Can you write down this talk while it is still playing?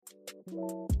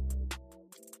You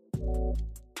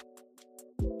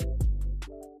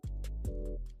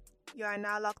are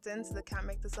now locked into the Can't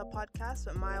Make This Up podcast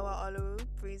with Maiwa Oluwu,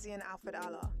 Breezy, and Alfred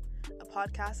Allah. A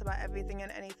podcast about everything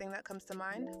and anything that comes to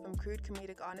mind, from crude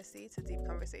comedic honesty to deep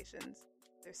conversations.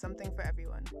 There's something for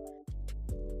everyone.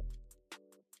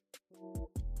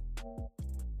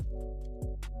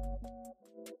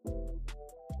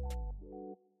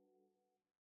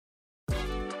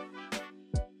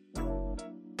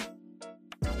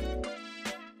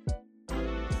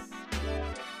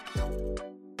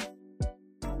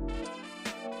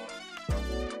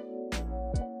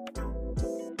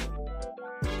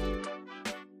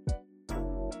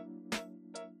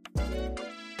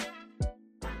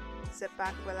 Sit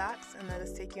back, relax, and let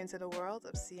us take you into the world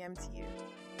of CMTU.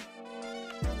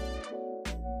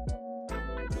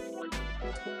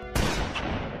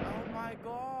 Oh my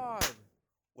god!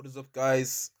 What is up,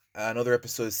 guys? Another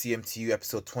episode of CMTU,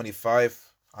 episode 25.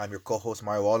 I'm your co-host,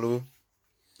 Maiwalu.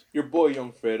 Your boy,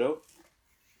 Young Fredo.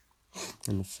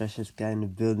 And the freshest guy in the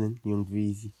building, Young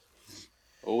Breezy.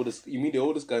 You mean the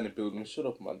oldest guy in the building? Shut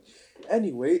up, man.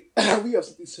 Anyway, we have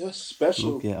something so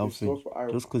special Okay, Alfred, for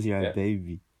our... just because you're a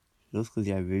baby. Just because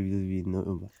you're a baby doesn't mean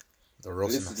nothing, man. The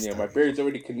roast Listen, yeah, my beard's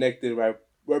already connected.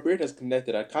 My beard has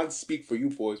connected. I can't speak for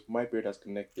you boys, but my beard has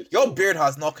connected. Your beard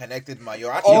has not connected, man.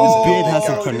 You're actually... Your beard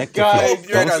hasn't connected. Your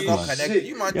beard has Don't not man. connected.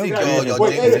 You man think Your your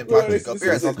beard- James and Patrick. Your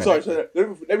beard has not Sorry, connected.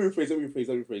 let me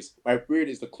rephrase. My beard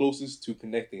is the closest to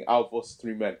connecting out of us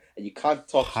three men, and you can't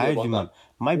talk shit Hide about you, man. that.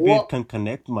 My What? beard can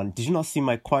connect, man. Did you not see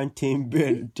my quarantine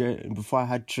beard before I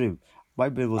had trim? My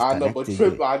beard was I know, connected. but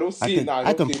Trip, yeah. I don't see it now.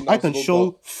 I can so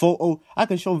show go. photo. I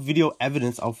can show video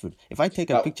evidence, Alfred. If I take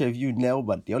a Now- picture of you now,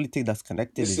 but the only thing that's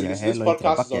connected Listen, is this your hairline to the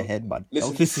podcast back is of your on- head, man. listen.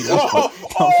 Don't piss me off, man.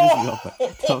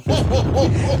 Don't piss me off,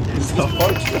 man.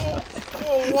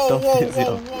 Don't piss me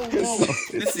off.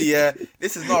 Whoa.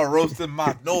 This is not a roasting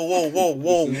man. No,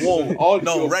 whoa. This is an audio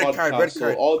No, red card. podcast,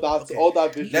 so all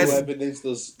that visual Let's evidence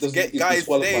does Get, is guys,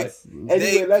 disqualified.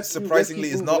 today Anyway, surprisingly,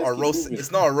 let's it's keep not a moving, roast. let's keep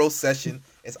It's not a roast session.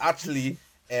 It's actually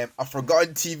a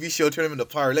forgotten TV show, Tournament of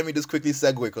Power. Let me just quickly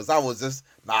segue because that was just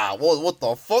what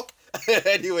the fuck.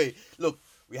 Anyway, look,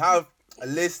 we have a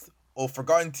list of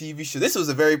forgotten TV shows. This was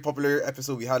a very popular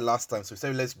episode we had last time, so we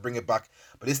said let's bring it back.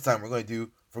 But this time we're going to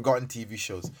do forgotten TV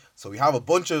shows. So we have a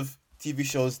bunch of TV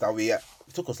shows that it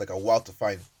took us like a while to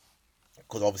find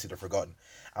because obviously they're forgotten.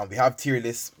 And we have tier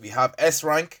lists. We have S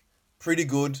rank, pretty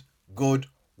good,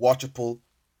 watchable,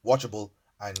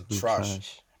 and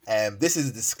trash. This is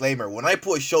a disclaimer. When I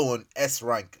put a show on S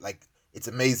rank, like it's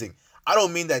amazing. I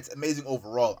don't mean that it's amazing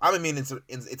overall. I mean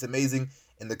it's amazing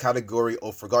in the category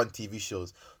of forgotten TV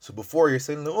shows. So before you're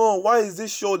saying, oh, why is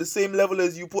this show the same level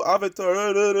as you put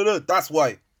Avatar? That's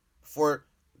why. Before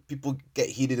people get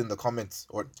heated in the comments,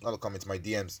 or not the comments, my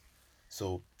DMs.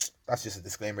 So that's just a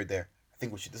disclaimer there. I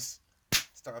think we should just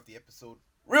start off the episode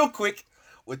real quick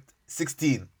with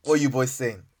 16. What are you boys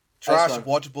saying? Trash, S-rank.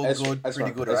 watchable, good, S-rank.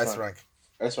 pretty good, or S rank?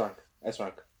 S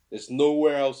rank. There's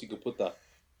nowhere else you could put that.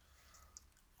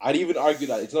 I'd even argue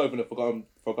that it's not even a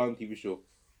forgotten TV show,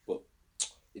 but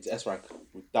it's S rank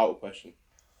without a question.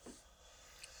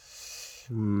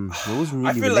 It wasn't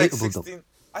I really feel like relatable, 16.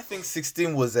 I think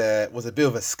 16 was a bit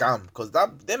of a scam because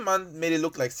that man made it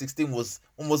look like 16 was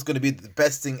almost going to be the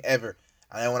best thing ever,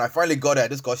 and then when I finally got it, I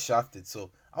just got shafted.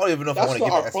 So I don't even know if I That's want to not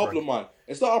give it our S problem, rank. man.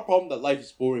 It's not our problem that life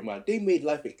is boring, man. They made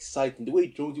life exciting. The way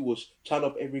Jonesy was chatting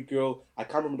up every girl, I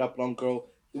can't remember that blonde girl.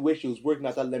 The way she was working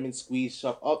at that lemon squeeze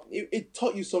shop up, it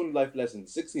taught you so many life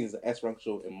lessons. 16 is an S rank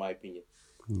show, in my opinion.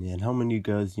 Yeah, and how many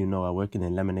girls you know are working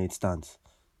in lemonade stands?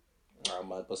 Nah,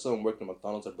 man, but someone working at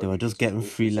McDonald's. They were just getting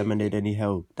free lemonade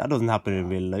anyhow. That doesn't happen in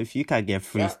real life. You can't get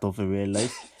free Yeah. stuff in real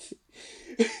life.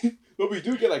 But we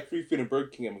do get like free food in Burger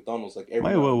King and McDonald's. Like every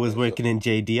My now work and was then, working in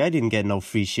JD. I didn't get no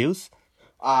free shoes.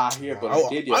 Here, but I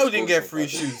did. I didn't get free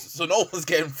shoes, so no one's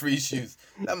getting free shoes.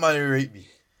 That man rate me.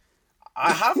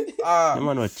 I have That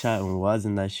man was chatting was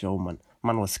in that show, man.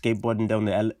 Man was skateboarding down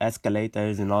the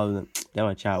escalators and all that. They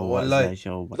were chatting was in like, that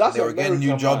show. But That's They were getting new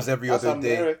America, jobs man. every That's other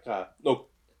day. America. No,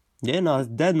 yeah, no,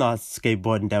 they're not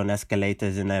skateboarding down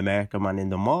escalators in America, man. In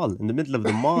the mall, in the middle of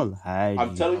the mall.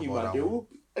 I'm telling you, man.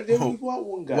 There will be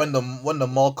one guy. when the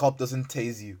mall cop doesn't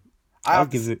tase you. I'll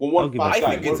give it. Well, one I'll give fact it. guy,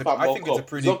 I think it's One a Bob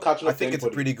pretty. He's not catching I up to think it's a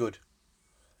anybody. pretty good.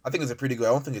 I think it's a pretty good. I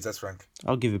don't think it's S rank.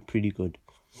 I'll give it pretty good.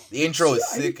 The intro is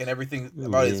See, sick and everything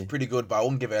about it is Yeah. pretty good, but I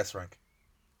won't give it S rank.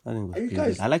 I think it was Are you pretty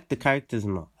guys- good. I like the characters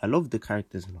now. I love the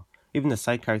characters now. Even the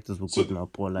side characters were So good now.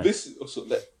 Poor like.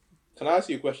 Can I ask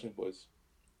you a question, boys?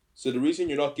 So the reason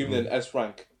you're not giving it an S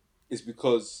rank is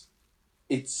because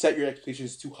it set your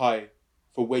expectations too high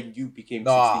for when you became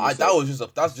No, 16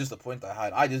 that's just a point I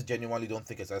had. I just genuinely don't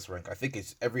think it's S rank. I think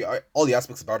it's all the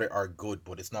aspects about it are good,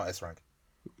 but it's not S rank.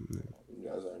 You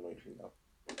guys are annoying me now.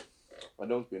 I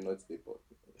don't be annoyed today, but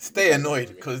Stay annoyed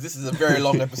because this is a very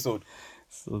long episode.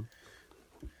 So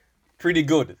Pretty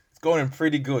good. It's going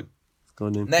pretty good. it's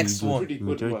going in Next pretty good. one. Pretty good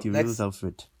Majority one. rules,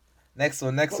 Alfred. Next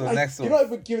one. But, like, you're not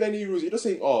even giving any rules. You're just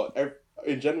saying,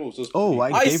 in general, it's just Oh,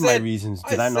 pretty- I I gave my said- reasons. I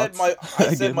Did I said not? my-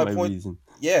 I said gave my my point. reason.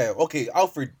 Yeah. Okay,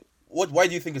 Alfred. Why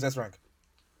do you think it's S rank?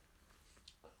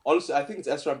 Honestly, I think it's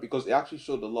S rank because it actually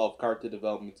showed a lot of character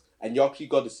development, and you actually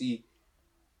got to see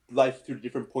life through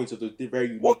different points of the very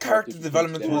unique What character characters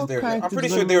development between was them. there? I'm character pretty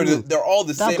sure development? they're all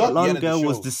the That same at the blonde end of the girl show.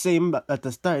 was the same at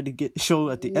the start of the show,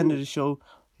 at the end of the show.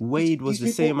 Wade was the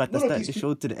these same people- at the no, start of these the peop-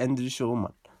 show to the end of the show,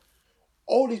 man.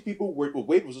 All these people were. Well,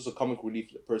 Wade was just a comic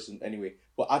relief person anyway.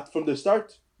 But from the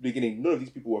start, beginning, none of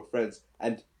these people were friends.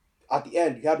 And at the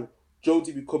end, you had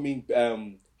Jonesy becoming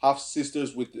half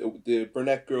sisters with the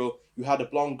brunette girl. You had a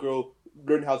blonde girl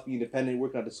learning how to be independent,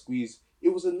 working at the squeeze. It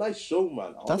was a nice show,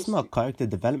 man. That's honestly. not character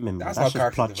development, man. That's That's, not just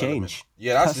character plot development. change.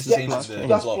 Yeah, that's just just changing plot the change.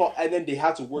 That's plot. plot, and then they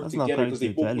had to work That's not together because they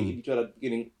character both hated development. each other at the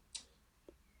beginning.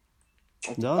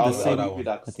 They're all the I'll same give you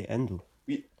that. at the end, though.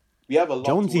 We have a lot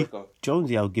to Jonesy, work on.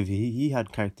 Jonesy, I'll give you. He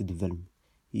had character development.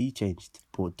 He changed,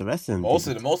 but the rest of them, Most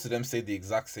didn't. of them say the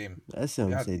exact same. The rest They of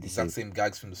them had the say the exact same. same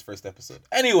gags from this first episode.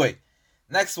 Anyway,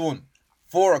 next one,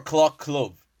 4 o'clock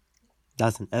club.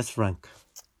 That's an S rank.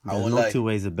 I There's won't no lie. two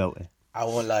ways about it. I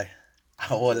won't lie.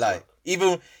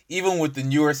 Even with the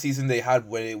newer season they had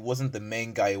where it wasn't the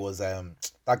main guy, it was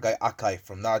that guy Akai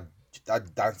from that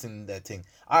dancing thing.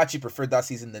 I actually preferred that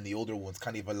season than the older ones.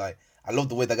 Can't even lie. I love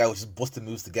the way that guy was just busting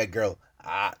moves to get girl.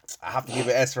 I have to give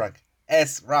it S rank.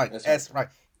 S rank.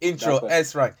 Intro That's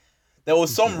S rank. There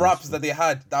was some raps that they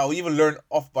had that I would even learn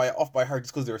off by heart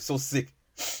just because they were so sick.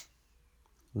 It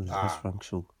was an S rank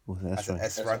show. It was an That's S an rank.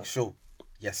 S rank show.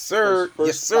 Yes, sir. First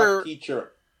Yes,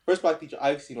 sir. First black teacher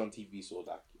I've seen on TV, so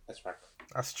that's right.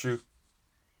 That's true.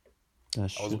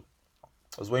 That's I was, true.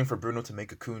 I was waiting for Bruno to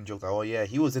make a coon joke. Like, oh yeah,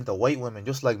 he was into white women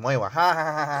just like my one. Ha ha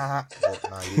ha ha ha.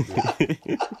 But, nah, he didn't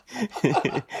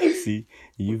do it. See,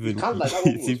 you've been, Can't lie, that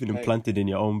one it's was even bang. implanted in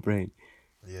your own brain.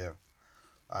 Yeah.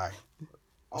 Alright.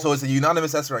 So it's a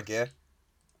unanimous S rank, yeah?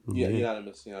 Yeah, Yeah.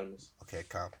 unanimous. Okay,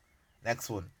 calm. Next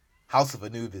one. House of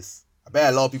Anubis. I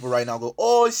bet a lot of people right now go,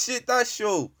 oh shit, that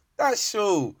show.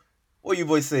 What you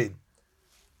boys saying?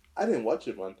 I didn't watch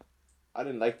it, man. I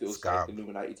didn't like those like Scam.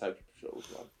 Illuminati type shows,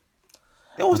 man.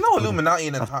 There was no put it- Illuminati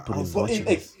in it. have to put it in But watching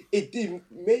it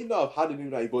may not have had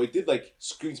Illuminati, but it did like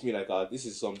screams me like, this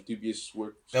is some dubious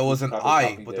work. There was an crap eye,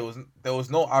 happening but there. there was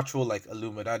no actual like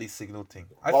Illuminati signal thing.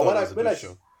 I Well, thought it was a good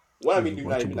show. When I mean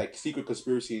Illuminati, I watchable. mean like secret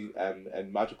conspiracy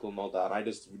and magical and all that, and I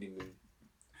just really didn't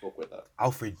fuck with that.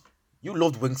 Alfred, you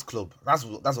loved Wings Club. That's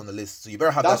on the list, so you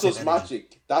better have That's that just same energy.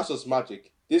 magic. That's just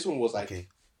magic. This one was like, Okay.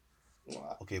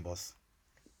 mwah. Okay, boss.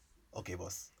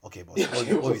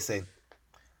 What are we saying?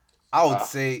 I would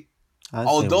say, I'd say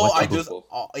although I watchable. just,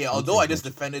 watchable. although I just watchable.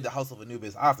 defended the House of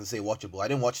Anubis, I have to say watchable. I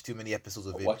didn't watch too many episodes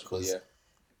of it Watchable, because yeah.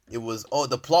 it was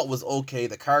the plot was okay.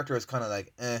 The character is kind of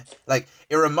like like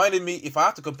it reminded me. If I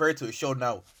have to compare it to a show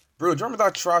now, bro, do you remember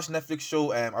that trash Netflix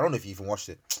show? I don't know if you even watched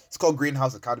it. It's called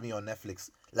Greenhouse Academy on Netflix.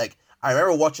 Like I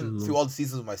remember watching through all the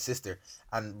seasons with my sister,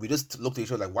 and we just looked at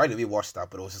each other like, why did we watch that?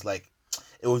 But it was just like,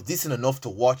 it was decent enough to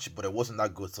watch, but it wasn't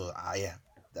that good. So yeah,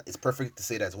 it's perfect to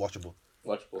say that it's watchable.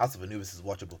 Watchable. House of Anubis is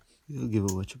watchable. You'll give it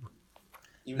watchable.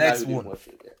 Even Next I didn't one. watch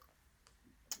it, yeah.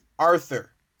 Arthur,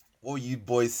 what were you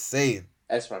boys saying?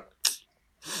 S rank.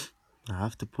 I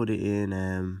have to put it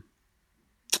in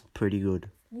pretty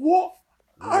good. What?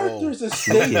 Arthur's a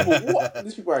staple. What?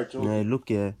 These people are joking.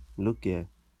 Yeah, look here.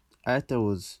 Arthur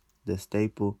was the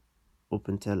staple up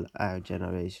until our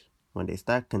generation. When they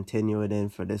start continuing in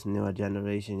for this newer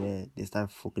generation, yeah, they start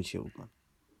fucking shit, man.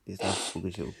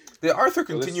 Did Arthur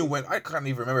continue when I can't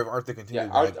even remember if Arthur continued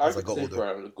Yeah, as I Arthur got stayed older.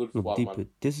 for a good Look while, deeper. man.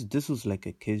 This was like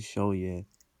a kids show, yeah.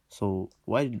 So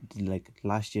why did, like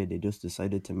last year they just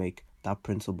decided to make that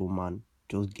principal man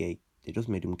just gay? They just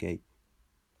made him gay.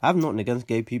 I have nothing against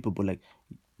gay people, but like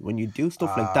when you do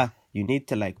stuff like that, you need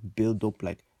to like build up,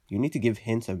 like you need to give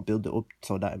hints and build it up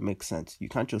so that it makes sense. You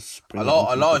can't just spring A it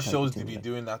on lot of people type shows thing, do be like,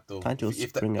 doing that though. can't just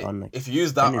spring it on, like, if you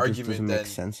use that then it just argument, doesn't then make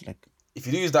sense. Like if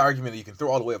you use that argument, you can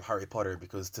throw all the way up Harry Potter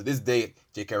because to this day,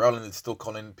 J.K. Rowling is still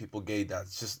calling people gay.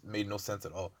 That's just made no sense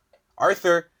at all.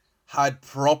 Arthur had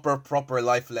proper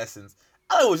life lessons.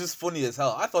 And it was just funny as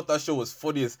hell. I thought that show was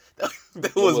funniest.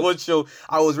 There was one show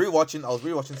I was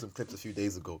rewatching some clips a few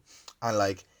days ago, and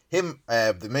like him,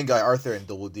 the main guy Arthur and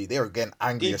Double D, they were getting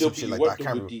angry or some shit like that.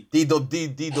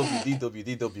 DW.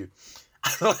 DW.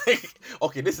 Like,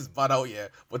 okay, this is bad out here,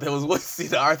 but there was one scene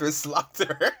that Arthur slapped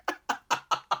her.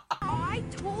 I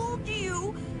told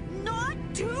you not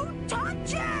to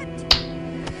touch it!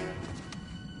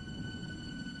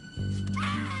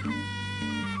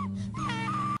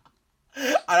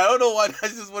 And I don't know why,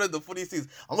 that's just one of the funny scenes.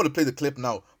 I'm gonna play the clip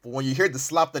now, but when you hear the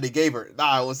slap that they gave her, it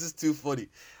was just too funny.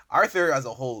 Arthur as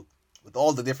a whole, with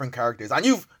all the different characters, and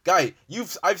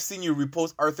I've seen you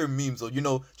repost Arthur memes, or you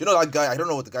know that guy, I don't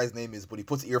know what the guy's name is, but he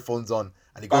puts earphones on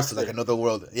and he goes to like another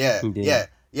world. Yeah.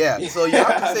 So you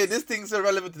have to say this thing's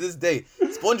relevant to this day.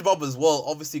 SpongeBob as well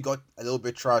obviously got a little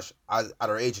bit trash at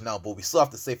our age now, but we still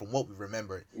have to say from what we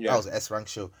remember, that was an S rank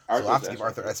show. So I have to give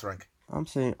Arthur S rank. I'm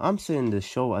saying the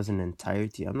show as an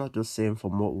entirety. I'm not just saying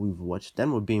from what we've watched.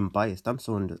 Then we're being biased. I'm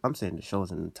saying the show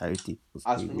as an entirety.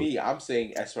 As for me, I'm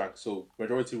saying S rank. So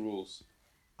majority rules.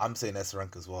 I'm saying S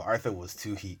rank as well. Arthur was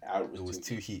too heat. It was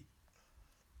too heat.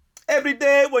 Every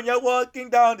day when you're walking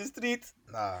down the street,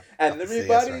 and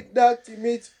everybody that you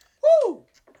meet, woo!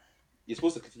 You're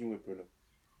supposed to continue with Bruno.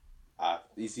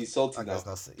 He's salty now.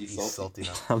 He's salty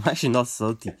now. I'm actually not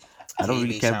salty. I don't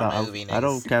really care about. I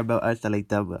don't care about Arthur like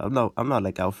that. But I'm not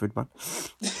like Alfred, man.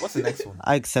 What's the next one?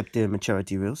 I accept the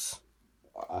maturity rules.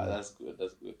 That's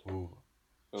good. Ooh.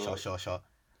 Sure.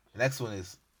 The next one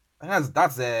is that's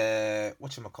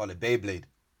whatchamacallit, Beyblade.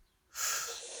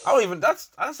 That's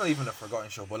not even a forgotten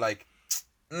show, but like,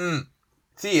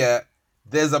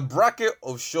 there's a bracket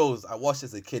of shows I watched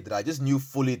as a kid that I just knew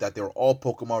fully that they were all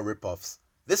Pokemon ripoffs.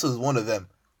 This was one of them,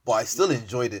 but I still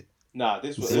enjoyed it. Nah,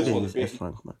 this was as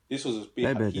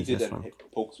big heated than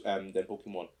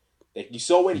Pokemon. Like you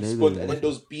saw when he spun, and then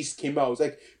those beasts came out. It was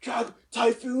like Drag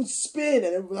Typhoon Spin,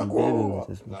 and everyone like, whoa.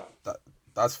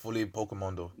 That's fully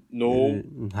Pokemon though. No,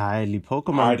 highly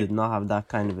Pokemon did not have that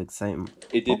kind of excitement.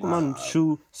 It did. Pokemon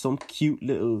threw some cute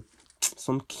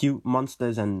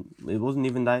monsters, and it wasn't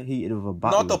even that heated of a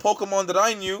battle. Not the Pokemon that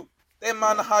I knew. That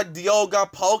man had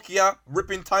Dialga, Palkia,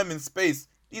 ripping time in space.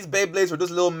 These Beyblades were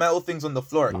just little metal things on the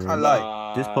floor. I can't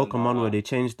lie. This Pokemon where they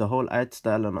changed the whole art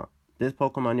style or not. This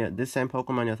same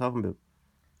Pokemon you're talking about.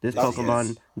 This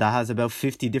Pokemon that has about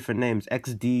 50 different names.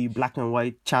 XD, Black and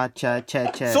White, Cha. So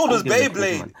does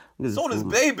Beyblade.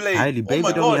 Highly,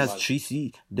 Beyblade only has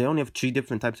 3 They only have 3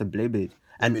 different types of Beyblade.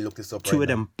 Let me look this up 2 of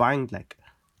them banged like.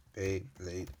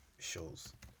 Beyblade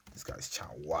shows. This guy's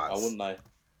chat wild. I wouldn't lie.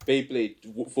 Beyblade,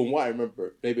 from what I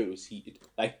remember, Beyblade was heated.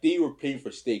 Like they were playing for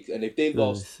stakes, and if they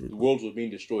lost, the world was being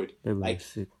destroyed.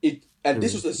 This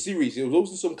was a series. It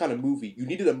wasn't some kind of movie. You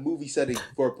needed a movie setting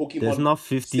for a Pokemon. There's not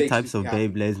 50 types of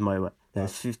Beyblades, my way.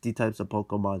 There's 50 types of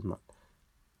Pokemon, man.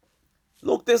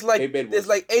 Look, there's like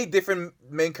 8 different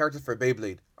main characters for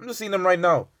Beyblade. I'm just seeing them right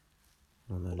now.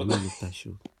 No, let me look that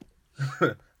show.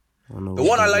 The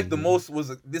one I liked the most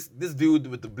was this dude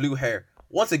with the blue hair.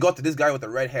 Once it got to this guy with the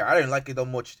red hair, I didn't like it that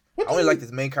much. I only liked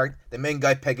his main character, the main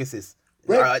guy, Pegasus.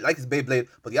 I like his Beyblade,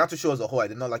 but the actual show as a whole, I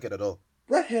did not like it at all.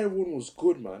 Red hair one was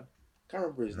good, man. Can't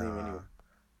remember his name anyway.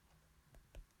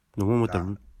 The one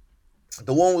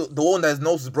with the one that's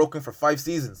nose is broken for 5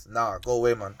 seasons. Nah, go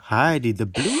away, man. Heidi, the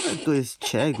blue guy is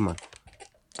Chegg, man.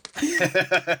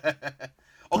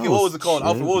 Okay, what was it called?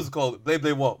 Alfred, what was it called?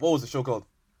 Beyblade what? What was the show called?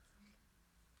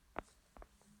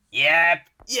 Yep.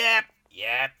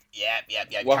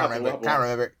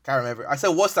 Can't remember. I said,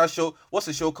 what's that show? What's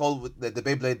the show called with the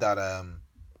Beyblade that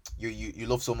you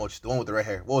love so much? The one with the red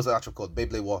hair. What was the actual called?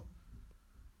 Beyblade what?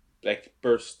 Like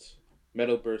Burst,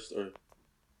 Metal Burst, or?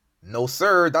 No,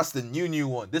 sir. That's the new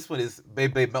one. This one is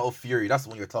Beyblade Metal Fury. That's the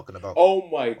one you're talking about. Oh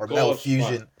my god. Or Metal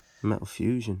Fusion. Man. Metal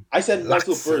Fusion. I said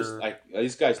Metal Burst. Like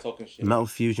this guy's talking shit. Metal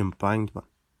Fusion banged, man.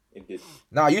 It did.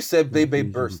 Nah, you said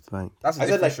Beyblade Burst. That's a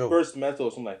different show. Burst Metal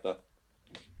or something like that.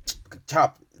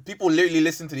 Chap, people literally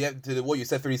listen to what you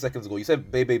said 30 seconds ago. You said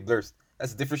Beyblade Burst.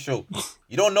 That's a different show.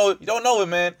 You don't know it,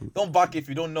 man. Don't back it if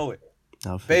you don't know it.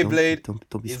 Beyblade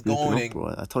don't be is going. Up,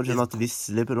 bro. I told you not to be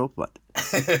slipping up, but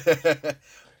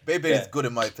Beyblade is good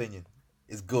in my opinion.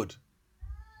 It's good.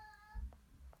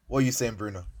 What are you saying,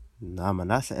 Bruno? Nah, man,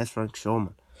 that's an S-rank show,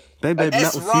 man. Beyblade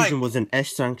Metal Fusion was an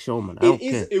S-rank show, man. I don't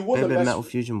care. Beyblade Metal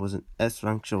Fusion was an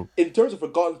S-rank show. In terms of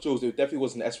forgotten shows, it definitely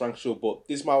was an S-rank show, but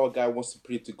this Mawa guy wants to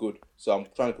put it to good, so I'm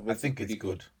trying to convince him pretty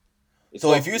good.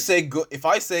 So if you say good, if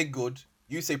I say good,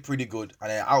 you say pretty good, and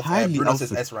then Bruno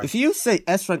says S-rank. If you say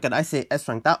S-rank and I say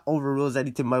S-rank, that overrules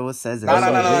anything Mawa says. No.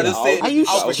 Are you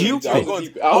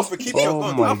stupid? Alfred, keep it up.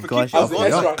 Oh my gosh. I was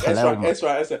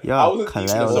S-rank.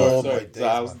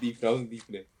 I wasn't deep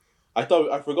in it. I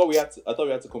forgot we had to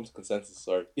come to consensus.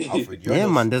 Sorry. Alfred,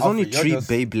 man. There's only 3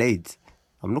 Beyblades.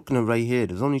 I'm looking at right here.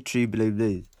 There's only 3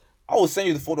 Beyblades. I will send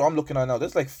you the photo I'm looking at now.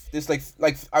 There's like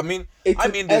I mean It's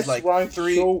an there's like S-rank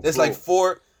three. show, There's bro. like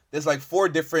four. There's like four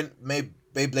different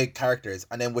Beyblade characters,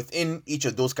 and then within each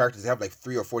of those characters, they have like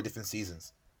 3 or 4 different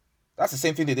seasons. That's the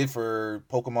same thing they did for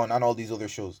Pokemon and all these other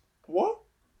shows. What?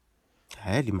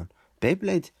 Hell, man.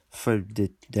 Beyblade for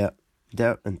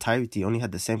their entirety only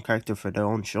had the same character for their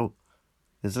own show.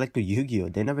 It's like a Yu-Gi-Oh!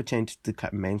 They never changed the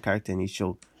main character in each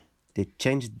show. They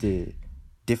changed the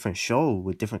different show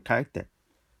with different character.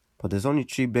 But there's only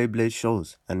 3 Beyblade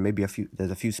shows and maybe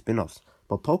there's a few spin-offs.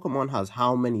 But Pokemon has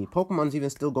how many? Pokemon's even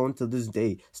still going to this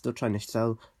day, still trying to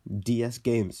sell DS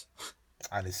games.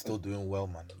 And it's still doing well,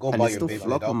 man. Go And buy it's your still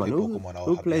Beyblade. I'll flopping, man. play Who, Pokemon.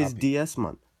 who I'll plays happy. DS,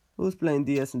 man? Who's playing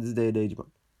DS in this day and age, man?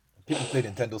 People play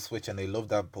Nintendo Switch and they love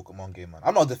that Pokemon game, man.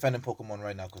 I'm not defending Pokemon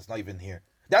right now because it's not even here.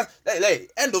 That's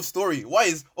end of story. Why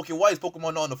is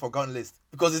Pokemon not on the forgotten list?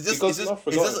 Because it's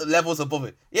just levels above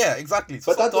it. Yeah, exactly.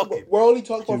 So But stop talking. we're only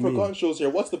talking What about do you forgotten shows here.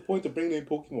 What's the point of bringing in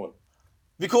Pokemon?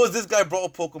 Because this guy brought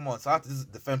up Pokemon, so I have to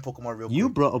just defend Pokemon real quick. You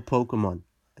brought up Pokemon.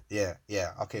 Yeah,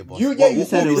 okay, boss. You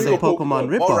said it was a Pokemon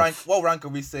ripoff. What rank are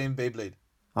we saying Beyblade?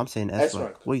 I'm saying S rank.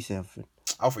 S-rank. What are you saying, Alfred?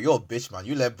 Alfred, you're a bitch, man.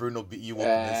 You let Bruno beat you up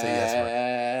and then say yes,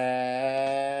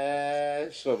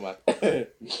 man. Sure, man.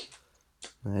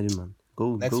 Alrighty, man.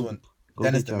 Go. Next go, one. Go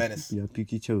Dennis get the your- Menace. Your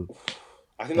Pikachu.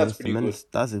 I think Dennis that's the pretty good. Menace.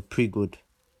 That's a pretty good.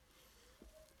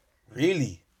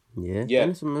 Really? Yeah. Yeah.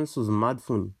 Dennis the Menace was mad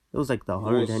funny. It was like the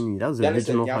Horrid was. Henry. That was the Dennis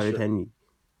and original Horrid Yasher. Henry.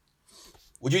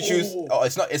 Would you choose? Oh. Oh,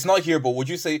 it's not here, but would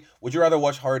you rather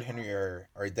watch Hard Henry or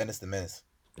Dennis the Menace?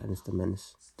 Dennis the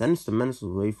Menace. Dennis the Menace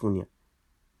was way funnier.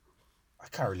 I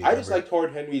can't really. I just remember. liked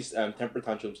Howard Henry's temper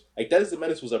tantrums. Like Dennis the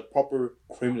Menace was a proper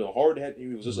criminal. Howard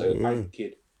Henry was just like a Yeah. angry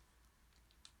kid.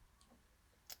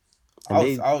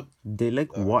 And they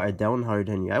like watered down Horrid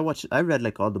Henry. I read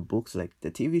like all the books. Like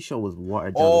the TV show was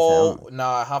watered down as hell. Oh,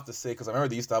 nah, I have to say, because I remember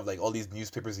they used to have like all these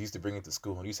newspapers they used to bring into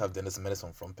school, and they used to have Dennis the Menace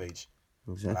on front page.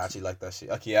 And I Exactly. actually like that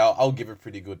shit. Okay, I'll give it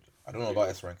pretty good. I don't know about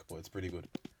S rank, but it's pretty good.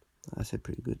 I said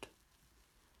pretty good.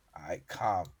 Alright,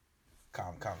 calm.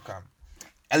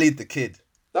 Elliot the Kid.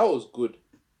 That was good.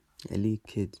 Elite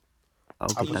Kid. I'll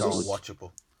I'll put put that that on good.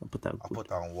 watchable. I'll put that I'll good. put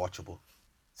that on watchable.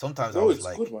 Sometimes I No, was it's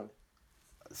like, good, man.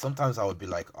 sometimes I would be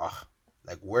like,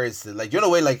 like where is the like, you know,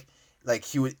 way like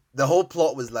he would. The whole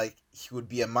plot was like he would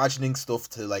be imagining stuff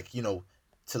to like, you know,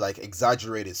 to like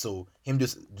exaggerate it. So him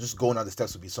just going on the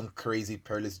steps would be some crazy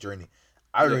perilous journey.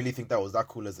 I Yeah. really think that was that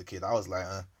cool as a kid. I was like,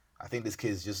 I think this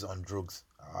kid is just on drugs.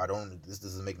 This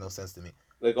doesn't make no sense to me.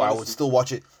 Like But I would honestly, still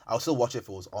watch it. I would still watch it if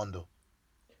it was on though.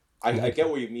 I get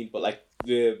what you mean, but like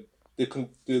the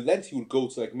length he would go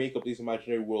to like make up this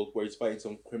imaginary world where he's fighting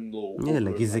some criminal. Yeah, like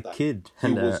overlord he's a that. kid He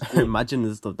and was good. imagine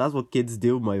this stuff. That's what kids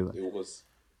do, my man. It was.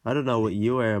 I don't know what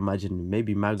you were imagining.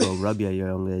 Maybe Margot Robbie at your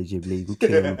young age, you bleeding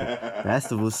king. The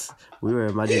rest of us, we were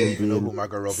imagining You know who being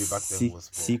Margot Robbie back then was.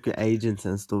 Bro. secret agents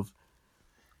and stuff.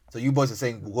 So you boys are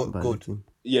saying But good.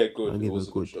 Yeah, I'll good. give It it was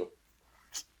a good good. show.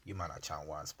 You might not chant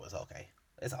once, but it's okay.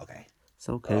 It's okay. It's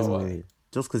okay, Oh, man.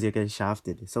 Just because you're getting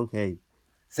shafted, it's okay.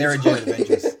 Sarah Jane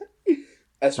Adventures.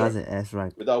 That's That's right. an S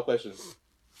rank. Without question.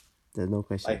 There's no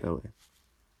question Like- about it.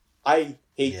 I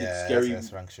hated Yeah, scary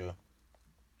that's rank show.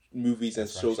 movies and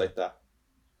That's shows right. like that.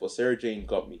 But Sarah Jane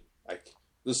got me. Like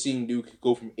just seeing Luke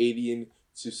go from alien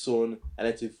to son and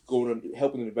then to going on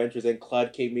helping in adventures. Then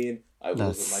Clyde came in. It That's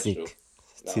was a nice sick. show.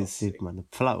 It's That too was sick, sick. man. The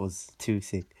plot was too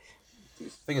sick. I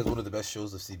think it's one of the best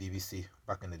shows of CBBC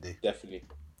back in the day. Definitely.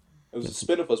 It was a Yes,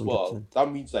 spin-off as well. 100%.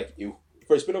 That means like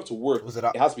for a spin-off to work, Was it?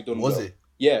 it has to be done Was well. it?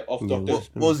 Yeah, off Yeah, Doctor. it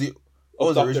was. What was the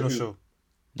Doctor original Who. show?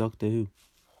 Doctor Who.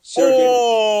 Sarah Jane.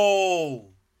 Oh,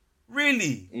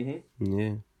 really? Mm-hmm.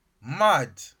 Yeah.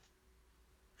 Mad.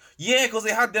 Yeah, because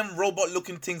they had them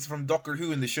robot-looking things from Doctor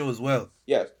Who in the show as well.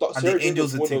 Yeah, And Sarah the Jane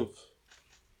angels was a one thing. of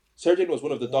Sarah Jane was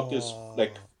one of the Doctor's Wow.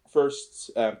 like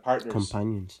first partners.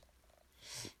 Companions.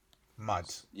 Mad.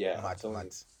 Yeah, I'm Mad. telling Mad.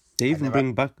 you. They even never-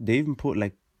 bring back. They even put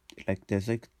like there's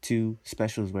like 2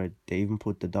 specials where they even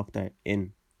put the Doctor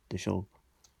in the show.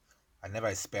 I never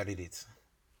expected it.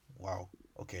 Wow.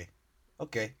 Okay.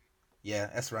 Yeah,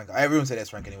 S rank. Everyone said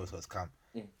S rank anyway, so it's calm.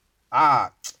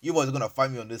 You boys are gonna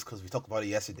fight me on this because we talked about it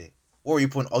yesterday. Or were you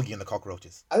putting Augie in the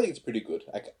cockroaches? I think it's pretty good.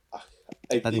 I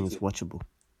I think it's it's watchable.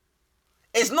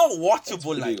 It's not It's watchable.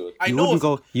 pretty Like good. I You know. wouldn't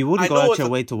go. You wouldn't I go know out it's your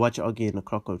a- way to watch Augie and the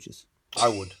Cockroaches. I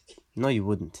would. No, you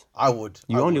wouldn't. I would.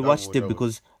 You I only would, I watched would, it I would.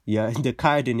 because the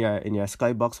card in your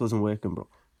skybox wasn't working, bro.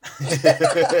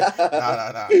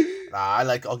 Nah. I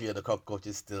like Augie and the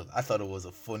cockroaches still. I thought it was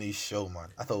a funny show, man.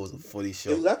 I thought it was a funny It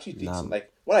show. was actually Nah. decent.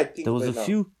 Like when I think There was about a it now,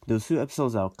 few. There was few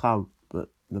episodes that were calm, but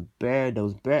there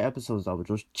was bare episodes that were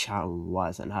just chatting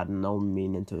words and had no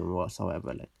meaning to them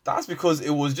whatsoever. Like, That's because it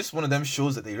was just one of them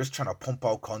shows that they're just trying to pump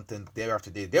out content day after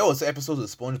day. There was episodes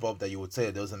of SpongeBob that you would say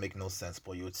it doesn't make no sense,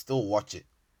 but you would still watch it.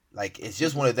 Like, it's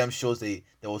just one of them shows. There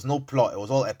was no plot. It was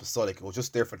all episodic. It was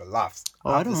just there for the laughs.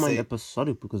 I have don't to mind say-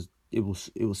 episodic because it was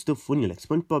still funny. Like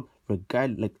SpongeBob,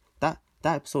 like that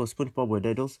episode of SpongeBob where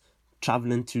they're just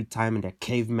traveling through time and they're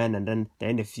cavemen and then they're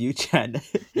in the future. And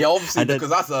Yeah, obviously, and then- because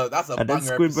that's a and then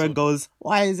banger Squidward episode. goes,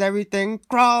 "Why is everything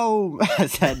chrome?" I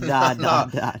said, nah.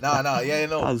 Yeah,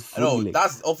 no, That was I know. funny.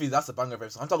 That's obviously that's a banger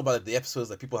episode. I'm talking about the episodes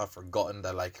that people have forgotten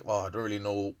that, like, oh, I don't really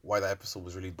know why that episode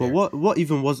was really there. But what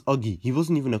even was Uggy? He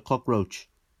wasn't even a cockroach.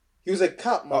 He was a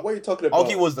cat, man. What are you talking about?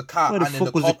 Augie was the cat, Why the and then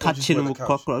fuck the was the cat cockroaches were chilling the with couch.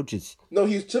 cockroaches? No,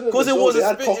 he was chilling. 'Cause Because it was they a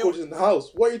had spit- cockroaches in the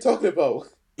house. What are you talking about?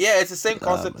 Yeah, it's the same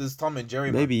concept as Tom and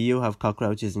Jerry. Maybe you have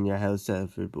cockroaches in your house,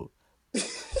 but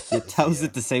it tells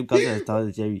it the same concept as Tom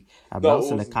and Jerry. A No, mouse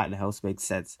it and a wasn't. cat in the house makes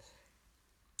sense.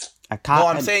 A cat. No,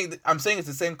 I'm and- saying it's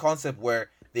the same concept where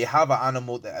they have an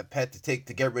animal, a pet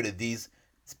to get rid of these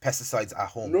pesticides at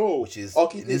home. No, which is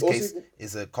Augie in this also- case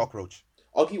is a cockroach.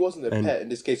 Augie wasn't a And- pet in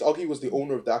this case. Augie was the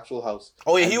owner of the actual house.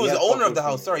 Oh yeah, And he was had the owner of the cockroaches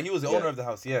house. in Sorry, it. he was the Yeah. owner of the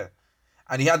house. Yeah,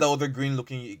 and he had the other green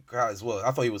looking cat as well.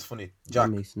 I thought he was funny. that Jack.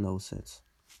 makes no sense.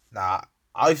 Nah,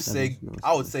 I would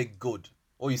no say good.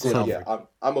 What you say, Good, Alfred? yeah,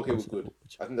 I'm okay with good.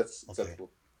 I think that's Okay.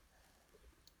 acceptable.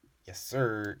 Yes,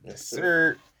 sir. Yes, Yes,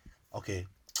 sir. Okay.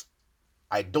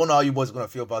 I don't know how you boys are gonna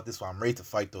feel about this one. I'm ready to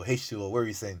fight though. H2O, what are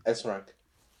you saying? S rank.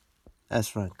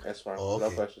 That's right. S rank. Oh, Without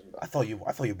okay. question. I thought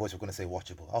you boys were gonna say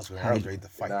watchable. I was ready to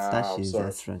fight. Nah. That I'm shit is sorry.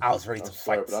 that's right. I was ready I'm to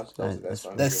sorry, fight. but that was That's S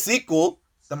rank. The sequel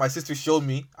that my sister showed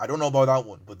me, I don't know about that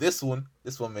one, but this one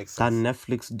makes That sense.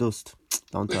 Netflix dust.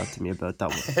 Don't talk to me about that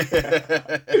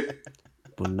one.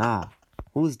 But nah,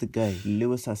 who's the guy?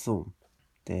 Lewis Hassoun.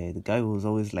 The guy who was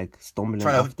always like stumbling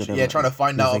after them. trying to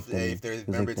find He was out like if they're he was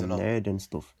memory like to the know. nerd and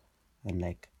stuff. And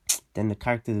like then the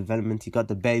character development, he got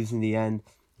the babes in the end.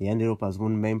 He ended up as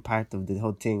one main part of the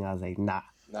whole thing. I was like, nah.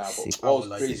 Nah, sick. but what would was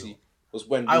like crazy it. was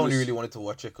when I only Lewis really wanted to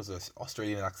watch it because of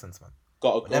Australian accents, man.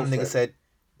 got a When them girlfriend. niggas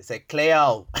said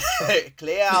Cleo.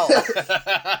 Cleo.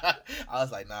 I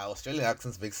was like, nah, Australian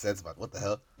accents make sense, man. What the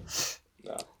hell?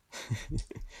 Nah.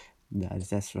 Nah,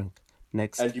 it's S rank.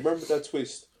 Next. And you remember that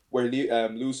twist where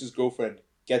Lewis's girlfriend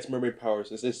gets mermaid powers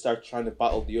and they start trying to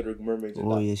battle the other mermaids? And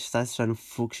Oh that. yeah, she starts trying to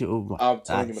fuck shit up. man. I'm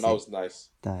telling you, man, That's that it. was nice.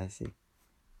 That's it.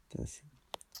 That's it.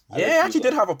 I Yeah, like it actually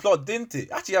Lewis. did have a plot, didn't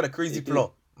it? Actually had a crazy It did.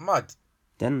 plot. Mad.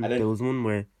 Then, And then- there was one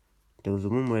where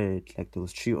like there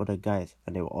was 3 other guys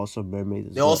and they were also mermaids.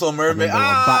 as They well. also And then mermaid. They were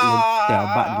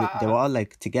battling. They were all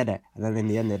like together, and then in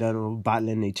the end they were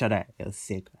battling each other. It was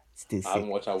sick. Still sick. I haven't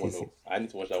watched that one Still though. I need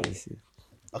to watch that one. sick.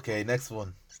 Okay, next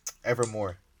one.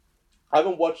 Evermore. I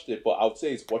haven't watched it, but I would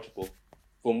say it's watchable.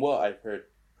 From what I've heard.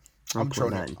 I'm I'm putting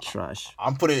throwing that in it. trash.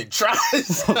 I'm putting it in trash.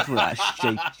 I'm putting that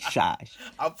straight trash.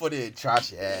 I'm putting it in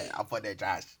trash. Yeah, I'm putting it in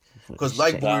trash. Put Because it like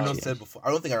straight Bruno trash. said before,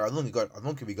 I don't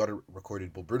think we got it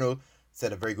recorded, but Bruno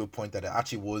said a very good point that it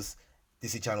actually was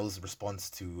Disney Channel's response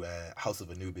to House of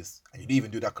Anubis, and you didn't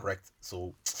even do that correct.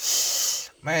 So,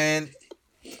 man,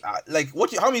 like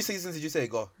how many seasons did you say it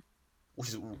got? Which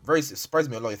is very surprised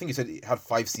me a lot. I think you said it had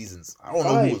 5 seasons. I don't know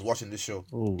who 5. was watching this show.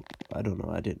 Oh, I don't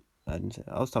know. I didn't say.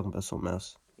 I was talking about something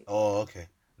else. Oh, okay.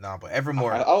 Nah, but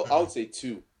Evermore, I would say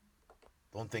 2.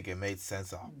 don't think it made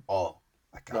sense at all.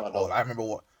 Like No, at no. all. I remember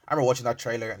watching that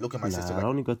trailer and looking at my sister Nah, like, I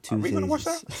only got are 2 we gonna watch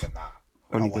seasons. that? I said, nah.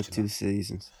 we're Only not got watching 2 that.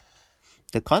 seasons.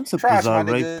 The concept Trash, was my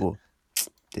alright, nigga. but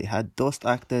they had dust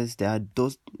actors. They had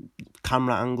dust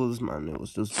camera angles. Man, it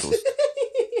was just dust.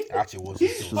 Actually, was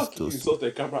Just How can you dust. insult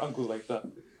their camera angles like that?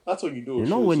 That's when you know. You a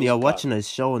know show when is you're bad. watching a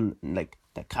show and like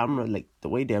the camera, like the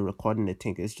way they're recording the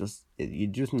thing, it's just you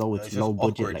just know it's It's low just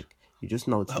budget. awkward. Like you just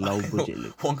know it's low budget.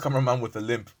 Like, One cameraman with a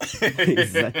limp.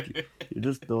 exactly. You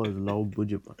just know it's low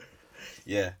budget. Man.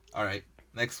 Yeah. All right.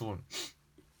 Next one.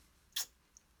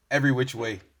 Every Which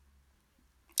Way.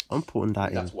 I'm putting that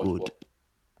in That's good. watchable.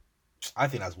 I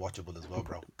think that's watchable as well,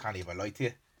 bro. Can't even lie to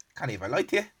you. Can't even lie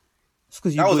to you. It's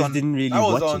because you That was boys on- didn't really that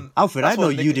was watch on- it. Alfred, I that's know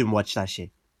on you Nick- didn't watch that shit.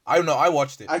 I don't know. I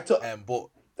watched it. But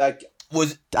Like,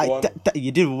 was One-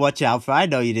 You didn't watch it, Alfred. I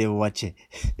know you didn't watch it.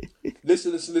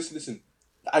 listen.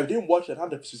 I didn't watch it. I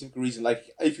had a specific reason. Like,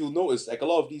 if you'll notice, like a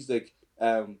lot of these like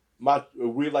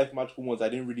real life magical ones, I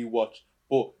didn't really watch.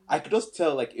 But I could just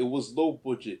tell like it was low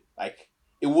budget. Like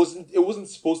it wasn't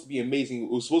supposed to be amazing.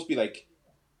 It was supposed to be like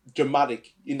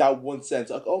dramatic in that one sense.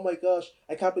 Like, oh my gosh,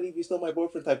 I can't believe he's still my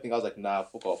boyfriend type thing. I was like, nah,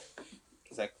 fuck off.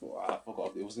 It's like, fuck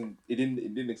off. It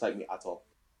didn't excite me at all.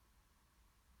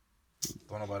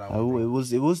 don't know about that Oh, one. Bro.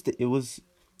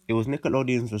 it was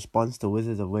Nickelodeon's response to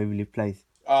Wizards of Waverly Place.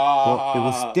 But it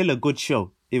was still a good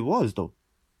show. It was though.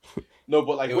 No,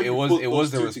 but like It when you was put it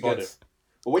was those the two together. response.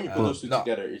 But when you put those two No.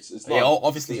 together, it's not. Yeah,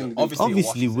 obviously, it doesn't do- obviously,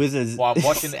 Obviously, watches it. Wizards. But I'm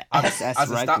watching it SS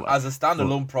rank, as a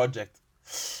standalone project.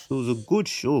 It was a good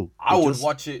show. I It would just-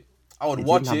 watch it. I would it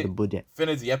watch didn't have it, the budget.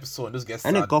 finish the episode, and just get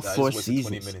And sad it got that I just 4 wasted seasons,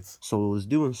 20 minutes. so it was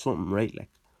doing something right. Like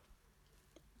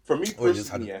For me Or they just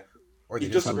personally, had- yeah, Or they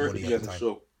it just just had irked money me at as the a time.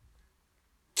 show.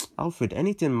 Alfred,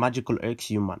 anything magical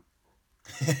irks you, man.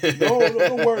 No,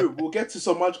 don't worry. We'll get to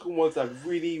some magical ones that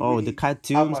really. Oh, really the have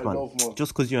cartoons, my man. love, man.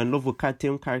 Just because you're in love with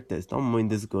cartoon characters, don't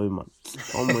mind this guy, man.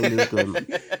 Don't mind this guy, man.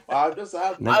 I'm just.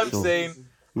 Next I'm show. saying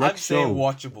Next saying show.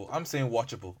 watchable. I'm saying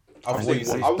watchable. I'm What saying you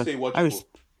say? I would say watchable.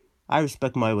 I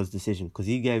respect Maiwa's decision because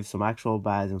he gave some actual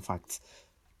bad and facts.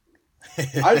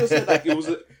 I just said like it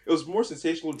was more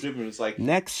sensational driven. It's like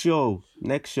Next show.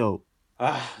 this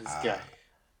guy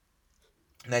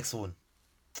Next one,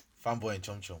 Fanboy and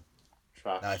Chum Chum.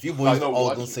 trash. Now, if you boys I know, all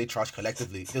watch don't it. say trash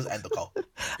collectively, just end the call. I'll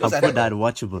Just end put the that call.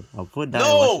 watchable. I'll put that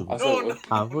No, watchable. no,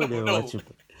 I'll put it no. watchable.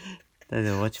 That's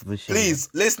a watchable show. Please,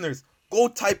 listeners, go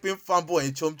type in Fanboy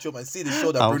and Chum Chum and see the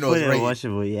show that I'll Bruno put is it rating.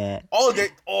 watchable, yeah. All day.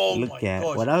 Oh Look my at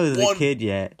gosh. when I was a One- kid,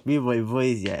 yeah, me and my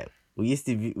boys, yeah, we used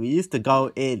to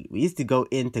go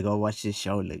in to go watch this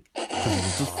show, like, 'cause it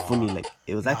was just funny, like,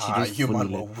 it was actually just you funny,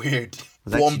 man were like, weird.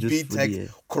 was actually One just B Tech funny, yeah.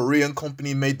 Korean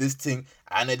company made this thing,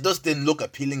 and it just didn't look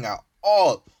appealing at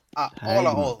all. At Hey,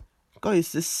 all. guys,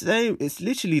 it's the same. It's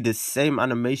literally the same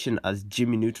animation as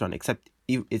Jimmy Neutron, except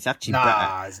it's actually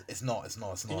Nah, it's not.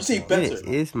 Did you say better. better? It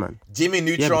is, man. Jimmy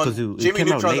Neutron, because it Jimmy came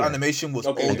out Neutron's later. animation was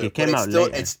Okay, older, it came but out still,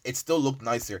 later. it still looked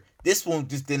nicer. This one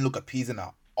just didn't look appeasing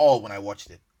at all when I watched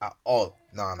it. At all.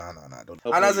 Nah. Don't.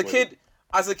 Help And anybody.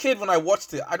 as a kid, when I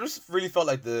watched it, I just really felt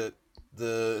like the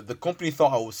company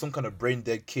thought I was some kind of brain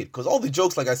dead kid, because all the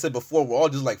jokes, like I said before, were all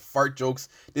just like fart jokes.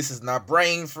 This is not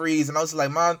brain freeze, and I was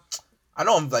like, man, I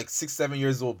know I'm like 6-7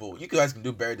 years old, but you guys can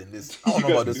do better than this. I don't know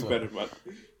You about guys this do one. better, man.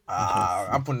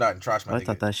 I'm putting that in trash, man. I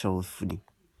thought that show was funny.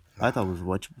 I thought it was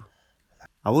watchable.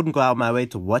 I wouldn't go out my way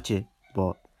to watch it,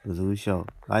 but it was a good show.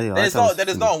 That is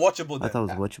not unwatchable. I Then. thought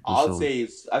it was watchable. I'd show.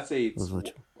 say it's was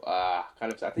watchable.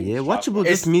 kind of. I think Yeah, it's watchable trash.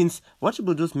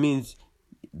 just means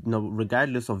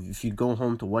regardless of if you go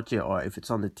home to watch it or if it's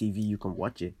on the TV, you can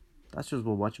watch it. That's just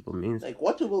what watchable means. Like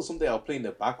watchable is something I'll play in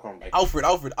the background. Like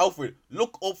Alfred,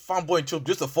 look up Fanboy and Chum,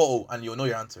 just a photo, and you'll know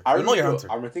your answer. I You'll know your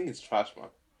remember, answer. I think it's trash, man.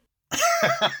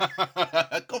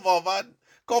 Come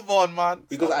on, man.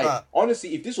 Because Stop that.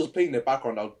 honestly, if this was playing in the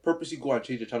background, I would purposely go and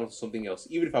change the channel to something else,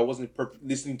 even if I wasn't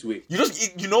listening to it. You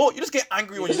just get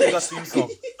angry when you hear that theme song.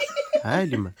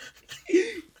 Highly, man.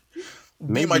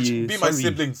 Be my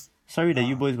siblings. Sorry that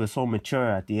you boys were so mature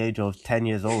at the age of 10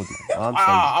 years old, man. I'm sorry.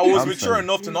 I was I'm mature sorry.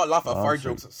 enough to not laugh at I'm fart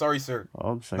sorry. jokes. Sorry, sir.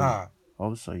 I'm sorry. Nah.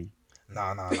 I'm sorry.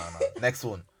 Nah. Next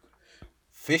one.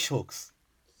 Fish hooks.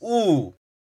 Ooh.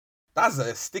 That's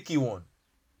a sticky one.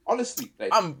 Honestly,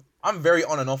 like I'm very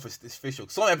on and off with this fish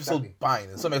hook. Some episodes Exactly. bang,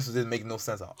 and some episodes didn't make no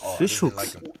sense at all. I Fish just didn't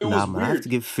hooks. like 'em. It Nah, was man. I have weird. to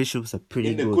give fish hooks a pretty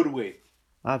in a good. good way.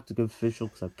 I have to give fish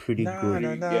hooks a pretty good.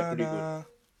 Yeah, pretty good.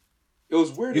 It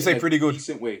was weird. You in say a pretty good.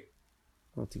 decent way.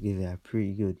 I have to give it a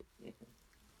pretty good.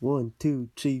 1, 2,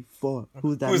 3, 4.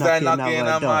 Who's that Who's that knocking knocking at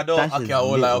at my door? That's Okay, just I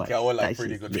won't lit, lie. man. Okay, I won't lie. That's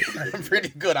Pretty just good. lit. Pretty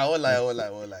good. I won't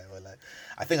lie.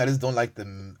 I think I just don't like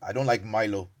them. I don't like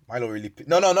Milo. Milo really.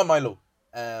 No, not Milo.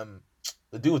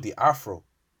 The dude with the afro.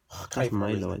 I can't That's even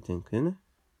remember his Milo, I name. think, isn't it?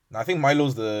 No, I think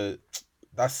Milo's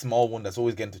that small one that's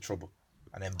always getting into trouble,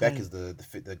 and then Beck is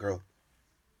the girl.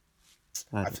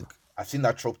 I don't know. I've seen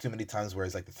that trope too many times where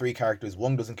it's like the three characters.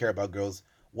 One doesn't care about girls.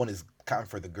 One is catting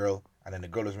for the girl, and then the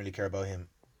girl doesn't really care about him.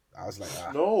 I was like,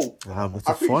 No, But it's I'm a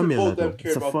pretty sure formula, both of them though.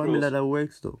 care It's a about formula girls. that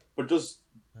works, though. but just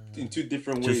in two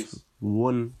different ways. Just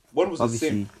one, One was the obviously,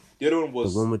 same. The other one the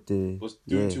was one with the.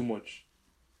 doing Yeah. too much.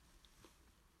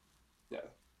 Yeah.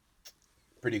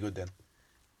 pretty good then.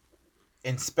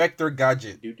 Inspector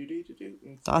Gadget. Do.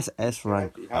 That's S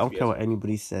rank. It has I to don't be care S what rank.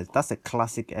 anybody says. That's a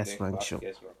classic S rank show.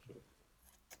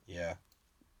 Yeah,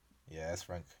 S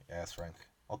rank.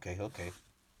 Okay.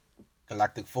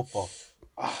 Galactic Football.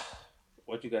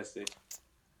 What you guys say?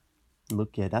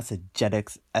 Look, yeah, that's a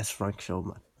JetX S rank show,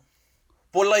 man.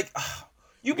 But like,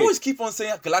 you boys keep on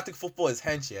saying Galactic Football is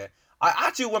hench, yeah? I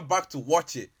actually went back to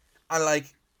watch it, and like,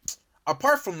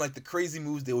 apart from like the crazy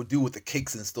moves they would do with the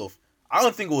kicks and stuff, I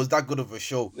don't think it was that good of a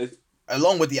show.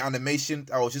 Along with the animation,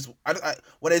 I was just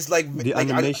when it's like The like,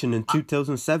 animation in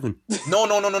 2007.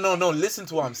 No. Listen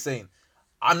to what I'm saying.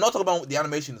 I'm not talking about the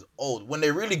animation is old. When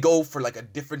they really go for like a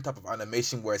different type of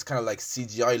animation where it's kind of like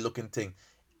CGI looking thing,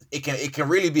 it can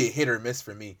really be a hit or miss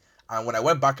for me. And when I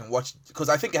went back and watched, because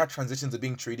I think it had transitions of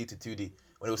being 3D to 2D.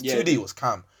 When it was 2D, it was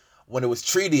calm. when it was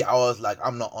 3D, I was like,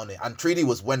 I'm not on it. And 3D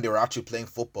was when they were actually playing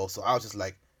football, so I was just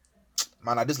like,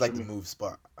 man, I just like the moves,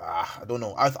 but I don't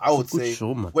know. I would Good say.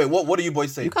 show, man. Wait, what do you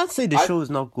boys say? You can't say the show is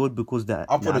not good because the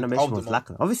animation was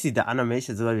lacking. Obviously, the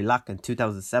animation is very lacking.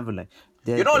 2007, like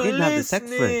they didn't have the tech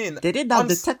for it. They didn't have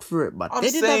the tech for it, but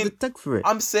they didn't have the tech for it.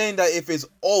 I'm saying that if it's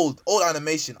old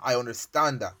animation, I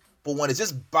understand that. But when it's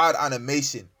just bad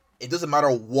animation, it doesn't matter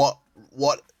what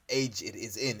age it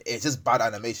is in. It's just bad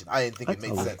animation. I didn't think it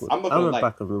made sense. I'm not gonna lie.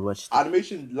 Back and rewatch it.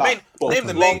 Animation.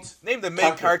 Name the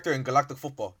main character in Galactic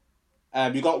Football.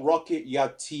 You got Rocket. You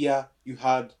had Tia. You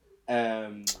had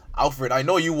Alfred. I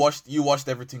know you watched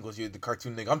everything because you're the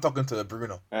cartoon nigga. I'm talking to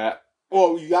Bruno.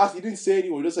 Well, you asked. You didn't say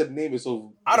anyone. You just said name it.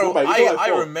 So I don't.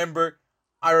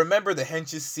 I remember the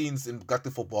hench's scenes in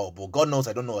Galactic Football, but God knows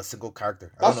I don't know a single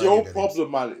character. That's your whole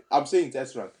problem, man. I'm saying it's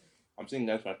S-Rank.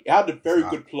 It had a very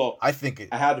good plot. I think it.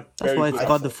 That's why it's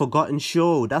called the Forgotten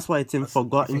Show. That's why it's in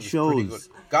Forgotten Shows.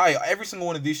 Guy, every single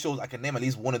one of these shows, I can name at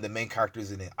least one of the main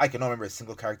characters in it. I cannot remember a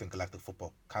single character in Galactic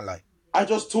Football. Can't lie. I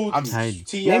just told you.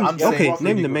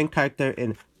 Name the main character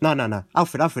in... No.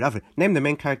 Alfred. Name the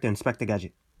main character in Inspector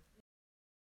Gadget.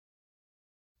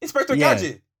 Inspector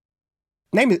Gadget?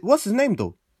 Name it. What's his name,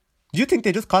 though? Do you think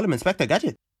they just call him Inspector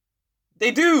Gadget?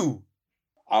 They do.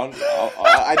 I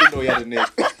didn't know he had a name.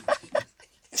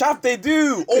 Chap, they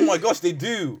do. Oh my gosh, they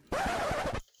do.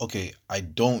 Okay, I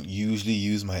don't usually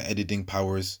use my editing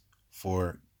powers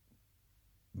for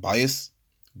bias,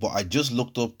 but I just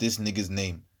looked up this nigga's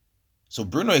name. So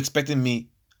Bruno expected me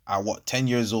at 10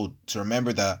 years old to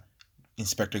remember that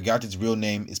Inspector Gadget's real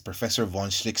name is Professor von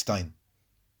Schlickstein.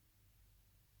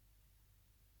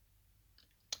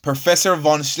 Professor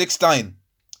von Schlickstein.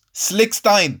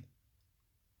 Schlickstein.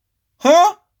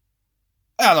 Huh?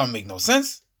 That don't make no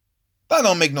sense. I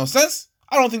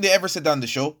don't think they ever said that in the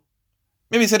show.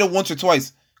 Maybe they said it once or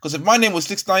twice. Because if my name was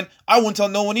Schlickstein, I wouldn't tell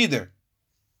no one either.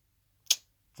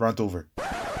 Rant over.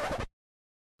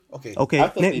 Okay.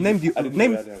 Name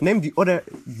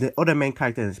the other main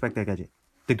character in Inspector Gadget.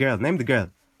 The girl. Name the girl.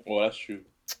 Oh, that's true.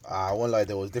 I won't lie,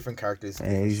 there was different characters.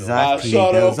 Exactly.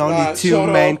 There was only two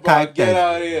main characters. Get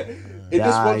out of here. In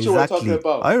this one show we're talking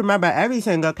about. I remember every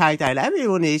single character in every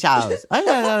one of these shows.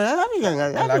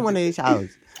 Every one of these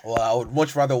shows. Well, I would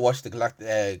much rather watch the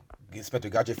Galactic Inspector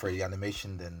Gadget for the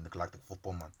animation than the Galactic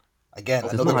Football, man. Again,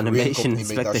 another animation Korean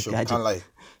company made that show. Gadget. Can't lie.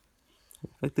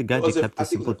 Galactic Gadget kept it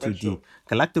simple 2D.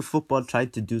 Galactic Football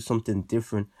tried to do something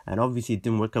different, and obviously it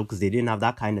didn't work out because they didn't have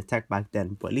that kind of tech back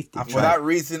then. But at least they tried. For that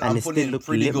reason, I'm putting it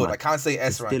pretty good. Man. I can't say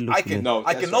S rank. I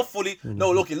cannot fully.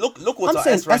 No, look what's our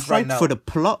S rank right now. For the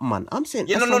plot, man. I'm saying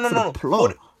no.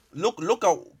 Plot.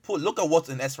 Look at what's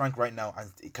in S rank right now.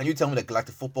 And can you tell me that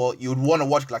Galactic Football? You would want to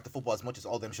watch Galactic Football as much as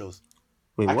all them shows.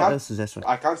 Wait, what else is S rank?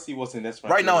 I can't see what's in S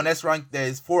rank. Right now in S rank,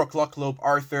 there's 4 O'Clock Club,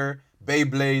 Arthur,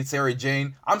 Beyblade, Sarah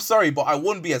Jane. I'm sorry, but I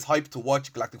wouldn't be as hyped to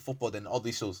watch Galactic Football than all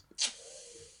these shows.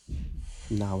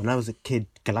 Nah, when I was a kid,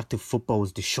 Galactic Football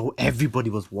was the show everybody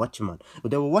was watching, man.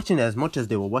 But they were watching it as much as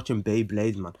they were watching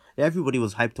Beyblade, man. Everybody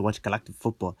was hyped to watch Galactic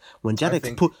Football. When Jetix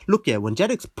when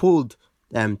Jetix pulled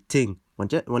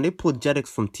when they pulled Jetix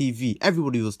from TV,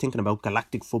 everybody was thinking about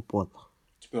Galactic Football.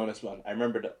 To be honest, man, I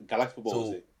remember that Galactic Football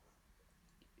was it.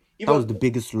 That was the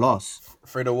biggest loss.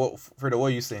 Fredo, what are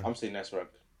you saying? I'm saying S rank.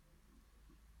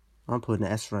 I'm putting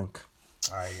an S rank.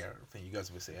 Alright, yeah, I think you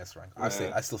guys would say S rank. I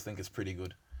still think it's pretty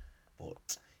good.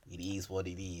 But it is what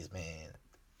it is, man.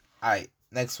 Alright,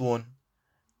 next one.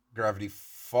 Gravity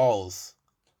Falls.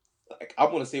 Like,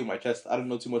 I'm gonna say with my chest, I don't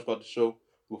know too much about the show.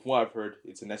 With what I've heard,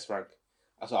 it's an S rank.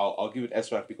 So I'll give it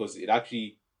S rank because it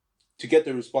actually, to get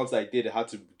the response that I did, it had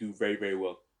to do very, very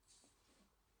well.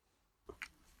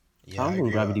 Yeah, I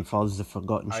think Gravity Falls is a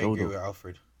forgotten show. I agree with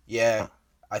Alfred. Yeah,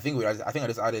 I think I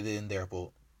just added it in there,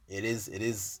 but it is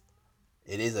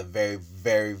a very,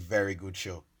 very, very good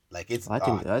show. Like it's. I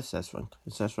think that's S rank.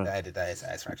 It's S rank. That is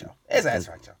S rank show. It's S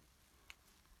rank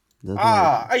show.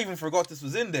 I even forgot this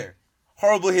was in there.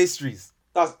 Horrible Histories.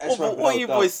 That's S rank. What you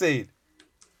boys saying?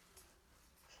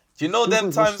 Do you know them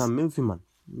times? Watched that movie, man.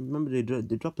 Remember they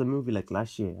dropped the movie like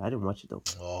last year. I didn't watch it though.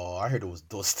 Oh, I heard it was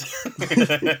dust.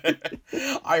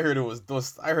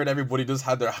 I heard everybody just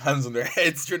had their hands on their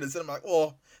heads during the cinema. Like,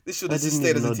 oh, this should have just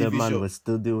stayed as a TV show. Was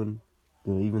still doing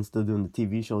the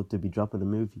TV show to be dropping the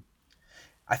movie.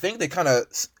 I think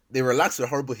they relaxed with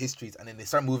Horrible Histories and then they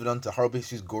start moving on to Horrible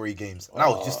Histories Gory Games. And that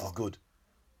was just as good.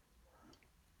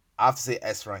 I have to say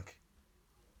S rank.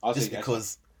 Just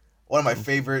because one of my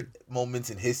favorite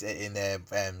moments in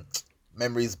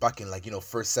memories back in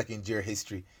first, second year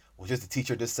history was just the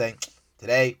teacher just saying,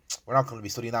 today we're not going to be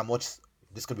studying that much.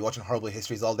 We're just going to be watching Horrible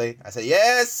Histories all day. I said,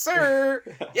 yes, sir.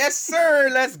 Yes, sir.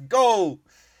 Let's go.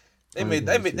 They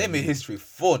made history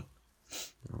fun.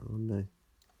 Oh, no.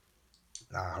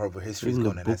 Nah, horrible history is Even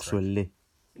going the in books S were rank. lit.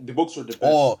 The books were the best.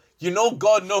 Oh, you know,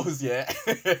 God knows, yeah.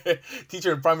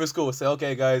 Teacher in primary school would say,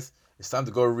 "Okay, guys, it's time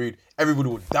to go read." Everybody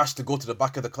would dash to go to the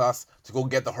back of the class to go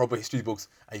get the horrible history books.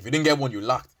 And if you didn't get one, you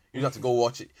lacked. You just have to go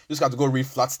watch it. You just have to go read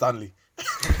Flat Stanley.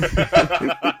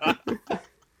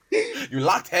 You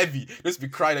lacked heavy. Just be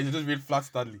crying and you just read Flat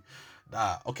Stanley.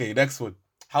 Nah. Okay, next one.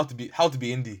 How to be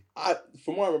indie.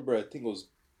 From what I remember, I think it was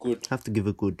good. Have to give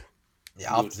it good.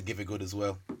 Yeah, I have to give it good as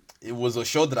well. It was a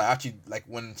show that I actually like.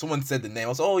 When someone said the name, I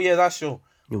was, "Oh yeah, that show."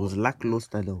 It was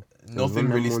lackluster though. It was Nothing one of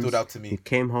them really ones stood out to me. You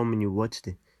came home and you watched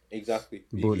it, Exactly.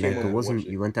 but You like came it home and wasn't. watched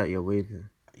it. You went out your way.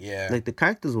 Yeah. Like the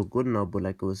characters were good now, but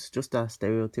like it was just that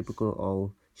stereotypical.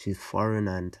 Oh, she's foreign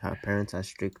and her parents are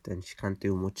strict and she can't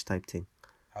do much type thing.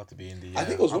 How to be indie. I Yeah.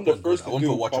 think it was I'll one of the put good. first I to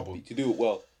wouldn't do put it properly, to do it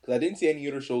well. Because I didn't see any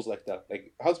other shows like that.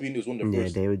 Like How to Be Indie was one of the Yeah,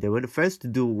 first. they were the first to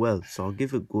do well, so I'll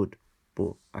give it good.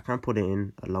 But I can't put it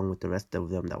in along with the rest of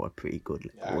them that were pretty good.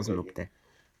 Like, Yeah, it I wasn't get up you. there,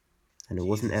 and it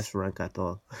wasn't Jesus. S rank at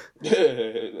all.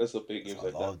 That's a big games A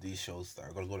like lot that. of these shows that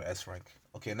are gonna go to S rank.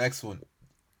 Okay, next one.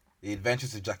 The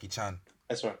Adventures of Jackie Chan.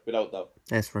 That's right, without doubt.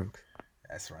 S rank.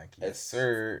 S rank. Yes, Yes.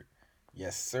 sir.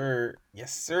 Yes, sir.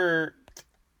 Yes, sir.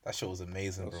 That show was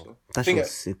amazing, bro. Also. That think shit was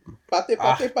it- sick. Man. Pate,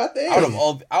 pate, pate.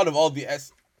 Out of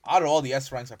all the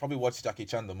S ranks, I probably watched Jackie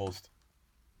Chan the most.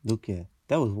 Look, yeah,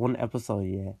 there was one episode,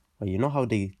 yeah, where you know how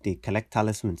they collect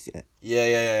talismans, yeah.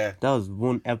 Yeah. That was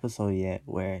one episode, yeah,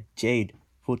 where Jade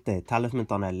put the talisman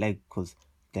on her leg because,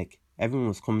 like, everyone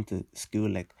was coming to school,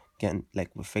 like, getting, like,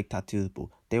 with fake tattoos, but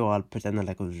they were all pretending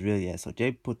like it was real, yeah. So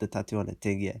Jade put the tattoo on the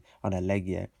thing, yeah, on her leg,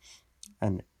 yeah,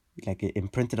 and, like, it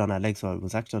imprinted on her leg, so it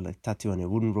was actually, like, tattoo and it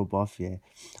wouldn't rub off, yeah.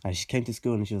 And she came to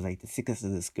school and she was, like, the sickest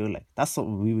of the school, like, that's what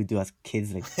we would do as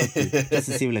kids, like, just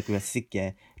to see, like, we were sick,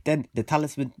 yeah. Then the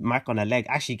talisman mark on her leg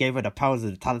actually gave her the powers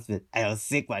of the talisman. And I was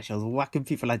sick, man. She was whacking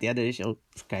people at the end of the show.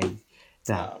 It's crazy.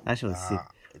 Nah, that show was sick.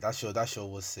 That show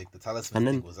was sick. The talisman And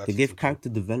thing then was they actually gave too cool. character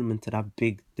development to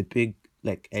the big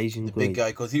like Asian The guy. big guy,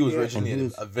 because he was Yeah. originally And he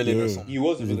was- a villain or yeah. something. He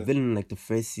was He a was a villain. villain like the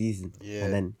first season. Yeah.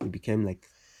 And then he became like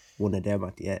one of them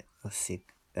at the end. It was sick.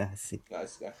 That's sick.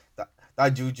 Nice guy. That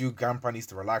Juju grandpa needs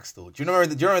to relax though. Do you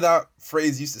remember that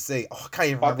phrase used to say? Oh, I can't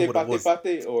even remember Pate, what it pate, was.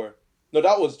 pate, or... No,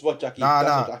 that was what Jackie... Nah, that's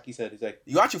nah. what Jackie said. He's like...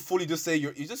 You actually fully just say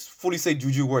you just fully say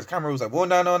Juju words. Camera was like, "Whoa,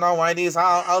 no, why this?"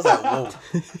 I was like,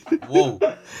 "Whoa."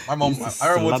 My mom. Used to I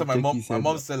remember one time slap my Jackie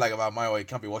mom said said like about my you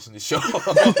can't be watching this show.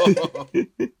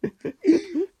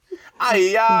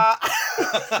 Aya.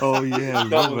 Oh yeah, I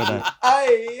remember that.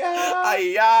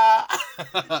 Aya!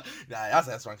 Nah, that's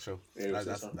an S-rank show. Yeah,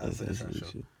 That's it's an S-rank show.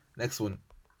 Shit. Next one,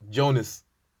 Jonas.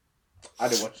 I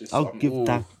didn't watch this. I'll so I'm- give Ooh.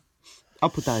 that. I'll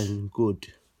put that in good.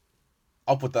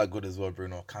 I'll put that good as well,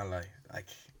 Bruno. Can't lie. Like,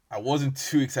 I wasn't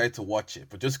too excited to watch it,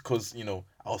 but just because,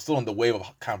 I was still on the wave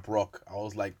of Camp Rock, I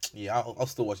was like, yeah, I'll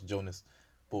still watch Jonas.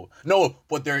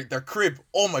 But their crib,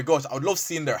 oh my gosh, I would love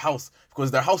seeing their house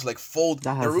because their house like fold,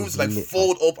 That their house rooms is like lit,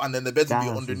 fold up and then the beds would That be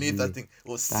house is underneath that lit. thing. It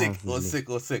was That sick. house It was is sick. It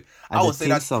was sick. And I the would say theme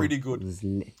that's song pretty good. was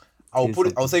lit. I Theme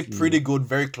would song say was pretty lit. good,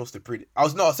 very close to pretty.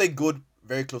 I'll say good,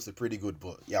 very close to pretty good,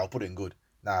 but yeah, I'll put it in good.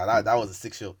 Nah, that was a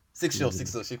sick show. Six show.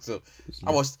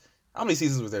 I watched, how many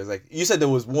seasons was there? It's like, you said there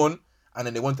was one, and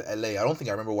then they went to LA. I don't think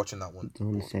I remember watching that one.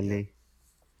 Don't say LA.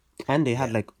 And they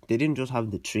had they didn't just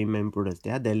have the three main brothers. They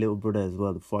had their little brother as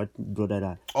well, the fourth brother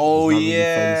that. Oh, was not really famous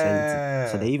or yeah.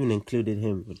 anything. So they even included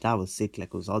him. But that was sick. Like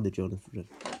it was all the Jonas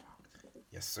brothers.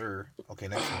 Yes, sir. Okay,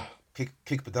 next one.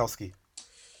 Kick Podolsky.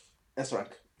 S rank.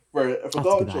 For give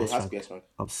God that show, it S has to rank. be S rank.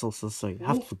 I'm so sorry. I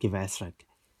have to forgive S rank.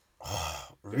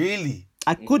 Really?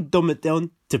 I could dumb it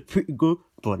down to pretty good,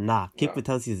 but nah. Kick Nah.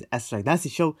 Patelsky is S rank. That's a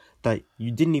show that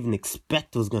you didn't even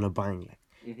expect was gonna bang.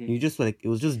 Like you just were like, it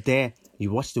was just there.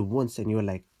 You watched it once and you were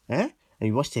like, eh? And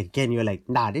you watched it again. You're like,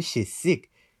 nah, this shit's sick.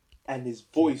 And his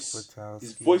voice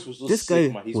Patowski. was just This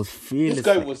sick, guy man. was fearless. This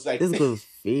guy was like... this guy was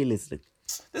fearless. Like,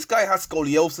 This guy has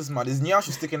scoliosis, man. His nyash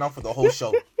is sticking out for the whole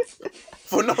show.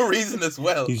 For no reason as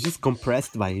well. he's just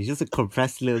compressed, man. He's just a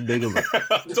compressed little nigga, man.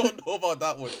 I don't know about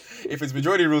that one. If it's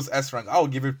majority rules S rank, I'll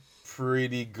give it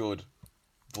pretty good.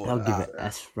 But I'll give nah. it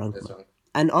S rank, S man. rank.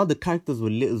 And all the characters were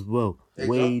lit as well.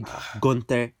 Wade,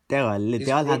 Gunther, they were lit. His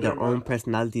They all had their brother, own man.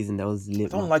 personalities and that was I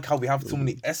lit, don't man. like how we have so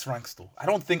many S ranks though. I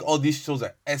don't think all these shows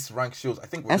are S rank shows. I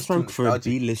think we're S just too rank for nostalgic.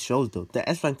 B-list shows though. They're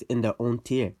S ranked in their own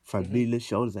tier for B-list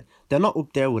shows. Like, they're not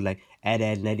up there with like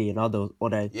Ed, Neddy and all those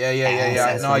other. Yeah.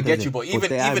 S No, I rank, get is you, it? but even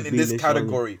they are in this B-list shows.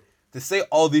 category, to say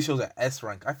all these shows are S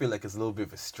rank, I feel like it's a little bit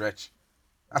of a stretch.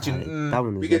 Actually, That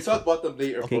one We is can S talk rank. about them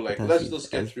later, Kick but like, Patowski let's is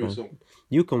just get S through rank. some.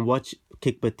 You can watch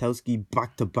Kick Patowski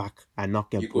back to back and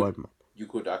not get You bored, could. man. You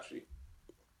could actually.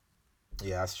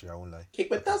 Yeah, that's true. I won't lie. Kick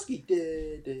Batowski.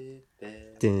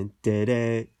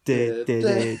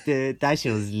 That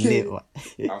shit was lit. What?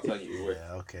 I'll tell you where.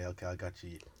 Yeah, okay, I got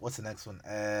you. What's the next one?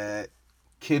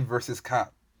 Kid versus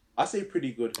Cat. I say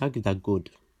pretty good. I'll give that good.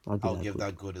 I'll give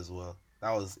that good as well.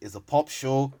 It's a pop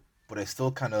show, but it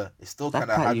still kind of That cat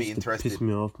had me used to interested. piss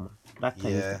me off, man. That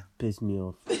cat used Yeah. to piss me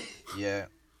off. Yeah.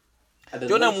 And You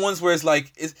then know them ones where it's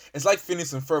like it's like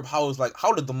Phineas and Ferb. How it's like,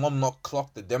 how did the mom not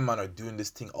clock that them man are doing this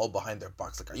thing all behind their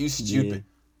backs? Like, are you stupid?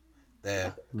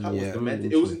 There. Cat was Yeah.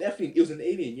 demented. It was an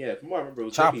alien. Yeah, from what I remember, it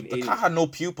was Chap, definitely an the alien. cat had no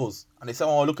pupils, and they said,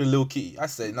 "Oh, look at little kitty." I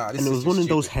said, "Nah, this And it is was just one of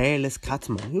those stupid." hairless cats,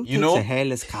 man. Who You takes know? a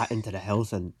hairless cat into the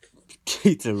house and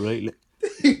treats it right?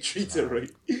 Like, Treats it right.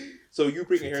 So you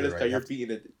bring a Treats it hairless right, cat, you're yeah.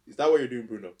 beating it. Is that what you're doing,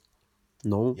 Bruno?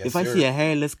 no. Yes, If I sir. see a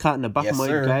hairless cat in the back Yes, of my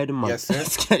sir. garden, man, Yes, sir.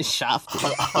 it's getting shafted.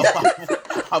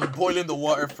 I'm boiling the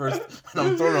water first, and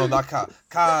I'm throwing it on that cat.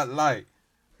 Can't lie.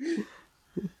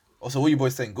 Also, what you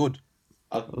boys saying? Good.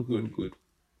 Good.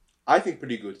 I think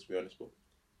pretty good, to be honest, bro.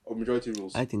 Or majority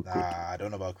rules. I think Nah, good. I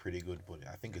don't know about pretty good, but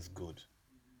I think it's good.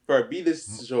 For a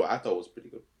B-list show, I thought it was pretty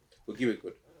good. We'll give it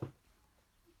good.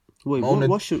 Wait, Mona-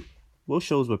 what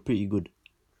shows were pretty good?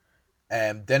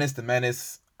 Dennis the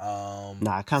Menace. Nah,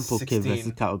 I can't put 16. Kid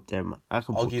vs. Cat up there, man.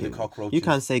 I'll give you the cockroaches. You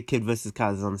can't say Kid vs.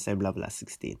 Cat is on the same level as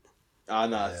 16. Nah,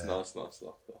 it's not.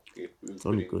 Okay, It's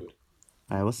only pretty good.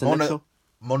 Alright, what's the next show?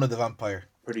 Mona the Vampire.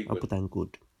 Pretty I'll good. put that in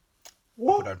good. Put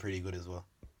What? that pretty good as well.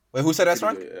 Wait, who said that's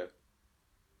Pretty rank? good, yeah.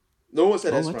 No one said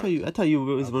Oh, that's I right. thought you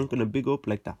weren't gonna big up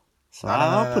like that. So Nah,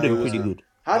 I'll put nah, it nah, pretty nah. good.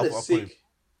 Had I'll a put it-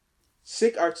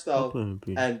 sick art I'll style put it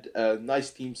pretty. and a nice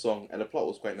theme song, and the plot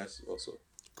was quite nice also.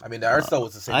 I mean, the art style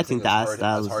was the same. I thing think the as art Hard-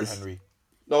 style as was Hard just- Henry.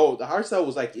 No, the art style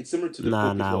was like it's similar to the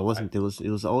Nah, book as well. it wasn't. It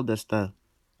was older style.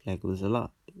 Like it was a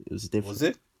lot. It was different. Was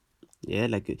it? Yeah,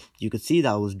 like you could see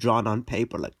that it was drawn on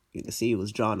paper. Like you could see it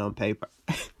was drawn on paper.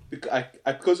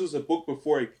 Because it was a book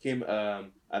before it became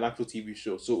an actual TV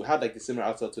show, so it had like the similar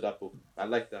art style to that book. I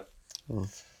like that. Oh,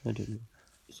 I don't know.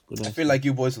 It's good. I feel like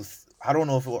you boys will. I don't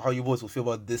know how you boys will feel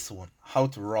about this one. How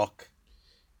to Rock.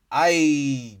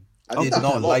 I did think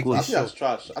not that's like awful. I this think show. that's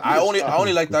trash. think I it's only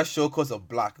trash. like that show because of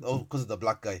the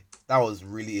black guy. That was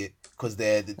really it. Because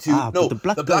the two but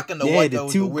the black, and the yeah, white the guy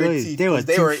with two the weird guys, teeth. they were 'cause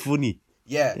too funny.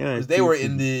 Yeah, They were because they too were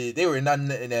in that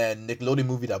Nickelodeon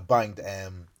movie that banged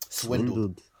Swindled.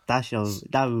 Swindled.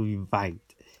 That would be banged.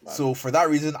 So for that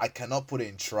reason, I cannot put it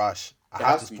in trash. It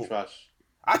has to be trash.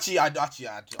 Actually, I thought it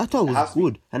It was has to be.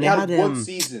 good, and It they had had one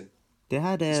season. they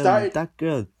had Started- that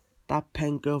girl, that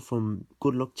pen girl from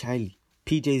Good Luck Charlie,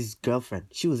 PJ's girlfriend.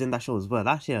 She was in that show as well.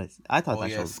 That shit, I thought Oh, that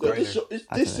yeah, show was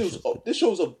Skylar. good. This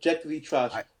show's objectively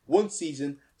trash. One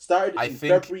season started I in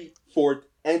think- February 4th,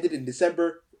 ended in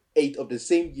December 8th of the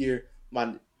same year.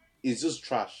 Man, it's just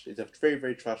trash. It's a very,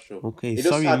 very trash show. Okay, It just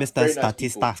sorry, had Mr. very nice people.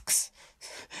 Statistics.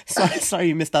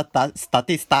 sorry, Mr.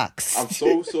 Statistics. I'm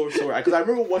so sorry because I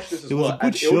remember watching this as It was well. a good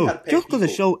and it show. only had 10 Just because the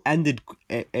people. show ended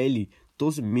early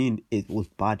doesn't mean it was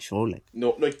bad show. Like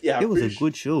No, yeah, it was a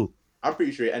good show. I'm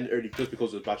pretty sure it ended early just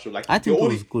because of the bad show. Like I think the it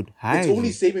only, was good. Its Highly.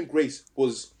 only saving grace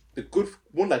was the good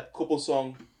one, like a couple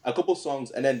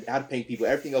songs, and then it had paying people.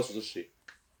 Everything else was just shit.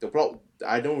 The plot,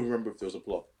 I don't remember if there was a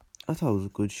plot. I thought it was a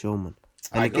good show, man.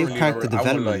 And I it gave don't character remember- I won't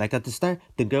development. lie. Like at the start,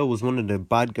 the girl was one of the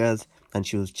bad girls, and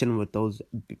she was chilling with those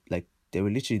like they were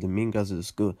literally the mean girls of the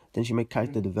school. Then she made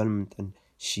character development, and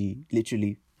she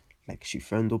literally like she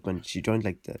friended up and she joined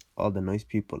like all the nice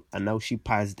people, and now she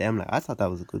pars them. Like I thought that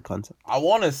was a good concept. I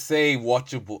want to say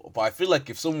watchable, but I feel like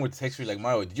if someone would text me like,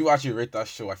 Mario, did you actually rate that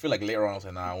show? I feel like later on I was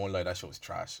like, nah, I won't lie, that show was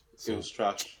trash. It So was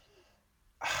trash.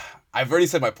 I've already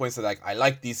said my points that like I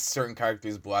like these certain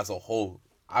characters, but as a whole,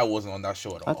 I wasn't on that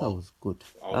show at I thought it all. was good.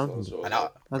 I I don't was think also- And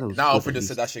now, I thought it was now good Alfred at just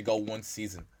said least. that should go one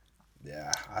season.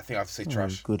 Yeah, I think I have to say it was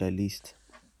trash. good at least.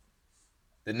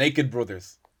 The Naked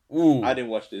Brothers. Ooh, I didn't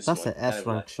watch this. That's one. an S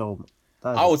rank show. Man.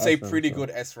 That is I an would say S rank pretty show. good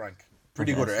S rank.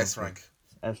 Pretty Okay, good or S S rank.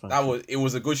 rank. S rank. That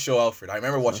was a good show, Alfred. I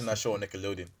remember watching that show on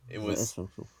Nickelodeon. It was S rank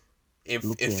show. it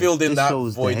Look, it yeah, filled in this that show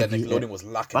was the void that heavy Nickelodeon hair. was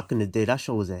lacking. Back in the day, that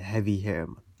show was a heavy hair,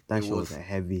 man. That It show was. was a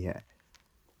heavy hair.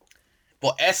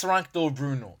 But S rank though,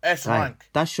 Bruno. S Right. rank.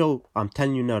 That show, I'm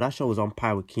telling you now, that show was on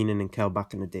par with Keenan and Kel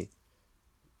back in the day.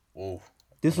 Whoa.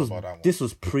 This Don't was know about that one. this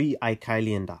was pre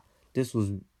iKylie and that. This was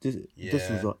Yeah.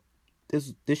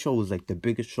 this show was like the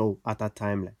biggest show at that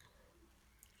time. Like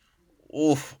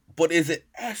Oof. But is it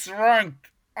S rank?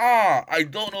 I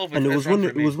don't know if it's and it S was rank one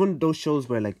for me. it was one of those shows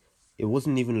where like it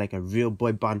wasn't even like a real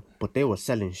boy band, but they were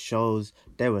selling shows.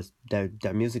 Their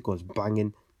music was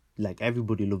banging. Like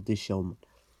everybody loved this show, man.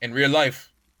 In real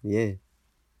life. Yeah,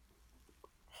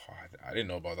 Oh, I didn't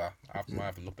know about that. I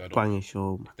have to look that up. banging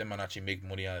show. Man. Them man actually make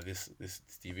money out of this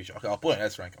TV show. Okay, I'll put it in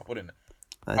S rank. I'll put it in.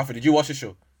 Alfred, did you watch the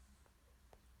show?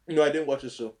 No, I didn't watch the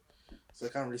show, so I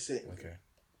can't really say.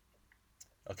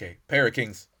 Okay. Pair of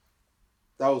Kings.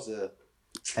 That was a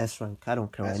S rank. I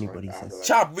don't care what S rank, anybody I says. don't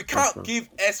Chap, we can't rank. give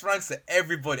S ranks to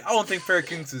everybody. I don't think Pair of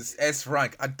Kings is S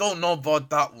rank. I don't know about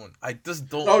that one. I just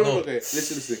don't No, know. okay.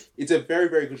 Listen. It's a very,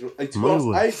 very good show. Like, to be My honest,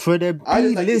 word. For the I B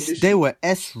didn't like list, the they were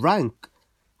S rank.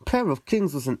 Pair of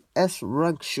Kings was an S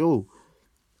rank show.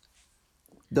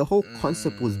 The whole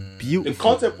concept was The beautiful.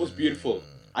 concept was beautiful.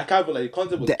 I can't believe the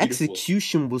concept was The beautiful.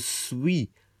 execution was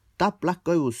sweet. That black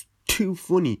guy was too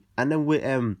funny. And then with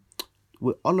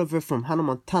Oliver from Hannah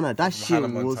Montana, that From shit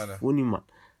Hannah was Montana. funny, man.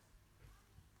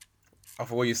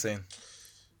 Alfred, what are you saying?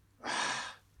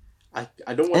 I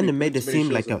don't want And to it made it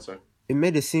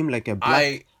seem like a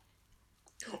black.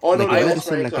 Oh no, like, no, I that's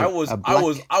understand, right. like, I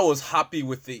sorry. was happy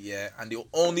with it, yeah. And the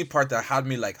only part that had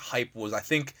me like hype was, I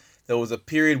think there was a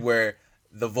period where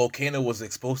the volcano was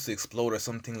supposed to explode or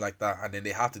something like that, and then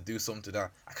they had to do something to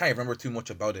that. I can't remember too much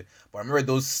about it, but I remember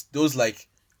those like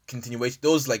continuation,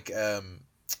 those like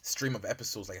stream of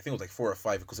episodes. Like I think it was like 4 or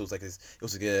 5 because it was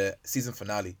like a season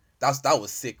finale. That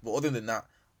was sick. But other than that,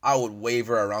 I would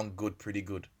waver around good, pretty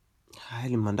good.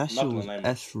 Highly, man, that Not shit gonna was lie, man.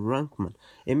 S rank, man.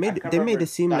 can't They made remember it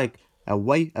seem that. like a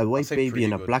white say baby pretty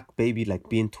and a good. black baby like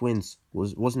being twins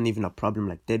wasn't even a problem.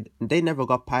 Like they never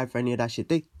got pied for any of that shit.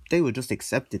 They were just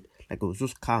accepted. Like it was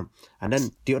just calm. And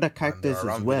then the other characters they're as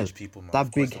around well. village people, man. That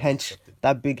Of course big they were hench, accepted.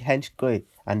 that big hench guy,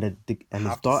 and his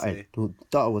have to daughter, say. whose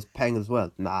daughter was paying as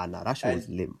well. Nah, that shit was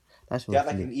And lit. That shit He had was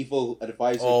like lit. an evil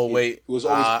advisor. Oh, kid wait. who was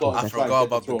always plotting I to try and forgot get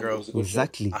about the throne. girl. It was a good show.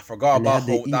 Exactly. I forgot And they about had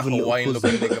the that evil little Hawaiian looking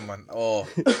cousin. nigga, man. Oh,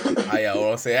 I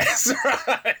will say S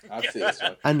rank. I'd say that's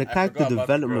right. And the I character forgot about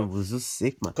the development girl. was just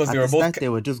sick, man. 'Cause At they were the both start, ca- they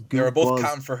were just they were both goofballs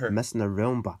camp for her. messing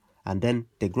around, but and then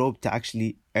they grow up to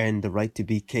actually earn the right to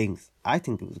be kings. I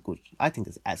think it was good. I think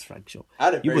it's S rank show. I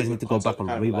had a You very guys good need to go concept, back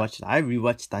and I can't lie. rewatch it. I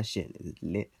rewatched that shit. It's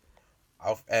lit.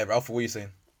 Ralph, what are you saying?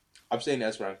 I'm saying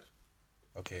S rank.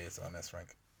 Okay, it's on S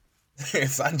rank.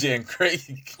 Sanjay and Craig.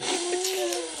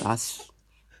 That's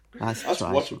That's trash.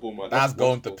 watchable, man. That's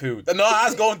going to watchable. poo. No,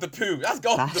 that's going to poo. That's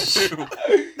going That's- to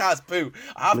poo. That's poo.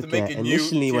 I have to Look, make a new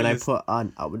initially tier when I list. put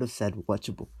on, I would have said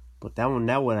watchable. But then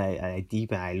now when I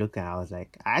deep and I look at it, I was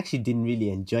like, I actually didn't really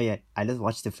enjoy it. I just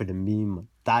watched it for the meme. Man.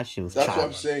 That shit was That's trash. what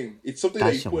I'm saying. It's something That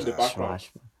that you shit put was in the background.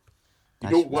 trash, man. You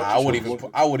That don't shit watch Nah,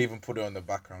 it, I would even put it on the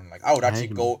background. Like I would actually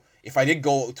Right, go if I did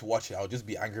go to watch it. I would just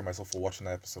be angry at myself for watching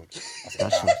that episode. I was That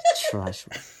like, shit was trash,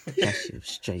 man. That shit was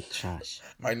straight trash.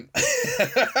 man,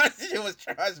 it was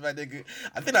trash, man. Nigga.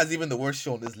 I think that's even the worst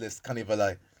show on this list. Can't even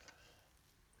lie.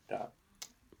 Yeah.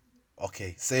 Okay,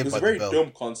 It Saved was by a the very Bell.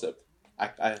 dumb concept. I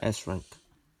S rank.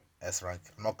 S rank.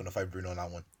 I'm not gonna fight Bruno on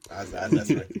that one. That's S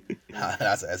rank.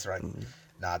 That's S rank.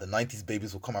 Nah, the 90s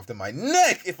babies will come after my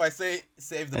neck if I say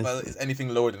Save the S- Bell is anything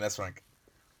lower than S rank.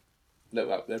 let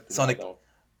put that Sonic- down.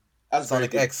 That's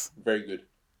Sonic very good. X. Very good.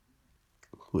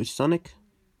 Which Sonic?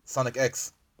 Sonic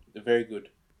X. Very good.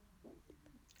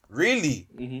 Really?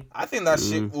 Mhm. I think that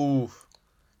shit. Ooh.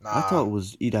 Nah. I thought it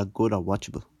was either good or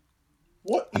watchable.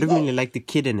 What? I didn't really like the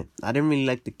kid in it. Like I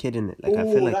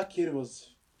feel like that kid was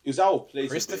out of place. a bit.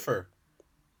 Christopher.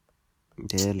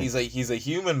 yeah, like, He's a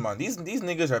human, man. These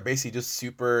niggas are basically just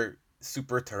super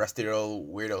terrestrial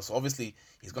weirdos. So obviously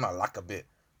he's gonna lack a bit.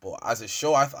 But as a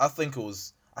show, I think it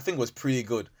was pretty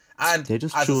good. And they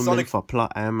just as threw a him Sonic, in for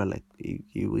plot armor. Like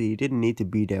he didn't need to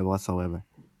be there whatsoever.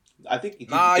 I think he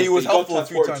did Nah, he because was they got helpful a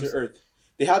few transported times. to Earth.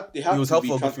 They had He to was be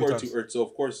helpful a good few transported to times. Earth, so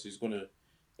of course he's gonna.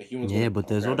 The humans. Yeah, gonna but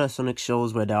there's come other around. Sonic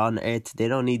shows where they're on Earth. They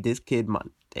don't need this kid, man.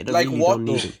 They don't like really what don't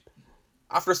though? need him.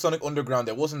 After Sonic Underground,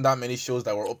 there wasn't that many shows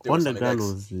that were up there with Sonic Underground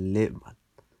X. was lit, man.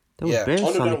 There was Yeah. bare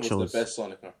Underground Sonic was shows. the best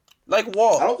Sonic. Now. Like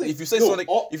what? I don't think- if you say no, Sonic,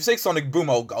 all- if you say Sonic Boom,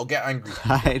 I'll get angry.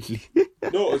 Highly.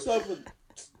 No, it's not even.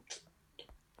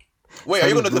 Wait, are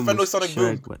you Sonic gonna Boom defend was Sonic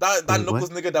Boom? Shrek, but- That Wait,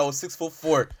 Knuckles what? nigga that was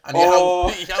 6'4" and Oh.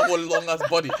 he had one long ass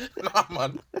body. Nah,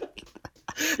 man.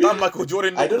 That Michael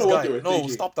Jordan I don't Knuckles know what guy. they were No,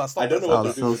 thinking. stop that. I don't know that. what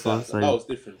they're so doing with that. sorry. That was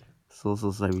different. So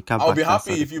sorry. We can't. I'll be back that happy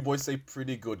Sonic. if you boys say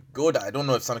pretty good. Good. I don't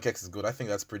know if Sonic X is good. I think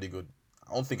that's pretty good.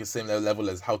 I don't think it's same level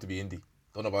as How to Be Indie.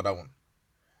 Don't know about that one.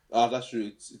 That's true.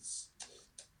 It's.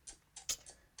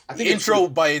 I The think it's intro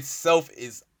good. by itself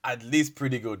is at least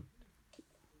pretty good.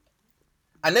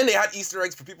 And then they had Easter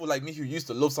eggs for people like me who used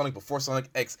to love Sonic before Sonic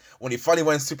X. When he finally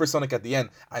went Super Sonic at the end,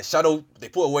 and Shadow, they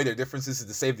put away their differences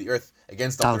to save the Earth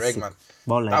against That Dr. was sick. Eggman.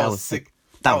 Well, like, That was sick.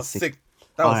 That was sick.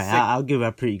 That was Alright, sick. I'll give it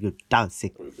a pretty good. That was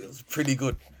sick. It was pretty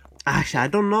good. Actually, I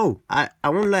don't know. I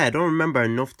won't lie. I don't remember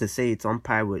enough to say it's on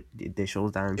par with the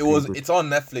shows that are pretty good. It's on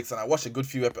Netflix, and I watched a good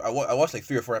few. I watched like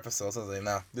 3 or 4 episodes. I was like,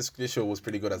 nah, this show was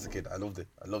pretty good as a kid. I loved it.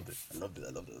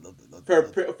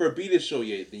 For a B-list show,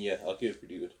 yeah, then yeah, I'll give it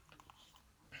pretty good.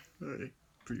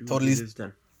 Totally,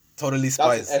 totally That's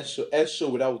Spies. an S show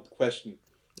without question.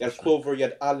 You had Clover, you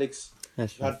had Alex,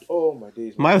 That's you right. had, oh my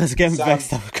days. man. Mine was getting Sam.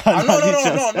 vexed. No. God knows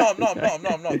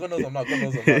I'm not.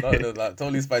 No.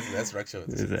 Totally Spies is an S-rank show.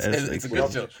 It's a good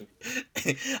Without show. question.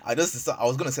 I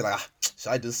was gonna say like, should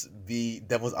I just be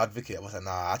devil's advocate? I was like,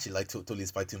 nah, I actually like Totally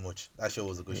Spy too much. That show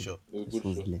was a good show. It was a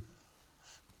good show.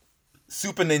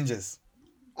 Super Ninjas.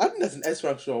 I think that's an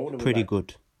S-rank show. I wouldn't be Pretty mad.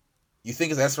 good. You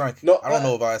think it's S-rank? No, I don't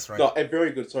know about S-rank. No,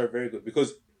 very good. Sorry, very good.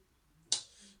 Because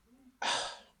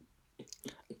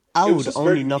I It was would just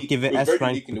only very not unique. give it It was very S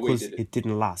rank unique in the way because it did it. it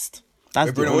didn't last. That's Wait,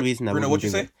 the Bruno, only reason I Bruno, wouldn't what you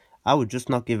give say? it. I would just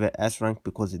not give it S rank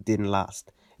because it didn't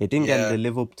last. It didn't Yeah. get to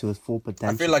live up to its full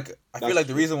potential. I feel like the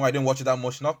true. reason why I didn't watch it that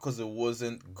much, not because it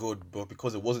wasn't good, but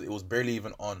because it was barely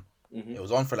even on. Mhm. It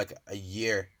was on for like a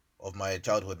year of my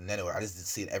childhood, and then I just didn't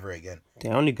see it ever again. They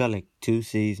only got like 2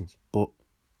 seasons, but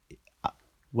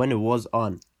when it was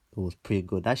on, it was pretty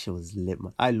good. That shit was lit,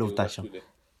 man. I loved that show. Absolutely.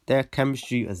 Their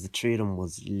chemistry as the three of them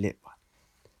was lit, man.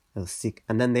 It was sick.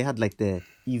 And then they had like the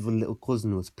evil little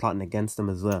cousin who was plotting against them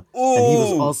as well. And he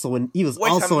was Ooh. also Wait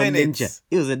a a minute. ninja.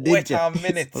 He was a Wait ninja. a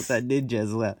minute. He was a ninja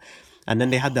as well. And then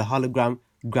they had the hologram.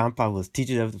 Grandpa was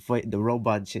teaching them to fight the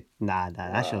robot shit. Nah,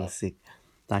 that shit was sick.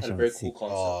 That Had shit a very was cool sick.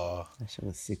 concept. Oh, That shit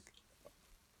was sick.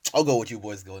 I'll go with you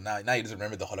boys. Go now. Now you just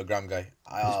remember the hologram guy.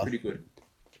 It's pretty good.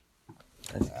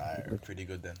 Pretty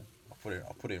good then. I'll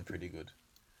put it in pretty good.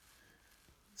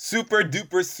 Super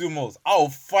duper sumos. I'll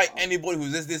fight anybody who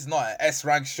says this is not an S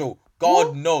rank show.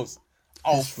 God knows.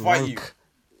 I'll fight you.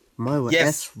 My was Yes.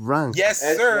 S rank. Yes,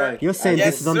 S sir. rank. You're saying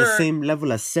Yes, this is on the sir. same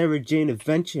level as Sarah Jane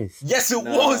Adventures? Yes, it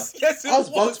Nah. was. Yes, it I was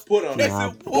about to put on Yes,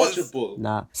 Nah. it was. Watchable.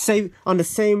 Nah, on the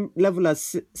same level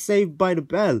as Saved by the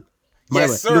Bell. Yes, Myra,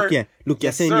 sir. Look, you're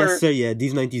Yes, saying sir. yes, sir. Yeah,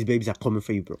 these 90s babies are coming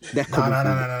for you, bro. They're No. coming for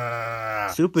you.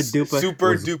 Super duper. Super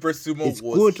was- duper sumo It's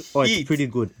was good or heat. it's pretty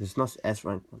good. It's not S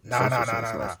rank. Nah.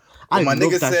 I my love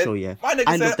nigga that said, show. Yeah, My nigga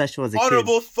I said, love that show as a kid.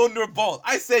 Honorable Thunderbolt.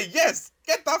 I say yes.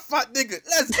 Get that fat nigga.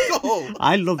 Let's go.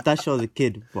 I love that show as a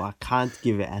kid, but I can't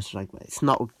give it S rank. Man. It's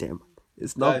not up there, man.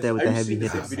 It's not up there with Have the you heavy seen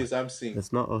the hitters. videos I'm seeing?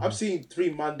 It's not. I'm seeing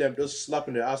 3 man them just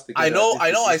slapping their ass together. I know. This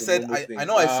I is a said. normal I thing.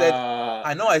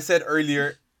 know. I said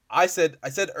earlier. I said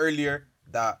earlier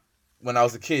that when I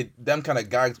was a kid, them kind of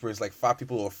gags where it's like fat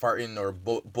people or farting or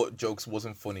butt jokes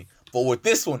wasn't funny. But with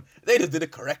this one, they just did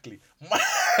it correctly.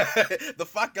 The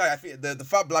fat guy, I think the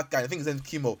fat black guy, I think his name's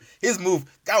Chemo. His move,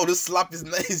 guy would just slap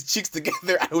his cheeks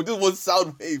together and it would do one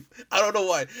sound wave. I don't know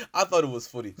why. I thought it was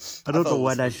funny. I don't thought know it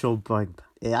why was that funny. show bites.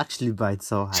 It actually bites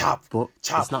so high, Chop, but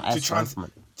chop, it's not to S rank, trans-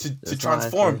 man. To It's not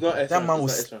transform, S rank. It's that not man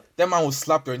S rank. would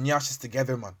slap their nyashes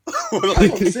together, man. That's what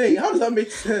I'm saying. How does that make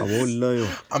sense? I won't lie. Yo.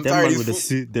 I'm Them tired man of with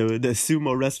the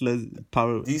sumo wrestlers,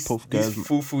 power These puff girls. man.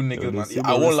 foo niggas, Yo, the man. sumo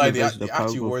I won't lie, wrestling versus they the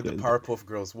actually Powerpuff were the Girls. Powerpuff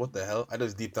Girls. What the hell? I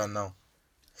just deep down now.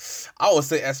 I would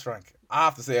say S rank. I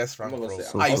have to say S rank, I'm bro. gonna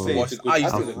say- So I used I'll to say watch. it's a good- I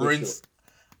used I to think it's a good rinse.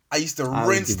 I used to I would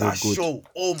rinse give it that good. show.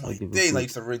 Oh my give it days! I good.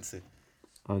 used to rinse it.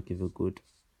 I'll give it good.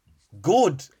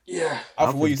 Good. Yeah.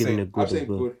 Alfred, what you giving saying? it I'm good as saying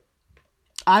well. good.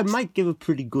 I might give it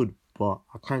pretty good, but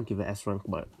I can't give it S rank.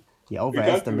 But you're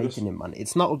overestimating it, man.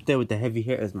 It's not up there with the heavy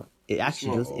hitters, man. It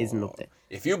actually just isn't up there.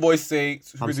 If you boys say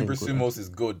Super I'm saying Duper good, Sumos is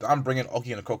good, I'm bringing Oggy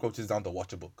and the Cockroaches down to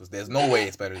watchable because there's no way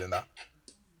it's better than that.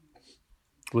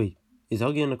 Wait, is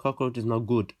Huggy and the Cockroaches not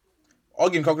good?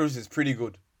 Oggy and Cockroaches is pretty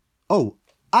good. Oh,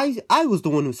 I was the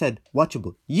one who said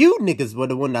watchable. You niggas were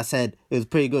the one that said it was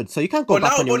pretty good. So you can't go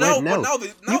back on your word now.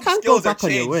 You can't go back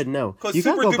on your word now. Because You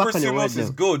can't Super go Duper back on your word Sumos is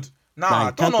now. good. Nah, Nah, you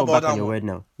don't can't know go about back that on your one. word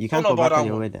now. You Don't can't know go about back on that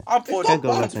your one. word now. I'll put Can't go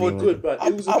Not back bad on for your good, word. but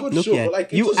it was a good Look, show. yeah, But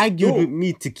like, it you just argued dope. with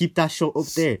me to keep that show up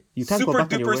there. You can't go Super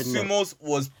back on your Duper word now. Sumos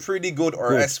was pretty good or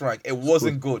Good. S rank. It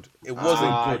wasn't good. It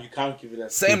wasn't good. You can't give it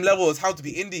that. Same level as How to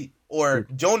Be Indie or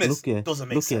Jonas. Look here, Doesn't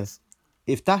make look here. sense.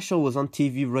 If that show was on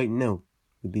TV right now,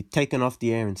 it'd be taken off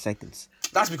the air in seconds.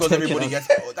 That's because Take it everybody off.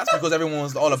 gets. That's because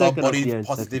everyone's all about Take it off body the air in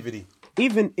positivity.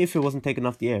 Even if it wasn't taken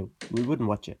off the air, we wouldn't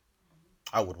watch it.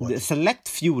 I would watch The it. select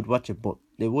few would watch it, but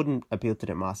they wouldn't appeal to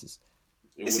the masses.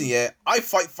 Listen, yeah, I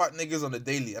fight fat niggas on the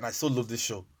daily, and I still love this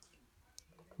show.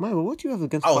 Myra, what do you have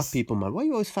against I was- fat people, man? Why are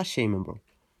you always fat shaming, bro?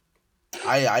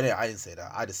 I didn't say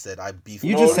that. I just said I beef.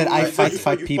 You with just them. said I you fight said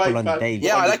fat you people fight on the fat daily. people.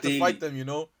 Yeah, I on like the to daily. fight them. You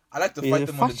know, I like to You're fight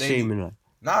them on fat the daily. shaming, man.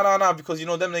 Nah, because you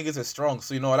know them niggas are strong.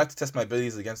 So you know, I like to test my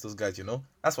abilities against those guys. You know,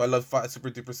 that's why I love Super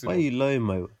Duper Why are Sumo. you lying,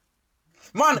 Myra?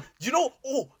 Man, you know,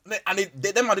 and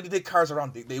them man, they take cars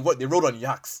around. They rode on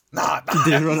yaks. Nah,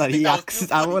 They rode on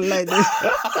yaks. I won't like this.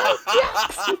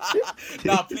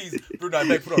 Nah, please, Bruno, I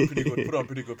beg, put on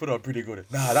pretty good.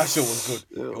 Nah, that show was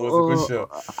good. It was a good show.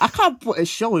 I can't put a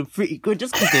show in pretty good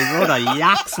just because they rode on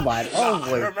yaks, man. Oh I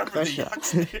my remember gosh. the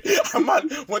yaks. Man,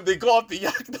 when they go off the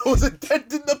yak, there was a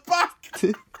dent in the back.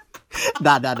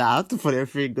 Nah. I have to put it in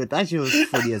pretty good. That shit was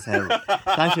funny as hell.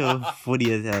 No.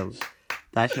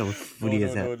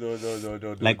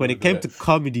 Like when it came to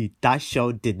comedy, that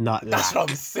show did not lack. That's what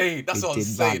I'm saying. It did not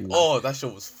lack. Oh, that show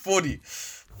was funny.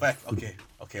 Fact. Okay.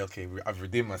 I've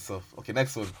redeemed myself. Okay,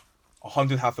 next one.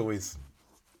 100 Hathaways.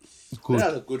 Good.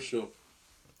 That's a good show.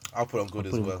 I'll put on good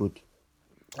as Put it well. good.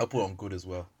 I'll put on good as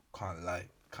well. Can't lie.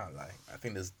 I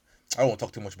think I won't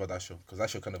talk too much about that show because that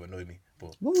show kind of annoyed me.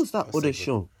 But What was that I'll say other good.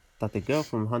 show that the girl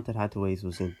from Haunted Hathaways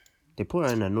was in? They put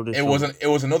her in another It show.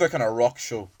 was another kind of rock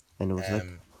show. And it was like,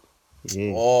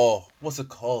 yeah. Oh, what's it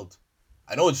called?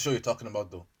 I know what show you're talking about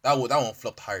though. That one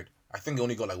flopped hard. I think it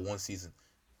only got like one season.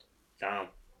 Damn.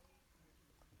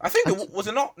 I think was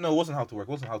it not? No, it wasn't How to Work.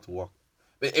 It wasn't How to Walk.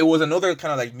 It was another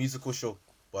kind of like musical show,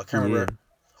 but I can't remember.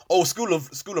 Oh, School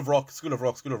of Rock.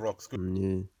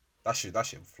 Yeah. That shit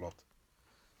flopped.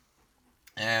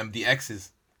 The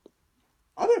X's.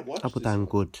 I didn't watch I put this. that in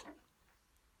good.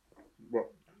 Bro.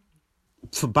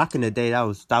 For back in the day, that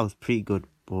was pretty good,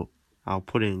 but I'll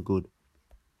put it in good.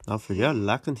 Alfred, you're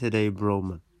lacking today, bro,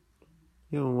 man.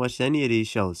 You haven't watched any of these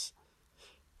shows.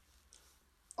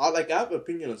 I have an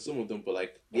opinion on some of them, but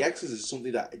like the X's is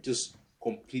something that just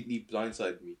completely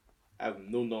blindsided me. I have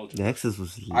no knowledge. The Exes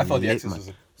was I thought the lit, X's man.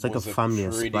 was It's like a family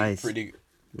of spies. pretty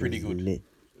It was good. lit.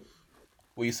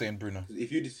 What are you saying, Bruno?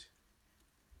 If you did,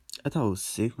 I thought it was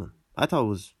sick, man.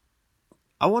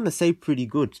 I want to say pretty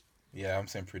good, Yeah, I'm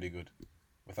saying pretty good.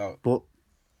 Without but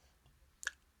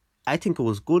I think it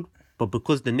was good. But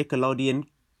because the Nickelodeon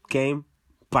game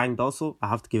banged also, I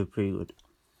have to give it pretty good.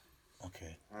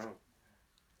 okay. wow.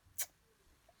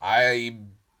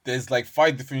 There's like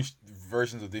 5 different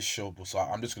versions of this show, so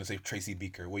I'm just gonna say Tracy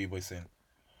Beaker. What are you boys saying?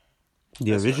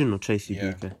 The original Tracy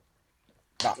Yeah. Beaker.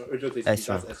 That's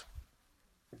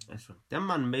That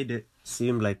man made it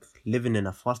seem like living in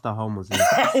a foster home was easy.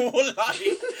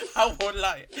 I won't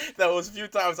lie. There was a few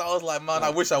times I was like, man, I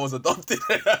wish I was adopted.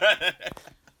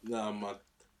 Nah, man.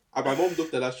 And my mom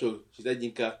looked at that show. She said,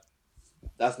 "Yinka,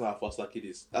 that's not how foster kid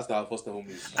is. That's not how foster home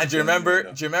is." And do you remember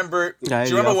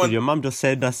Alfred, when your mom just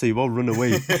said that so you won't run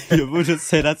away. Your mom just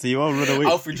said that so you won't run away.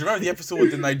 Alfred? Do you remember the episode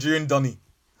with the Nigerian Donny?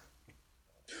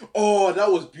 Oh, that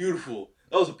was beautiful.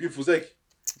 That was beautiful. It's like,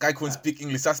 Guy couldn't speak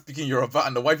English, started speaking Yoruba,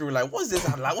 and the wife were like, "What's this?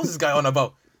 Like, what's this guy on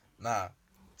about?" Nah,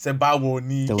 said Bawo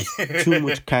ni. There was too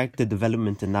much character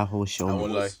development in that whole show. I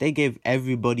won't man. lie. They gave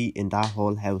everybody in that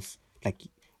whole house, like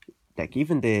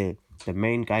even the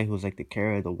main guy who was like the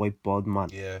carer, the white bald man.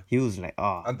 Yeah. He was like,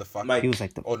 And the fact Mike. he was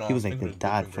like the Oh, no, he was I'm like the thinking of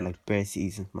dad Dumping for Ground. like bare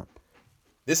seasons, man.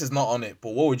 This is not on it,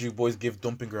 but what would you boys give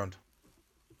Dumping Ground?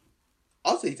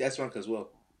 I'll say it's S rank as well.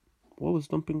 What was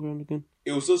Dumping Ground again?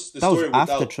 It was just the That was story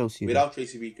after without Tracy, without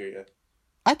Tracy Beaker. Yeah,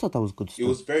 I thought that was good it stuff.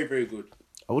 was very very good.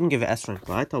 I wouldn't give it S rank,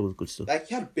 but I thought it was good stuff. Like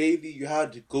you had Bailey, you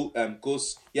had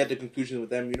Ghost. You had the conclusion with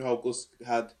them. You know how Ghost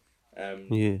had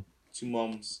Yeah, 2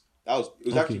 moms. It was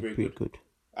okay, actually very pretty good. good.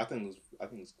 I think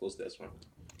it was close to S rank.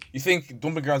 You think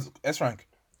Dumping Ground's S rank?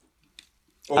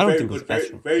 Oh, I don't very think it good, was very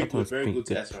S rank. very I thought it good, was very pretty good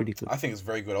to good, S rank. pretty good. I think it's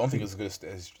very good. I don't think it's as good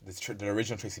as the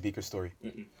original Tracy Beaker story.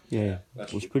 Yeah,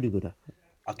 that's it was true. pretty good.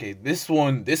 Okay, this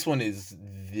one is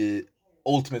the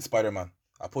Ultimate Spider-Man.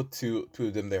 I put two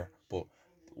of them there. But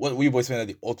what were you boys saying of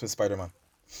the Ultimate Spider-Man?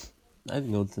 I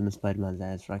think Ultimate Spider-Man's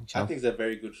S rank. I think it's a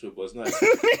very good show, but it's not.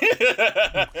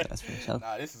 That's for sure.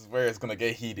 Nah, this is where it's gonna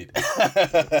get heated.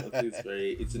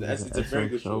 It's a very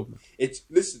good show. This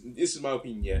is my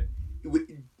opinion. Yeah,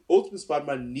 Ultimate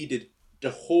Spider-Man needed the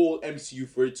whole MCU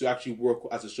for it to actually work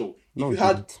as a show. No, it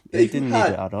didn't. It didn't need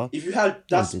it at all. If you had No, that it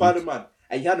didn't. Spider-Man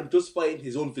and you had him just fighting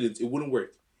his own villains, it wouldn't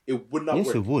work. It would not Yes,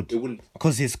 work. it would. It wouldn't.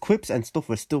 Because his quips and stuff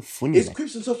were still funny. His like.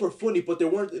 quips and stuff were funny, but they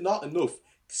weren't not enough.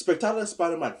 Spectacular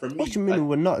Spider-Man for me. What you mean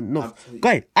we're not enough? I'm-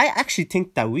 Guy, I actually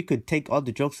think that we could take all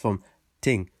the jokes from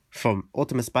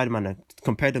Ultimate Spider-Man and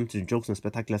compare them to the jokes in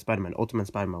Spectacular Spider-Man. Ultimate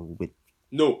Spider-Man will win.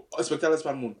 No, Spectacular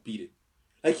Spider-Man won't beat it.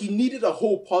 Like he needed a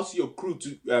whole posse of crew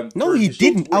to. No, for he the show to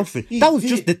didn't, work. Alfred. He That was did.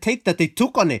 just the take that they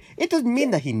took on it. It doesn't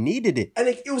mean that he needed it. And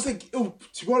like,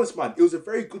 to be honest, man, it was a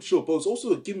very good show, but it was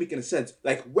also a gimmick in a sense.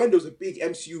 Like when there was a big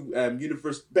MCU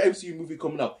MCU movie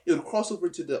coming out, it would cross over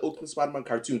to the Ultimate Spider-Man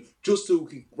cartoon just so we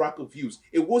could rack up views.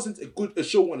 It wasn't a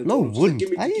show on its No, own. it It was just a wouldn't.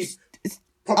 gimmick to keep Alfred,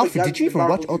 propagating did you the even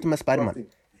Marvel watch Ultimate Spider-Man?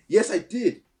 marketing. Yes, I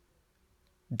did.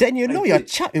 then you know I you're did.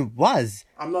 chatting was.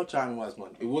 I'm not chatting was, man.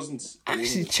 It wasn't.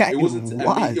 Actually, chatting It wasn't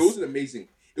was. It wasn't amazing.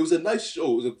 It was a nice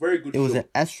show. It was a very good It show. was an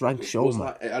S-rank show, was man.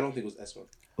 not, I don't think it was S1. It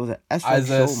was an S-rank As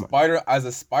show, a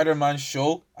man. Spider-Man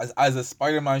show, as a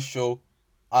Spider-Man show,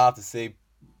 I have to say,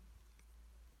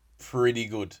 pretty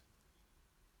good.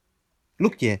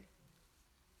 Look, yeah,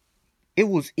 it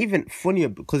was even funnier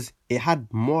because it had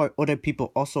more other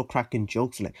people also cracking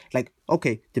jokes. Like,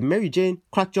 okay, did Mary Jane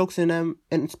crack jokes in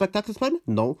Spectacular Spider-Man?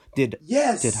 No. Did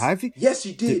Harvey? Yes,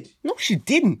 she did. No, she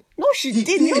didn't. No, she He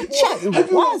didn't. did. Chat,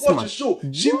 Have you was, watched man. the show?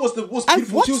 She was the most I've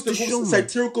beautiful. She was watched the the show, most man.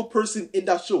 satirical person in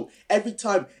that show. Every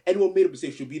time anyone made a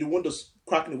mistake, she'd be the one that's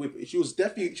cracking the whip. She was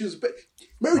definitely.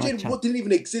 Mary Jane didn't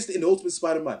even exist in the Ultimate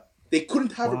Spider-Man. They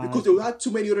couldn't have her because they had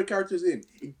too many other characters in.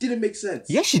 It didn't make sense.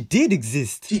 Yeah, she did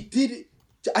exist. She did.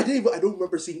 I don't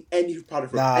remember seeing any part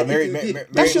of her. Nah, And Mary if you did,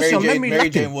 That's just your memory Mary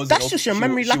lacking. Jane was That's just your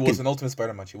memory She lacking. was an Ultimate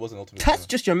Spider-Man. She was an Ultimate That's Spider-Man.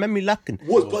 just your memory lacking.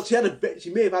 but she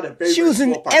may have had a very. She very was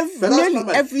in small part. every- But that's nearly what I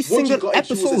meant. every Once she single got in,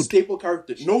 She was a episode. staple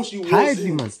character. No, she Harvey,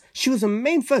 wasn't. man. She was a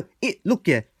main fan. Look,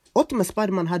 yeah, Ultimate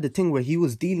Spider-Man had the thing where he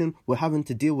was dealing with having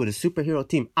to deal with a superhero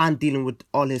team and dealing with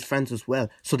all his friends as well.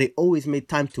 So they always made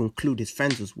time to include his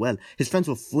friends as well. His friends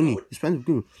were funny. His friends were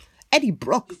good. Eddie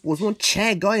Brock was one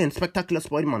chair guy in Spectacular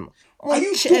Spider-Man. Are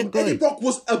you sure Eddie Brock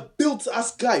was a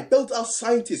built-ass guy, built-ass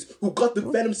scientist who got the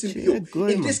Venom symbiote? guy,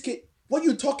 In man. this case, what are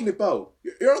you talking about?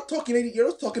 You're not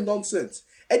talking nonsense.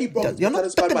 Eddie Brock You're not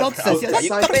was talking Spider-Man. nonsense. Was You're a not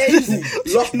scientist talking-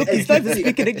 who lost Look, he's not even everything.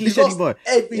 speaking He English lost anymore.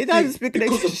 everything He's not even speaking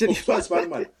because English of anymore.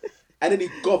 Spider-Man. And then he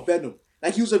got Venom.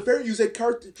 Like he was a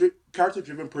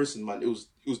character-driven person, man. It was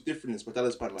different in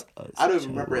Spectacular Spider-Man. I don't even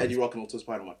remember Eddie Brock and Ultimate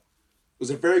Spider-Man. It was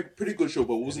a pretty good show,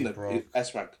 but it wasn't an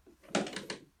S rank.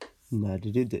 Nah,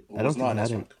 they did it. I It don't was think not an they S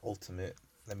had it. rank. Ultimate.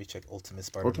 Let me check Ultimate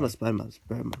Spider-Man. Ultimate Spider-Man's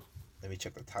Spider-Man. Let me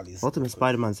check the tallies. Ultimate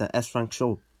Spider-Man's an S-rank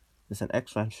show. It's an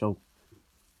X-rank show.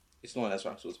 It's not an S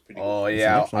rank, so it's pretty good. Oh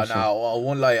yeah, It's an X-rank now I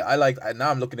won't lie.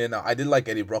 Now I'm looking at it now. I did like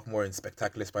Eddie Brock more in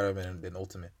Spectacular Spider-Man than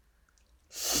Ultimate.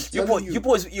 You both,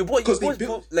 Because they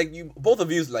built- both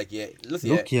of you like listen.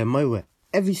 Look here, my way.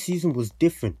 Every season was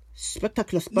different.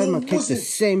 Spectacular Spider-Man it kept the wasn't.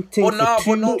 same thing But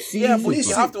for two yeah, seasons. but you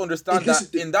Listen, have to understand listen,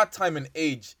 that in that time and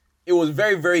age, it was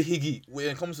very, very higgy when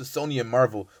it comes to Sony and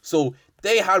Marvel. So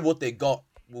they had what they got,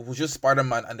 which was just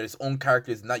Spider-Man and their own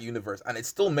characters in that universe, and it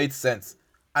still made sense.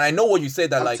 And I know what you say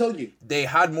that I'm telling you. they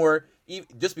had more,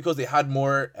 just because they had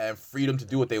more freedom to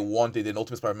do what they wanted in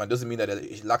Ultimate Spider-Man doesn't mean that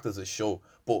it lacked as a show.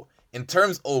 But in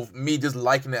terms of me just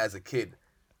liking it as a kid,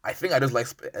 I think I just like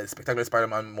Spectacular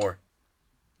Spider-Man more.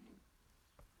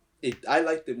 I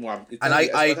liked it more.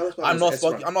 I'm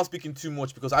not speaking too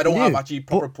much because I don't Yeah, have actually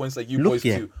proper but points like you look boys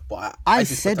here, do. But I think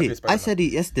said Spectacular it. I Spider-Man. said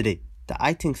it yesterday that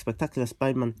I think Spectacular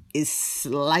Spider-Man is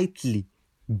slightly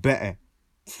better.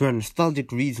 For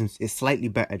nostalgic reasons, it's slightly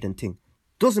better than Thing.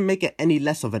 Doesn't make it any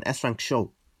less of an S-rank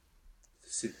show.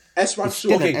 S rank It's show.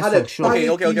 still an Had S-rank a show. banging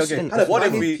Okay. theme song. Had a What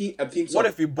if banging we theme song. what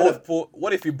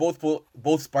if we both put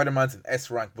both Spider-Mans in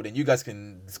S rank, but then you guys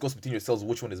can discuss between yourselves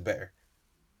which one is better.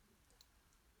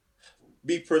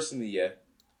 Me personally, yeah.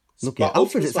 Look, yeah, But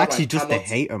Alfred Ultimate is actually Spider-Man just a cannot-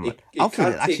 hater, man. it Alfred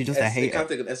is can't actually take just a S- it hater. can't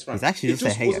take an S rank. He's actually It just a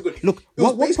just hater. wasn't good. Look, It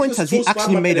was what basically points has just he Spider-Man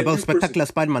actually and made a about new person. Spectacular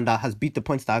Spider-Man that has beat the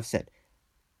points that I've said?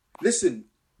 Listen,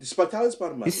 the Spectacular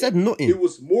Spider-Man. He said nothing. It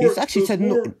was more. He's actually it was said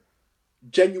more nothing.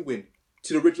 genuine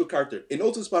to the original character. In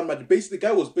Ultimate Spider-Man, the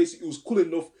guy was basically cool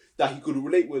enough that he could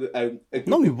relate with.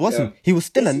 No, he wasn't. He was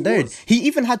still yes, a he nerd. was. He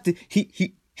even had to.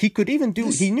 He could even do.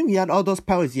 He knew he had all those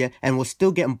powers, yeah, and was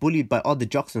still getting bullied by all the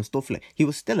jocks and stuff. Like he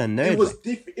was still a nerd. It was like.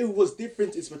 different. It was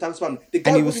different in Spectacular Spider-Man. The guy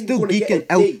And he was wasn't still gonna get geeking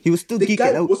a out. date. He was still The geeking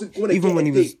guy out, wasn't gonna even get when a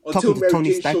he was date until talking to Mary Tony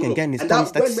Jane Stark showed and up. getting his And Tony that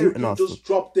Stark when suit Mary and all Jane stuff. just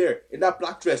dropped there in that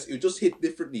black dress, it just hit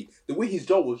differently. The way his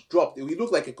jaw was dropped, he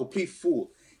looked like a complete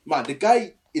fool. Man, the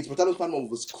guy in Spectacular Spider-Man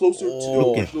was closer to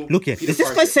the original. Look here. Peter Is this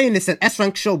guy Parker. saying it's an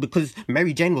S-rank show because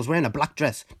Mary Jane was wearing a black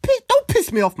dress? Don't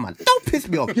piss me off, man. Don't piss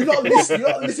me off. You're not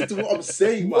listening to what I'm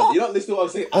saying, man. What? You're not listening to what I'm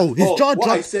saying. Oh, his jaw what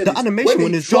I dropped. said The is, animation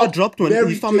when they his jaw dropped when he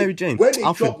Mary saw Mary Jane. When they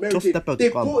Alfred, dropped Mary just Jane, step out they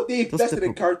the car. they Just invested step in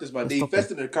out. characters, man. Just They stop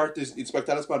invested in characters in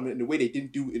Spectacular Spider-Man in the way they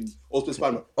didn't do in Ultimate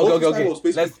Spider-Man. Okay. Ultimate Spider-Man was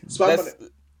basically Spider-Man.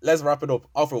 Let's wrap it up.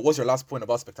 Alfred, what's your last point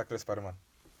about Spectacular Spider-Man?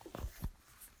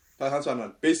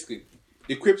 Spider-Man. Basically,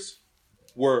 the quips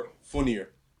were funnier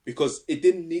because it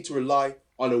didn't need to rely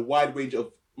on a wide range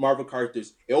of Marvel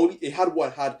characters. It had what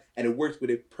it had, and it worked with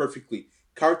it perfectly.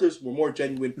 Characters were more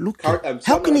genuine. Look, how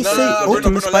can he No, say no, no,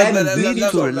 Ultimate no, Spider-Man let- needed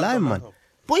let- to let- rely, let- man? let-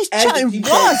 But he's And the chatting theme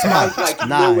bars, song man. sounds like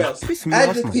Nah, nowhere else. piss me And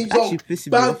off, the man. theme song Actually pissing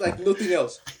me sounds off, like man. nothing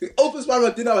else. Ultimate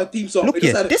Spider-Man didn't have a theme song. Look It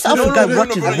just here, had this a- Alfred guy no,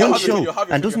 watches bro, one you have to- show you have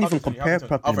to- and doesn't you even have to- compare Alfred,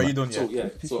 properly. you man. done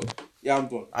yet? So yeah, I'm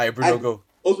done. Alright, Bruno, And go.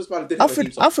 Ultimate Spider-Man did have a theme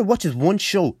Alfred, song. Alfred watches one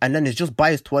show and then is just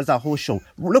biased towards that whole show.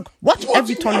 Look, watch What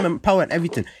every do you Tournament Power and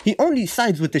everything. He only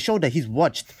sides with the show that he's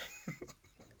watched.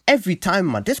 Every time,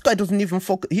 man. This guy doesn't even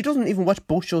focus. He doesn't even watch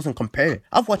both shows and compare it.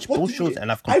 I've watched What both do you shows mean?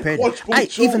 and I've I've compared it. watched both I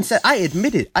even shows. said, I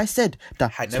admit it. I said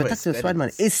that I never Spectacular said Spider-Man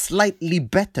it. is slightly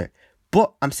better.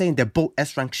 But I'm saying they're both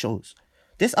S-rank shows.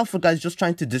 This Alfred guy is just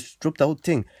trying to disrupt the whole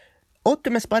thing.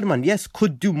 Ultimate Spider-Man, yes,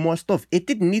 could do more stuff. It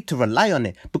didn't need to rely on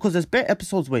it because there's bare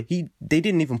episodes where they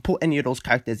didn't even put any of those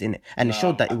characters in it, and it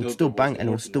showed that I it would don't- still there bang wasn't- and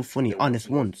it was still there funny, wasn't- honest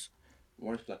there wasn't.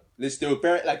 ones. This they were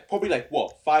very, like probably like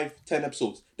what 5-10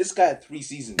 episodes. This guy had 3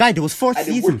 seasons. Guy, there was 4 And it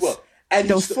worked seasons. well. And There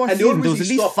he was st- 4 and the only seasons. There was reason at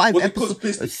he least stopped 5 was because episodes,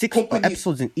 business 6 companies-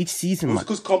 episodes in each season, It was man.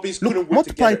 because companies Look, couldn't work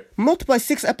together. multiply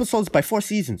 6 episodes by 4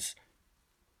 seasons.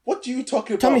 What are you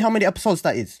talking about? Tell me how many episodes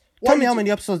that is. Why Tell you me how t- many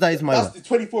episodes that is, my That's the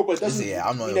 24, but it doesn't Yeah,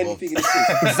 I'm not mean involved. anything in this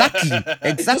case. Exactly.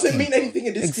 It doesn't mean Exactly. anything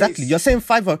in this Exactly. case. You're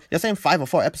saying 5 or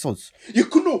 4 episodes. You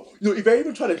could no. If you're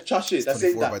even trying to trash it, that's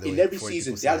saying 24, by that the in way, every before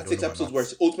season people they say I had don't 6 know my episodes where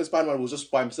maths. Ultimate Spider-Man was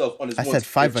just by himself on his I own. said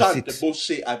 5 or You're chatting 6. the most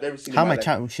shit I've ever seen. How in am my I life.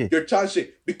 chatting shit? You're chatting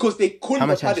shit because they couldn't How am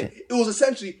I have had chatting it. It was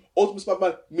essentially Ultimate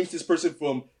Spider-Man meets this person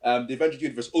from the Avengers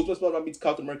universe. Ultimate Spider-Man meets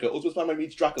Captain America. Ultimate Spider-Man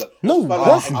meets Dracula. No, Ultimate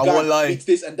Spider-Man wasn't. and I Garth won't lie. meets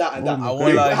this and that and that. my I won't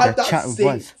It lie. had The that chat same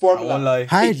was. formula. I won't lie. It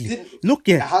Hardly. didn't- Look,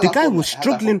 it yeah, had the that guy formula, was it had that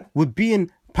struggling formula. with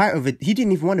being part of it. He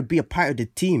didn't even want to be a part of the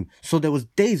team. So there was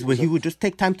days where he would just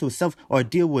take time to himself or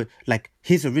deal with like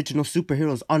his original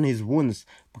superheroes on his ones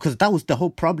because that was the whole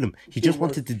problem. He just There were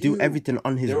wanted to do few- everything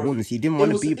on his there were- ones. He didn't it want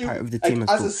to was- be a it- part of the like, team and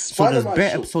as a stuff. So there's Spider-Man bare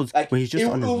show, episodes like, where he's just it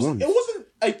on his was- ones. It wasn't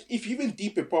like if you even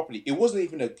deep it properly, it wasn't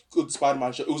even a good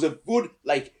Spider-Man show. It was a good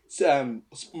like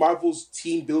Marvel's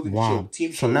team building show. Wow.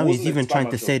 Team So show. It now he's wasn't a even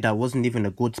trying to Spider-Man say show. that wasn't even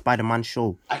a good Spider-Man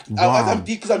show. I'm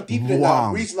deep because I'm deep in it now.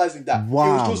 I'm Wow. realizing that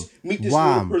Wow. it was just meet this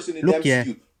Wow. little person in Look, the yeah.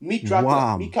 MCU, meet Dracula,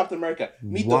 Wow. meet Captain America,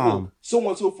 meet the Wow. Hulk, so on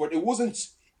and so forth. It wasn't.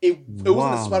 It wasn't a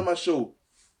Wow. Spider-Man show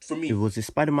for me. It was a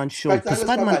Spider-Man show Fact, because that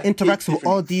Spider-Man Spider-Man interacts hit with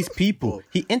all different. these people.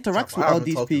 He interacts with I all haven't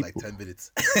these talked in people. like 10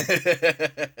 minutes.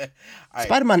 Alright.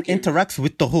 Spider-Man interacts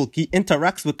with the Hulk. He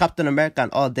interacts with Captain America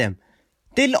and all them.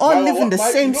 They all Why- live in the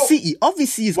why- same you know- city.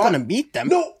 Obviously, he's Why- gonna meet them.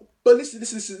 No, but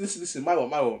listen. My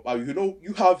one. You know,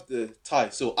 you have the tie.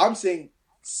 So I'm saying.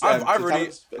 I've to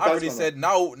already Spider-Man. said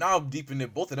now I'm deep in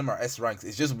it. Both of them are S ranks.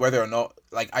 It's just whether or not,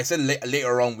 like I said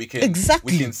later on, we can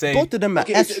Exactly. we can say Both of them are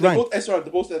Okay, S they're rank. both S rank.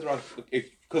 They're both S rank.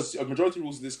 Because a majority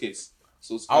rules in this case.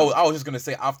 So it's I was just gonna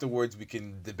say afterwards we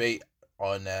can debate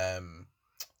on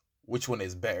which one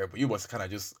is better. But you must kind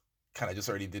of just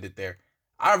already did it there.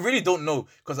 I really don't know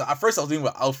because at first I was doing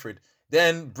with Alfred.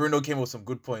 Then Bruno came with some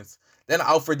good points. Then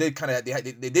Alfred did kind of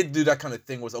they did do that kind of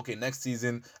thing. Was okay next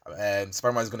season,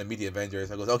 Spider-Man is gonna meet the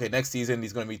Avengers. I goes okay next season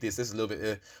he's gonna meet this. This is a little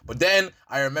bit. But then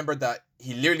I remember that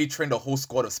he literally trained a whole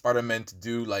squad of Spider-Man to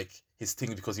do like his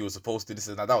thing because he was supposed to. This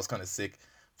and that. That was kind of sick.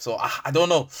 So I don't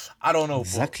know.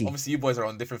 Exactly. But obviously you boys are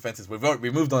on different fences. We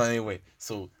moved on anyway.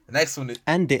 So the next one is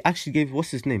And they actually gave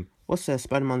what's his name? What's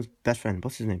Spider-Man's best friend?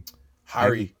 What's his name?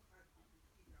 Harry.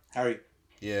 Harry.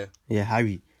 Yeah. Yeah,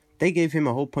 Harry. They gave him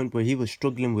a whole point where he was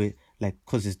struggling with, like,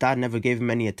 because his dad never gave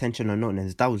him any attention or nothing.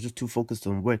 His dad was just too focused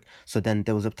on work. So then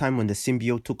there was a time when the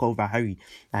symbiote took over Harry,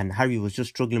 and Harry was just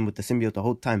struggling with the symbiote the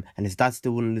whole time, and his dad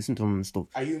still wouldn't listen to him and stuff.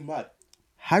 Are you mad?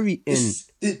 Harry in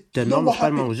the you know normal what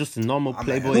Spider-Man happened? was just a normal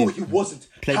playboy. No, he wasn't.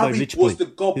 Playboy Harry rich was boy. the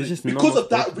Goblin. He was just a Because normal of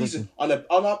that person. reason,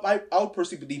 I would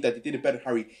personally believe that they did it better than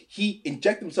Harry. He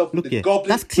injected himself with Look, the yeah, Goblin.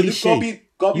 that's with the cliche.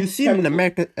 Goblin You see him in chemical.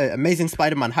 America, Amazing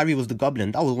Spider-Man. Harry was the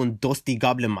Goblin. That was one dusty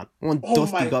Goblin, man. One Oh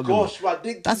dusty my Goblin. gosh, man.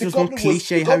 right. That's the just one Goblin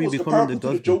cliche. the Goblin Harry was becoming the comparable to the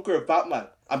Goblin. Joker of Batman.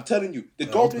 I'm telling you, the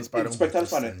Goblin in Spectacular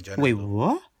Spider-Man. Wait,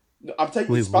 what? No, I'm telling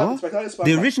you, Wait, what? Spectacular The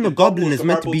Spider-Man, original the Goblin was is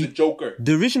meant to comparable be Joker.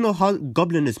 The original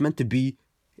Goblin is meant to be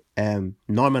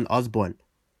Norman Osborn.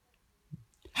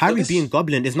 Harry this- being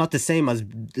Goblin is not the same as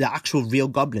the actual real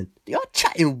Goblin. You're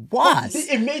chatting was.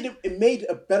 It made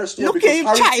a better story. Look because at him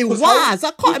Harry- chatting because was. Harry-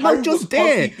 I caught him Harry out just was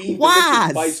there. constantly being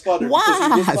belittled by his father because he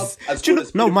was not Was. as Do you good know-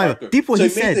 as No, Peter Mario. Parker. Deep what So he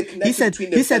it made said. the He connection said. between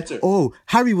He them said. better. Oh,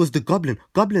 Harry was the Goblin.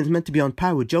 Goblin is meant to be on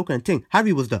par with Joker and Ting.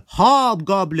 Harry was the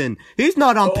Hobgoblin. He's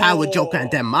not on par with Joker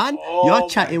and them, man. Oh You're my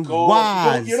chatting God.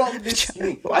 was. You're not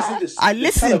listening. I said this. I the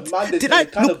listened. kind of madness Did and I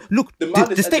the kind look? of- Look. the The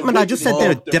madness and statement the I just way said they there.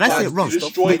 developed Did I their say it plans wrong? to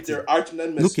destroy their arch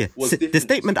nemesis Look here. was The different.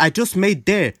 statement I just made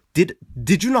there.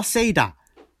 Did you not say that?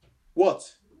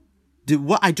 What?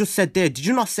 What I just said there. Did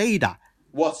you not say that?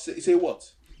 What? Say what?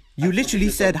 You literally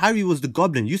said Harry was the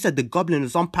Goblin. You said the Goblin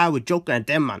is on par with Joker and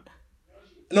them, man.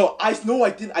 No, I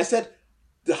didn't. I said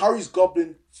the Harry's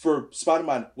Goblin for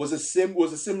Spider-Man was a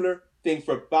similar thing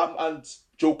for Batman's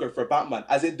Joker for Batman.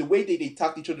 As in the way they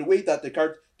attacked each other, the way that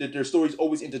their stories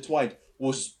always intertwined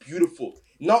was beautiful.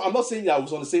 No, I'm not saying that it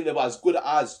was on the same level as good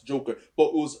as Joker, but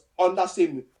it was on that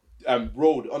same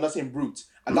road, on that same route.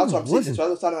 And that's what I'm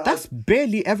saying. That's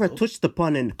barely ever touched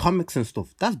upon in comics and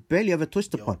stuff. That's barely ever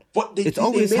touched upon. But they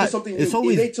always made something new. It's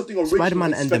always they made something original.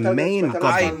 Spider-Man and the main Aye,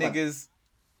 Gotham. niggas.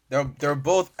 They're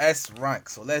both S rank,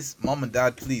 so let's mom and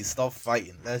dad please stop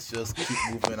fighting. Let's just keep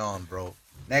moving on, bro.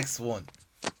 Next one.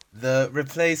 The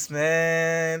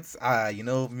Replacements. You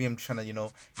know, me, I'm trying to, you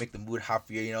know, make the mood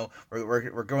happier, you know.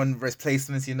 We're going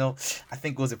Replacements, you know. I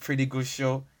think it was a pretty good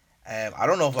show. I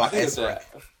don't know if I S rank,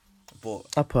 but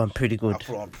I put on pretty good. I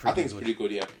think it's pretty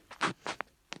good, yeah.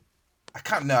 I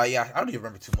can't I don't even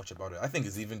remember too much about it. I think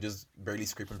it's even just barely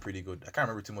scraping pretty good. I can't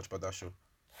remember too much about that show.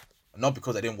 Not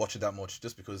because I didn't watch it that much,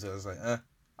 just because I was like, I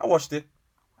watched it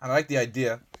and I liked the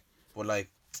idea, but like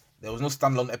there was no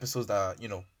standalone episodes that, you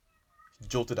know,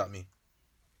 jolted at me.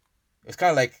 It's kind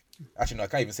of like, actually no, I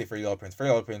can't even say Fairy Odd Parents. Fairy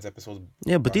Odd Parents episodes.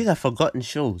 Yeah, but these are forgotten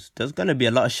shows. There's gonna be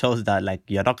a lot of shows that like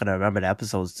you're not gonna remember the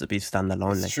episodes to be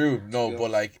standalone. It's like. true, no, but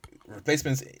like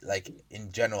Replacements, like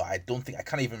in general, I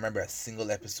can't even remember a single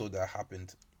episode that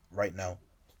happened right now.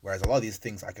 Whereas a lot of these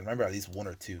things, I can remember at least one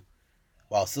or two.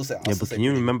 Well, I'll still say. But can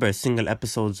you remember a single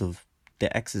episodes of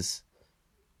the X's?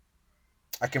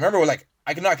 I can remember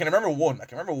I can remember one. I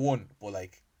can remember one, but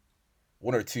like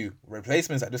one or two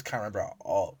Replacements, I just can't remember at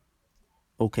all.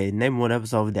 Okay, name one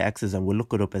episode of the X's, and we'll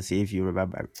look it up and see if you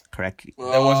remember correctly.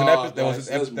 There was an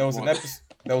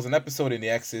episode in the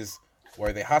X's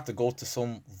where they had to go to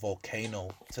some volcano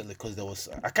because there was,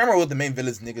 I can't remember what the main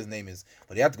villain's nigga's name is,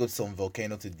 but they had to go to some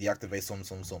volcano to deactivate some,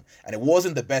 and it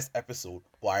wasn't the best episode,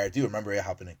 but I do remember it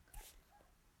happening.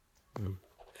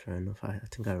 Fair enough. I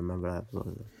think I remember that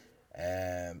episode.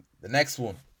 The next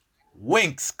one,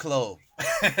 Winx Club.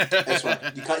 That's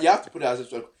right. You have to put it as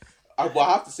a. I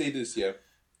have to say this, yeah.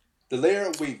 The layer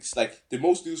of Winx, like the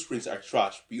most newsprints are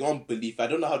trash beyond belief. I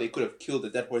don't know how they could have killed the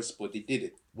dead horse, but they did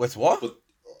it. What's what? But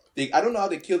I don't know how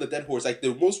they killed the dead horse. Like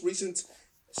the most recent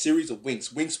series of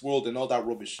Winx World and all that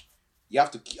rubbish. You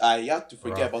have to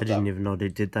forget about that. I didn't even know they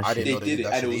did that shit. They did it,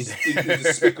 and it was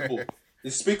despicable.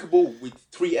 Despicable with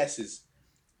 3 S's.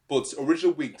 But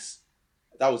original Winx,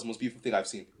 that was the most beautiful thing I've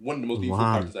seen. One of the most beautiful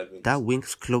characters I've seen. That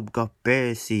Winx Club got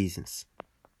bare seasons.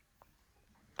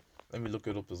 Let me look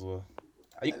it up as well.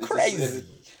 Are you crazy?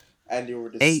 And they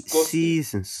were 8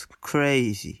 seasons.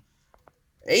 Crazy.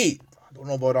 8? I don't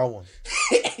know about that one.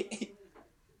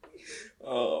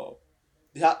 Oh.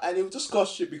 Yeah, and it just got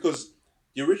shit because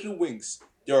the original Winx,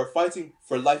 they were fighting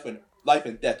for life and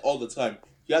death all the time.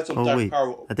 You had some dark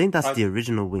power. I think that's the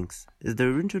original Winx. Is the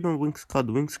original Winx called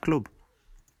Winx Club?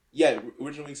 Yeah,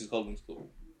 original Winx is called Winx Club.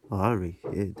 Oh, alright.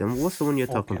 Yeah. Then what's the one you're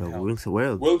talking about? Hell. Winx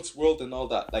World. Winx World and all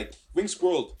that. Like, Winx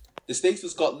World, the stakes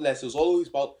just got less. It was always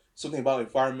about something about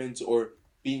environment or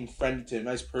being friendly to a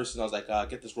nice person. I was like,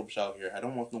 get this rubbish out of here. I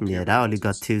don't want no. Yeah, that only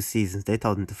got 2 seasons. They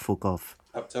told him to fuck off.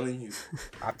 I'm telling you.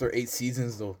 After 8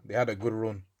 seasons, though, they had a good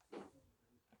run.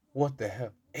 What the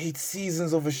hell? 8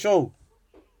 seasons of a show.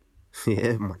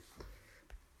 Yeah, man.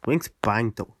 Winx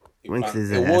banged though. Winx is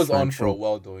It a was S-man on for show. a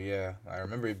while, though. Yeah, I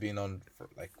remember it being on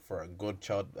for a good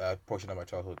portion of my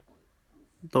childhood.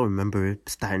 Don't remember it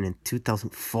starting in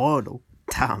 2004 though.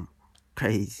 Damn,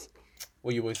 crazy.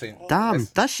 What you were saying? Damn,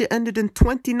 that shit ended in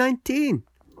 2019.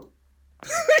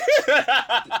 Did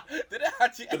it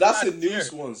actually? But that's the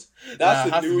newest ones.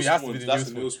 That's the newest ones. That's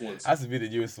the newest ones. Has to be the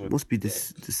newest one. Must be the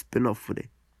spin-off for it.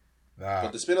 Nah,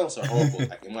 But the spin-offs are horrible,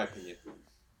 like, in my opinion.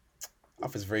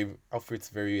 Alfred's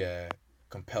very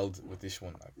compelled with this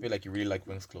one. I feel like you really like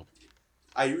Winx Club.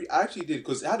 I actually did,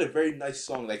 because it had a very nice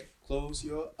song, like, close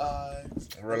your eyes.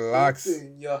 Relax.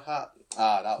 Open your heart.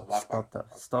 That was my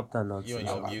part. Stop that nonsense. You and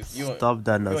your music. Stop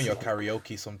that You and your nonsense.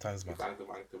 karaoke sometimes, man.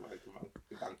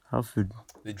 Alfred.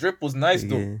 The drip was nice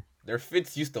though. Yeah. Their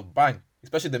fits used to bang,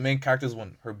 especially the main character's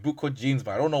one. Her bootcut jeans,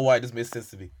 but I don't know why it just made sense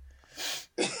to me.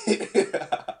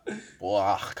 Boy,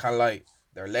 I can't lie.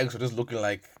 Their legs were just looking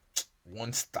like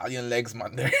one stallion legs,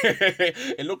 man.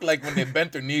 It looked like when they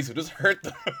bent their knees, it just hurt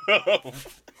them.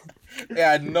 They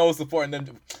had no support in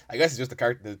them. I guess it's just the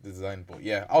character design, but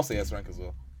yeah, I'll say S rank as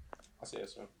well. I'll say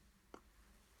yes, man.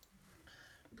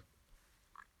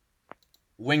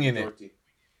 Winging it.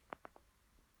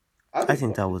 I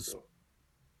think that was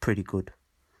pretty good.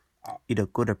 Either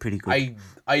good or pretty good.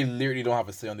 I literally don't have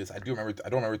a say on this. I don't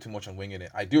remember too much on Winging It.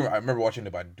 I remember watching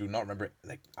it, but I do not remember it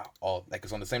like at all. Like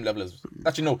it's on the same level as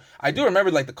actually no. I do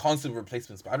remember like the concept of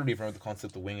Replacements, but I don't even remember the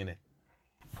concept of Winging It.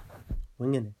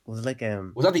 Winging it was like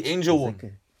Was that the Angel one?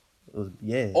 it was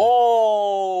yeah.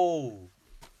 Oh.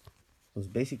 It was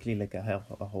basically like a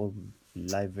whole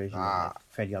live version of like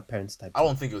Freddy Our Parents type. I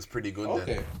don't think it was pretty good then.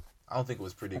 Okay. I don't think it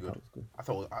was pretty thought good. it was good. I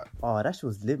thought Oh, that shit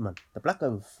was lit, man. The black guy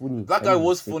was funny. Black guy When he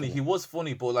was sick funny. in He it. was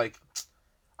funny, but like,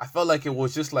 I felt like it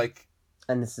was just like,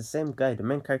 And it's the same guy. The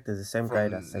main character is the same guy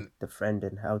From- that's like the friend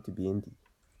in How to Be Indie.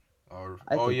 or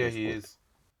I oh think yeah, it was he good. is.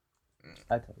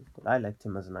 I thought it was good. I liked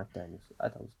him as an actor, and I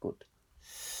thought it was good.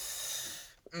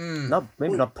 Mm. Not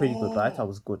maybe not pretty good, but I thought it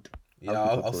was good. Yeah,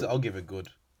 I'll give it I'll good. I'll give it good.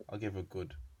 I'll give it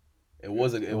good. It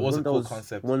was a It was a one of cool those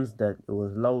concept. Ones that it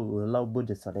was low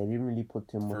budget, so they didn't really put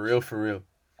too much. For real.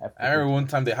 effort I remember into one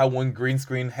time they had one green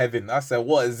screen heaven. I said,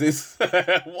 "What is this?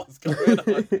 What's going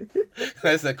on?" it.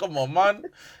 I said, "Come on, man.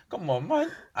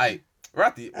 Aye, we're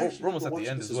at the Actually, we're almost people at the watch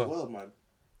end this as well. man.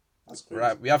 That's crazy.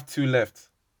 Right, we have 2 left.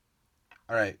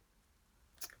 All right,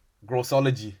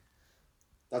 Grossology,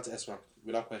 That's S rank,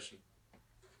 without question.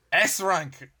 S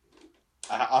rank.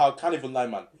 I can't even lie,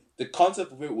 man. The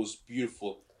concept of it was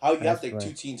beautiful. How you have That's like right.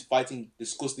 2 teams fighting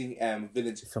disgusting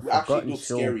villains It's a who actually forgotten look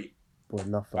show. scary. But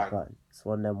not Bang. forgotten. It's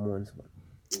one of them ones, man.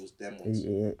 It was them ones.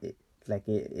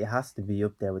 It has to be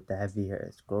up there with the heavy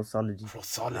hitters. Grossology. It has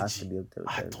to Grossology. be up there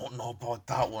with I them. don't know about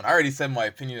that one. I already said my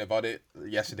opinion about it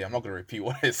yesterday. I'm not gonna repeat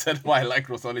what I said. Why I like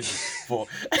Grossology, but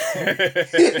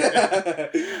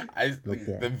I Look,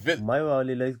 yeah. the vi- My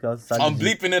only likes Grossology. I'm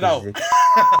bleeping it out.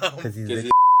 Because he's 'Cause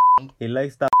like, he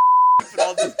likes that.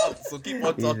 all this out, so keep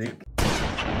on He's talking. like,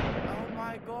 Oh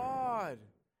my god.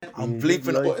 I'm he's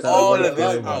bleeping like all that. of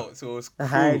this Yeah. out, so it's cool.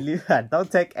 Hi, Luhan,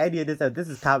 don't take any of this out. This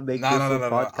is Can't Make No, This no, no, a no,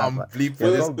 no. podcast. I'm man. bleeping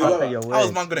You're this going back out. on your How is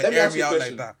words. man gonna Let me air ask me you a out like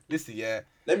question. that? Listen, yeah.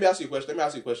 Let me ask you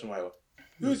a question, Mayo.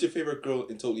 Who's your favorite girl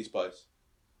in Totally Spies?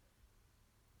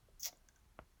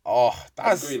 Oh,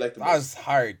 that's girl you like the that's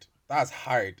hard. That's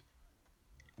hard.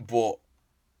 But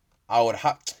I would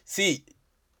have see.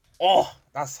 Oh,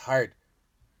 that's hard.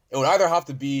 It would either have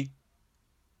to be.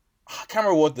 I can't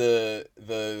remember what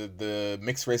the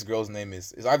mixed race girl's name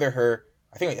is. It's either her.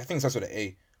 I think it starts with an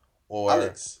A, or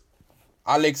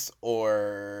Alex,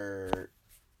 or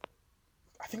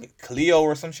I think Cleo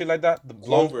or some shit like that. The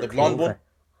blonde one.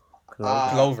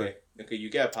 Clover. Okay, you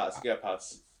get a pass.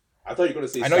 I thought you were gonna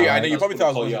say. I know you. Sam. I know you probably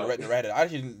thought I was gonna going to read it.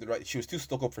 Actually, she was too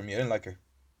stuck up for me. I didn't like her.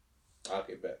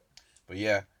 Okay, bet. But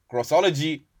yeah,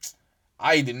 Grossology,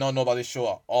 I did not know about this show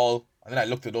at all. And then I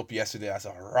looked it up yesterday. I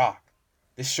said, rah.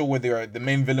 This show where the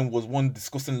main villain was one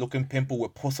disgusting looking pimple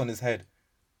with pus on his head.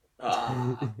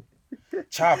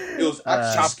 Chap, It was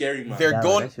actually scary, man. their Yeah,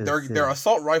 gun, that shit their was sick. their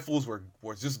assault rifles were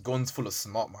just guns full of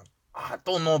snot, man. I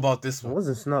don't know about this It one.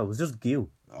 wasn't snow. It was just gil.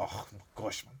 Oh my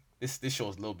gosh, man. This show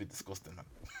is a little bit disgusting, man.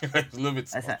 It's a little bit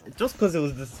I said, disgusting. just because it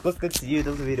was disgusting to you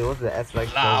doesn't mean it wasn't the S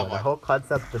like Nah, show. The man. whole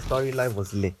concept, the storyline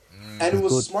was lit. And it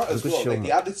was good- smart it as was a well. good Like show, they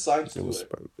man. added science It to was it.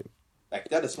 smart. Like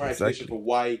they had a smart explanation for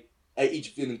why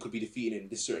each villain could be defeated in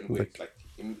this certain way. Like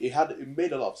it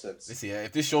made a lot of sense. Listen, yeah,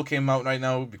 if this show came out right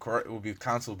now, it would be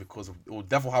cancelled because it would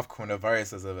definitely have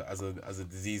coronavirus as a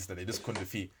disease that they just couldn't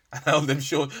defeat. And all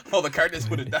the characters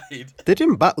would have died. They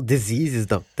didn't battle diseases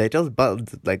though. They just battled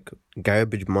like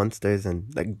garbage monsters and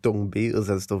like dung beetles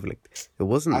and stuff. Like it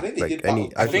wasn't I think they like did any.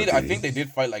 battle- I actual think disease. they did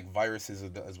fight like viruses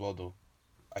as well though.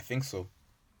 I think so.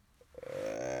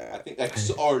 I think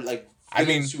or like I mean,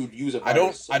 villains who would use a I don't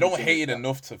virus, I don't something hate like it that.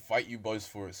 enough to fight you boys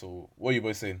for it. So what are you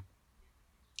boys saying?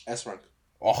 S rank.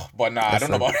 Oh, but nah, I don't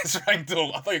know rank. about S rank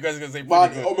though. I thought you guys were gonna say Man,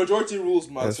 pretty good. majority rules,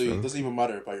 man. That's So it true. doesn't even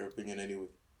matter by your opinion anyway.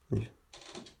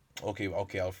 Okay,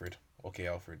 Alfred.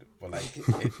 But like,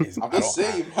 I'm just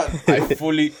saying,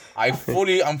 man.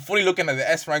 I'm fully looking at the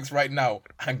S ranks right now,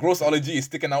 and Grossology is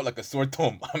sticking out like a sore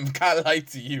thumb. I can't lie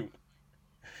to you.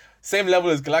 Same level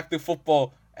as Galactic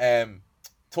Football,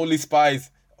 Totally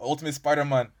Spies, Ultimate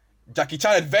Spider-Man, Jackie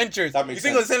Chan Adventures. That makes You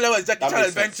think on the sense. same level as Jackie That Chan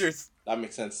makes sense. Adventures?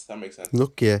 That makes sense.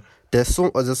 Look, yeah,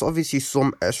 there's obviously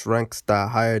some S ranks that are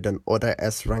higher than other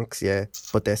S ranks, yeah,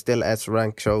 but they're still S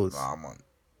rank shows. Nah, man,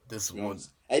 this You know? one.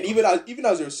 And even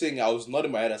as you were saying, I was nodding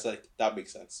my head. I was like, that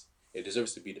makes sense. It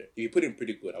deserves to be there. If you put in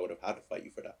pretty good, I would have had to fight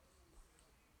you for that.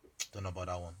 Don't know about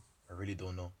that one. I really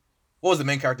don't know. What was the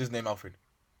main character's name, Alfred?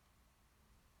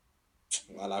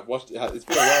 Man, I've watched it. It's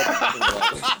been a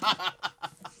while.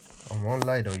 I won't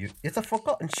lie though, it's a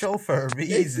forgotten show for a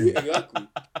Exactly.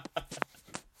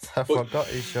 It's a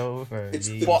forgotten show for a It's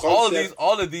reason. the- But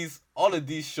concept- all of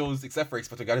these shows, except for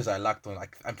Expecto Gadgets, I lacked on.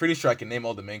 I'm pretty sure I can name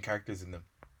all the main characters in them.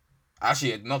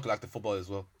 Actually, not Galactic Football as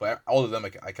well, but all of them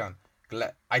I can.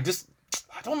 I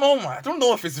don't know, man. I don't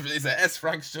know if it's an S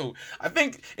rank show. I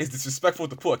think it's disrespectful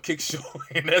to put a kick show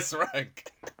in S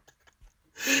rank.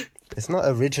 It's not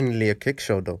originally a kick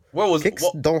show though. Where was Kicks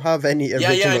what- don't have any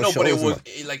original Yeah, I know, shows. but it was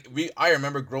man. I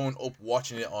remember growing up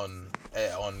watching it on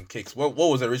Kicks. What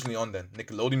was it originally on then?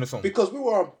 Nickelodeon or something? Because we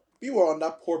were We were on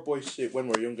that poor boy shit when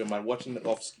we were younger, man, watching it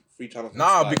off free channels.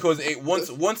 Nah, because it once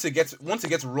it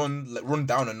gets run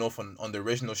down enough on the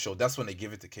original show, that's when they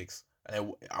give it to kicks.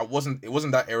 And it wasn't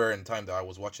that era in time that I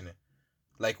was watching it.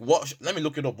 Like let me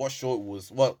look it up. What show it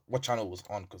was? What channel it was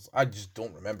on? Because I just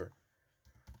don't remember.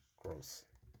 Gross.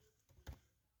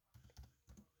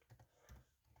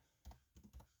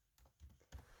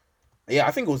 Yeah,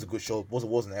 I think it was a good show. It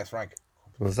wasn't S rank.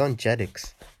 It was on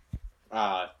Jetix.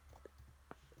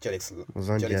 Jetix was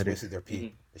on Jetix Jetix. wasted their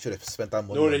P. They should have spent that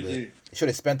money. No, on they the- didn't. They should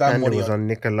have spent that And it money was on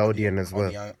Nickelodeon as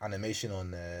well. the animation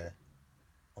on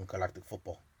Galactic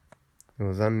Football. It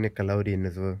was on Nickelodeon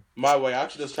as well. My way, I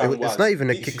actually just trying to watch. It's not even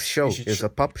a These- kick show. should It's tr- a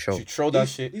pop show. Should throw that these-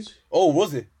 shit. these- Oh,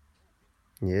 was it?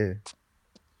 Yeah.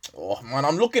 Oh man,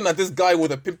 I'm looking at this guy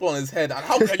with a pimple on his head, and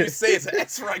how can you say it's an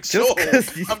S-rank show?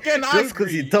 Just because I'm getting just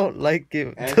because you angry. don't like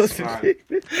it That's doesn't fine. mean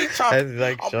Chap, it's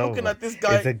like I'm show, looking man. at this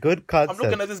guy. It's a good concept. I'm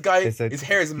looking at this guy. It's a- His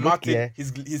hair is look, matted. yeah,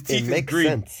 His teeth It is makes green.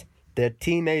 sense. They're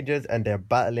teenagers and they're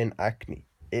battling acne.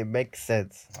 It makes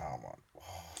sense. Oh man.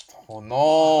 Oh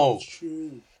no. It's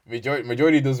true.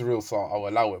 Majority does real, so I'll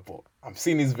allow it. But I'm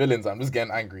seeing these villains. I'm just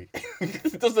getting angry.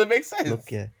 It doesn't make sense.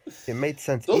 Look, yeah, it made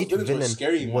sense. Those Each villains were villain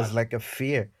scary, was man. like a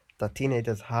fear that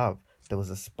teenagers have. There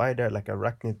was a spider, like a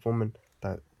arachnid woman.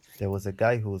 That there was a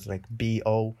guy who was like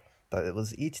BO. That it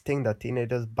was each thing that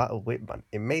teenagers battle with, man.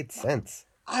 It made sense.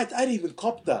 I didn't even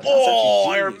cop that. That's Oh,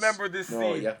 actually I genius. remember this No,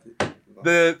 scene. you have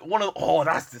to.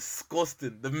 That's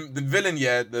disgusting. The villain,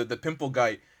 yeah, the pimple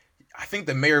guy. I think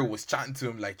the mayor was chatting to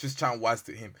him, like just chatting wise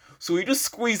to him. So he just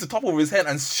squeezed the top of his head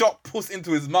and shot puss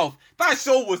into his mouth. That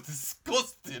show was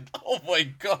disgusting. Oh my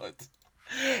god.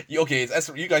 Okay, it's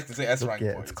S. You guys can say S rank.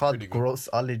 Yeah, boy. it's called pretty good.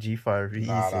 grossology for a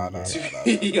reason. Nah. yeah.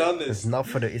 To be honest, It's not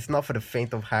for the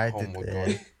faint of heart. Oh my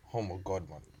god. Oh my god,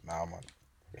 man. Nah, man.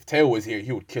 If Teo was here,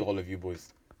 he would kill all of you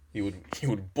boys. He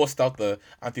would bust out the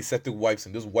antiseptic wipes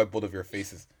and just wipe both of your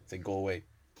faces. Say go away.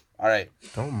 All right.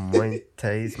 Don't mind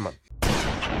taste, man.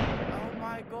 Oh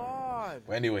my god.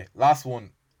 But anyway, last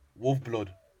one. Wolf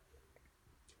Blood.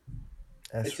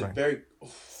 That's it's right. a very.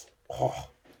 Oh.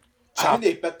 I think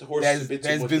they bet the horse a bit too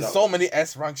There's much. been with so that many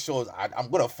S rank shows. I'm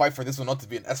gonna fight for this one not to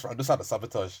be an S rank. Just out of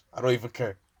sabotage. I don't even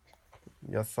care.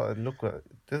 Yeah, so look,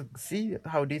 see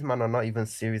how these men are not even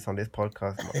serious on this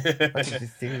podcast, man. I think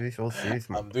this series so serious,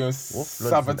 man. I'm doing Wolf Blood is an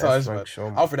sabotage, S-rank man. show,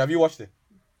 man. Alfred, have you watched it?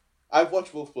 I've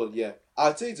watched Wolf Blood, yeah.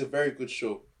 I'd say it's a very good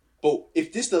show. But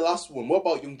if this is the last one, what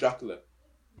about Young Dracula?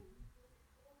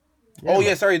 Oh man.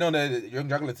 yeah, sorry, no, the Young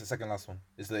Dracula is the second last one.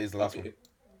 It's the last one.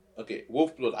 Okay,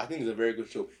 Wolf Blood, I think is a very good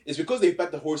show. It's because they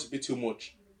bet the horse a bit too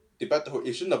much. They bet the horse.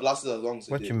 It shouldn't have lasted as long as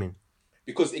it What did. you mean?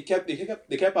 Because they kept having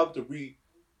to redoing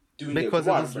it. Because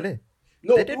it Why? was lit.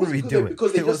 No, They it didn't wasn't redo it.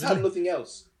 because they It just was had lit. nothing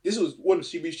else. This was one of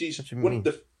CBG's What you one mean?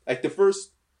 of the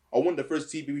first or one of the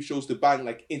first TV shows to bang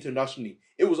like internationally.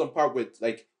 It was on par with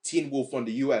like Teen Wolf from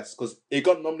the US because it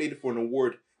got nominated for an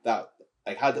award that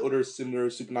like had other similar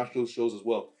supernatural shows as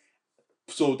well.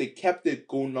 So they kept it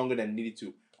going longer than it needed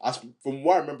to. As from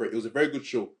what I remember, it was a very good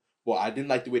show, but I didn't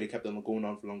like the way they kept it going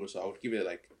on for longer. So I would give it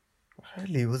like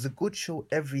Really, it was a good show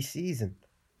every season.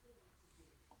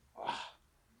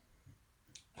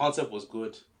 concept was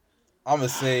good. I'ma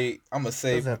say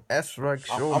It was an S-rank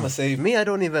show. I'ma man. say- me. I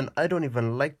don't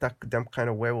even like them kind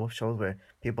of werewolf shows where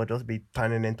people just be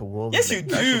turning into wolves. Yes, you Like,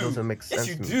 that shit do. doesn't make sense. Yes,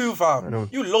 you to me. do, I fam.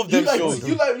 don't- You love You them like shows.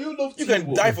 you love You Teen can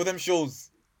Wolf. die for them shows.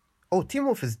 Oh, Teen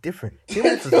Wolf is different. Teen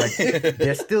Wolf is like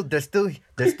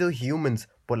they're still humans,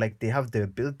 but like they have the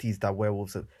abilities that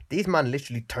werewolves have. These man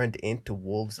literally turned into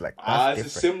wolves. Like that's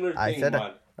It's a different. similar I thing, said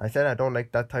man. I said I don't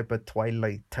like that type of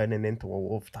Twilight turning into a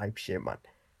wolf type shit, man.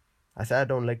 I said I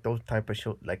don't like those type of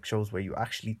shows where you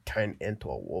actually turn into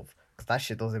a wolf, cause that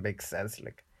shit doesn't make sense.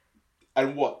 Like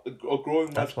And what? A growing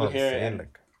That's magical what I'm hair saying, and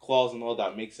like- claws and all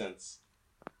that makes sense.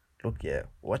 look, yeah,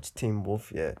 watch Teen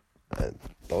Wolf, yeah, and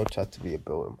don't try to be a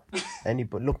villain, man.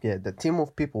 Anybody, look, yeah, the Teen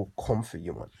Wolf people will come for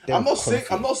you, man. They'll I'm not come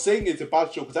for I'm you. not saying it's a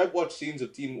bad show because I've watched scenes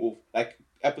of Teen Wolf, like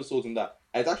episodes and that.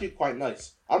 And it's actually quite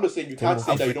nice. I'm just saying you can't Wolf-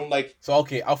 say that you don't like. So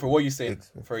okay, Alfred, what are you saying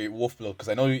Ex- for your Wolf Blood? Because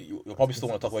I know you'll probably still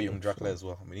want to talk about Young Dracula as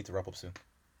well. We need to wrap up soon.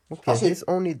 Okay, I'll say- his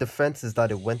only defense is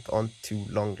that it went on too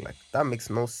long. Like that makes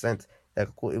no sense. Like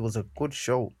it was a good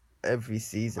show every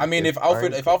season. I mean, It's if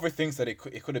fine. Alfred thinks that it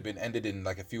could have been ended in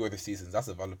like a few other seasons, that's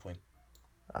a valid point.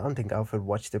 I don't think Alfred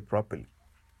watched it properly.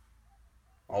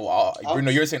 Oh,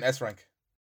 Bruno, you're saying S rank.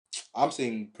 I'm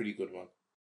saying pretty good, man.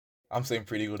 I'm saying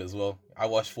pretty good as well. I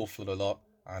watch Wolf Blood a lot,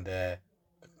 and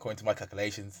according to my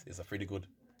calculations, it's a pretty good.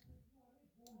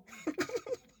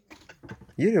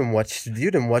 You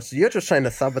didn't watch. You're just trying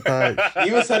to sabotage. You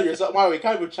even said it yourself. Wow, we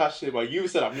can't even trash shit, but you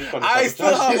said I'm not trying to I sabotage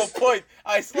still have this. a point.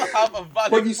 I still have a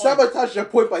valid But you point. sabotage your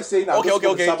point by saying that.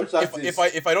 Okay.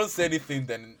 Sabotage If I don't say anything,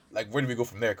 then like where do we go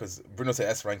from there? Because Bruno said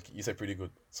S rank, you said pretty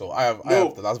good. So I have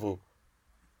the last vote.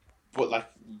 But like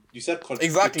you said,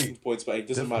 Exactly. points, but it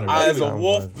doesn't matter. As a Anyway.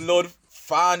 Wolf Blood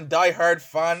fan, die-hard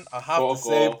fan, I have to Fuck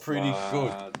say off, pretty good.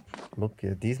 man. Look,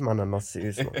 yeah, these men are not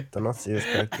serious. Man. They're not serious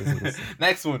characters. in this.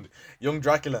 Next one, Young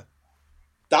Dracula.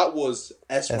 That was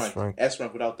S S-rank. rank. S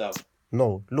rank without doubt.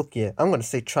 No, look, yeah, I'm gonna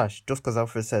say trash just because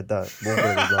Alfred said that. No,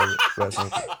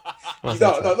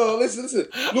 listen.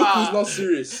 Look who's not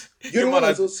serious. You're the one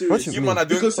that's not What serious. you You mean? man are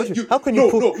doing. Because How can you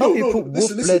put Wolf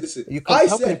Blood? Listen. You I can,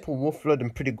 how can you said put Wolf Blood in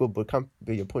pretty good, but can't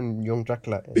be you're putting Young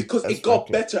Dracula in because it S got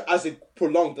ranking? better as it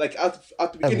prolonged. Like at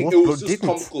the beginning, Wolf it was Blood just didn't.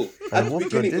 comical. And At the Wolf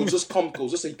beginning, Blood it was just comical.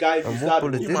 It was just a guy who's Wolf dad.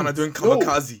 Blood You man are doing No.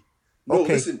 kamikaze. No,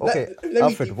 Okay, listen. okay, Let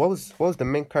Alfred, me. what was the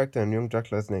main character in Young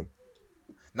Dracula's name?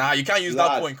 Nah, you can't use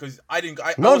Lad. that point because I didn't.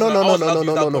 I No. wasn't allowed to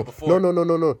use that point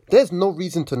before. There's no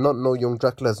reason to not know Young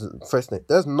Dracula's first name.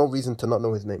 There's no reason to not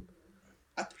know his name.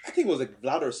 I think it was like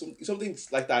Vlad or something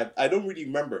like that. I don't really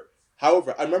remember.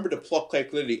 However, I remember the plot quite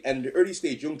clearly. And in the early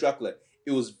stage, Young Dracula,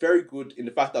 it was very good in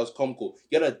the fact that it was comical.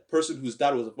 You had a person whose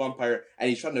dad was a vampire and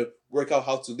he's trying to work out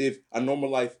how to live a normal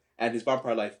life and his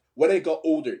vampire life. When he got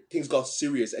older, things got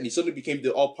serious and he suddenly became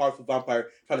the all-powerful vampire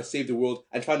trying to save the world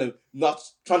and trying to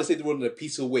save the world in a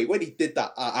peaceful way. When he did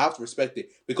that, I have to respect it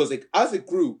because like, as it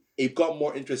grew, it got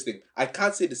more interesting. I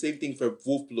can't say the same thing for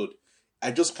Wolf Blood.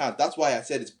 I just can't. That's why I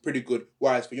said it's pretty good.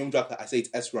 Whereas for Young Dracula, I say it's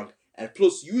S rank. And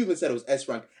plus, you even said it was S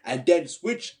rank, and then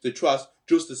switch to trash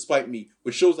just to spite me,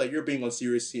 which shows that you're being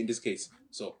unserious in this case.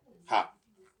 So,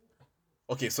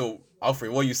 Okay, so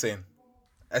Alfred, what are you saying?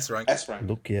 S rank. S rank.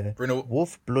 Look, yeah, Bruno.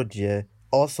 Wolf Blood, yeah,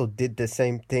 also did the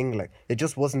same thing. Like it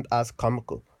just wasn't as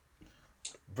comical.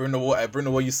 Bruno, what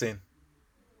are you saying?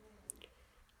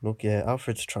 Look, yeah,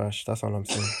 Alfred's trash. That's all I'm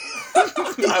saying.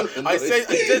 I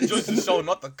said judge the show,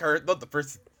 not the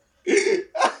person.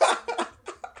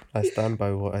 I stand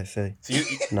by what I say. So you,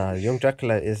 Nah, Young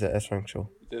Dracula is an S rank show,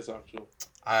 That's not true.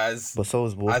 as but so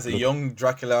is Wolf as a Blood. young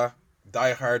Dracula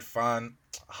die-hard fan,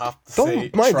 I have to say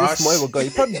Don't mind trash. this Moira guy.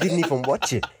 You probably didn't even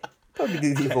watch it. Probably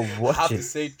didn't even I have watch to it.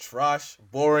 say trash,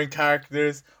 boring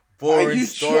characters, Are boring you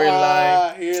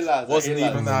storyline. Here, lads. Wasn't Here,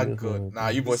 even lads. that good. Nah,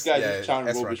 you boys, guy yeah, just chatting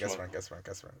S rubbish, rank.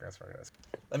 man.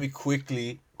 Let me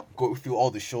quickly go through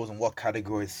all the shows and what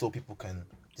categories so people can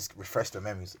just refresh their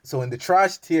memories. So in the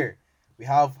trash tier, we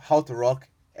have How to Rock,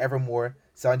 Evermore,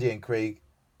 Sanjay and Craig,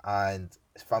 and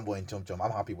Fanboy and Chum Chum.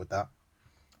 I'm happy with that.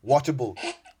 Watchable,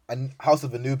 and House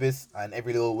of Anubis and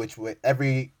Every Which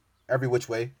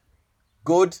Way.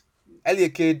 Good,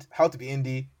 Elliot Kid, How to Be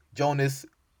Indie, Jonas,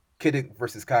 Kid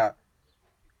vs. Cat,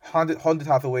 Haunted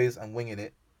Hathaways and Winging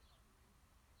It.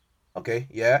 Okay,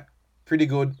 yeah, pretty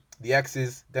good. The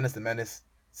X's, Dennis the Menace,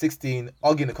 16,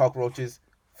 Augie and the Cockroaches,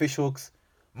 Fish Hooks,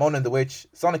 Mona and the Witch,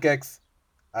 Sonic X,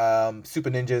 Super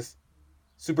Ninjas,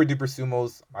 Super Duper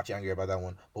Sumos. I'm actually angry about that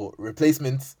one. But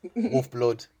Replacements, Wolf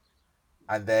Blood,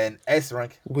 and then S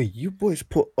rank. Wait, you boys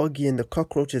put Oggy and the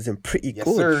Cockroaches in pretty Yes,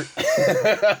 good.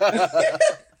 sir.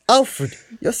 Alfred,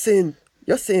 you're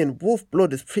saying Wolf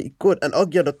Blood is pretty good, and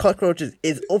Oggy and the Cockroaches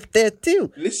is up there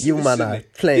too. You man are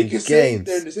playing they can say games.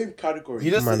 they're in the same category.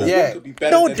 You just Man, yeah. One could be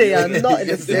better No, than they the are other. not in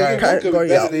the Yes, they same are. One could be category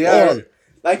better at than the are. other. all.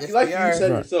 Like Yes, you they are.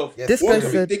 said Right. yourself. Yes, This they one guy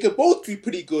could said- they could both be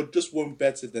pretty good, just one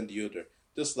better than the other.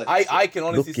 Just like I can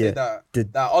honestly Look, say yeah, that the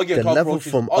Augie and level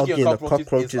Cockroaches, from Augie Oggy and the Cockroaches is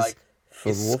Cockroaches like for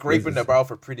it's Wolf scraping Blood the is- barrel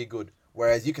for pretty good.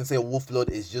 Whereas you can say Wolf Blood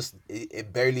is just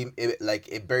it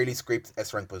barely scraped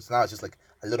S rank, but now it's just like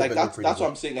a little bit that's pretty what good.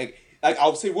 I'm saying. Like I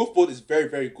would say Wolf Blood is very,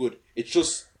 very good. It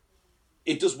just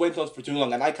went on for too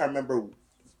long, and I can't remember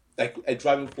like a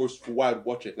driving force for why I'd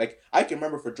watch it. Like I can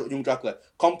remember for Young Dracula,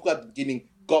 comical at the beginning,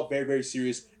 got very, very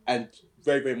serious and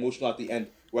very, very emotional at the end.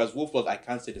 Whereas Wolf Blood, I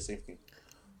can't say the same thing.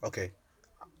 Okay.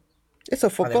 It's a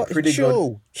then forgotten pretty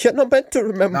show. You're not meant to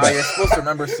remember. Now you're supposed to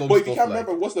remember some But if stuff. you can't like-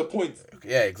 remember, what's the point?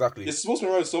 Yeah, exactly. You're supposed to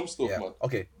remember some stuff, Yeah. man.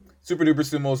 Okay. Super Duper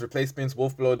Sumos, Replacements,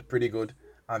 Wolf Blood, pretty good.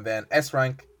 And then S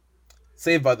rank,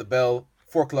 Saved by the Bell,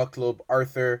 4 O'Clock Club,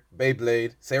 Arthur,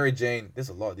 Beyblade, Sarah Jane. There's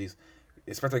a lot of these.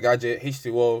 Inspector Gadget,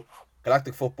 H2O,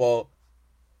 Galactic Football,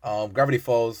 Gravity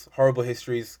Falls, Horrible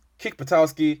Histories, Kick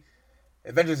Patowski,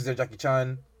 Adventures of Jackie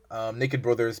Chan, Naked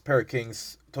Brothers, Pair of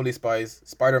Kings, Totally Spies,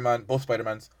 Spider-Man, both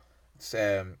Spider-Mans,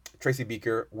 Tracy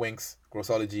Beaker, Winx,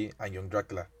 Grossology, and Young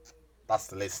Dracula. That's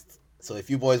the list. So if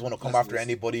you boys want to come That's after the list.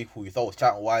 anybody who you thought was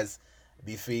chatting wise,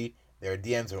 be free. Their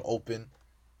DMs are open.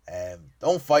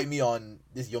 Don't fight me on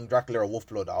this Young Dracula or Wolf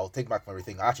Blood. I'll take back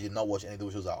everything. I actually did not watch any of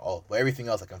those shows at all. But everything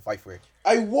else I can fight for it.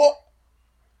 What?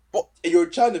 You're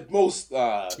trying to most.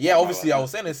 Yeah, obviously, I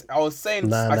was saying this. I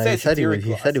said he said he was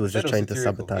satirical. just trying to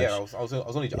satirical. sabotage. Yeah, I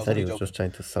was only He I was said only he was joking. just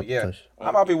trying to But yeah, sabotage.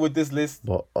 I'm happy with this list.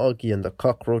 But Augie and the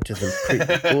cockroaches are pretty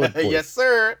good, boys. Yes,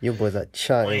 sir. You boys are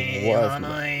chatting was,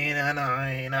 man.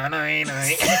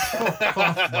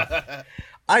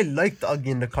 I liked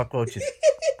Augie and the cockroaches.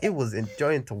 It was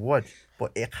enjoying to watch,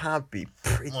 but it can't be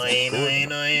pretty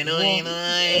good.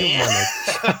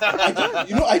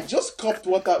 I just copped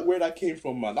where that came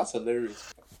from, man. That's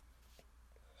hilarious.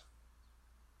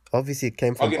 Obviously, it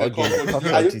came from Again, Augie and the I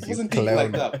cockroaches, you wasn't thinking like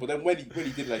clown. that, but then when he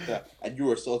did like that, and you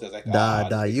were salty, I was like, Nah,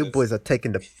 this makes you sense. boys are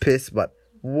taking the piss, but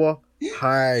what?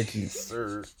 Hardly.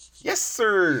 Sir. Yes,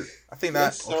 sir. I think that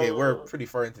Yes, okay. sir. We're pretty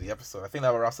far into the episode. I think that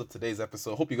wraps up today's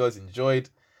episode. Hope you guys enjoyed.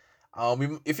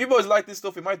 If you guys like this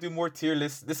stuff, we might do more tier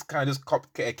lists. This kind of just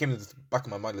came in the back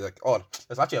of my mind. Like, oh,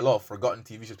 there's actually a lot of forgotten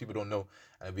TV shows people don't know,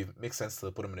 and it makes sense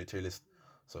to put them in a tier list.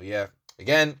 So yeah,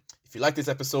 again, if you like this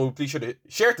episode, please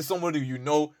share it to somebody you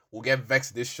know will get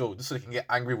vexed with this show, just so they can get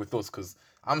angry with us. Because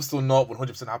I'm still not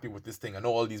 100% happy with this thing. I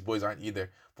know all these boys aren't either,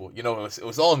 but you know, it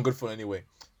was all in good fun anyway.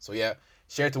 So yeah,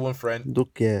 share it to one friend.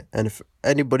 Look, yeah, and if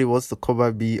anybody wants to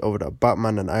cover me over the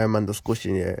Batman and Iron Man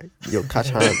discussion, yeah, yo, catch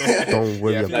hands. Don't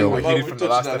worry Yeah, I feel about like it. we're hitting We're from the touching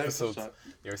last that episode. episode.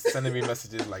 You're sending me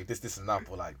messages like this and that,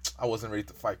 but like I wasn't ready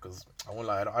to fight because I won't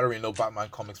lie, I don't really know Batman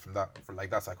comics for that,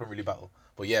 so I couldn't really battle.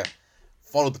 But yeah,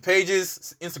 follow the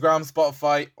pages, Instagram,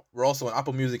 Spotify. We're also on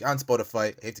Apple Music and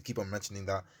Spotify. I hate to keep on mentioning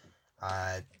that.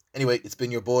 Anyway, it's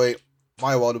been your boy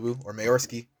Maya Wallabu or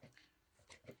Mayorski.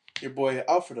 Your boy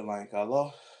Alfred the Lion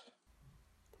Carlo.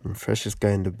 I'm freshest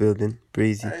guy in the building,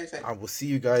 Breezy. I will see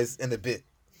you guys in a bit.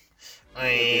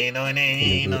 Alright,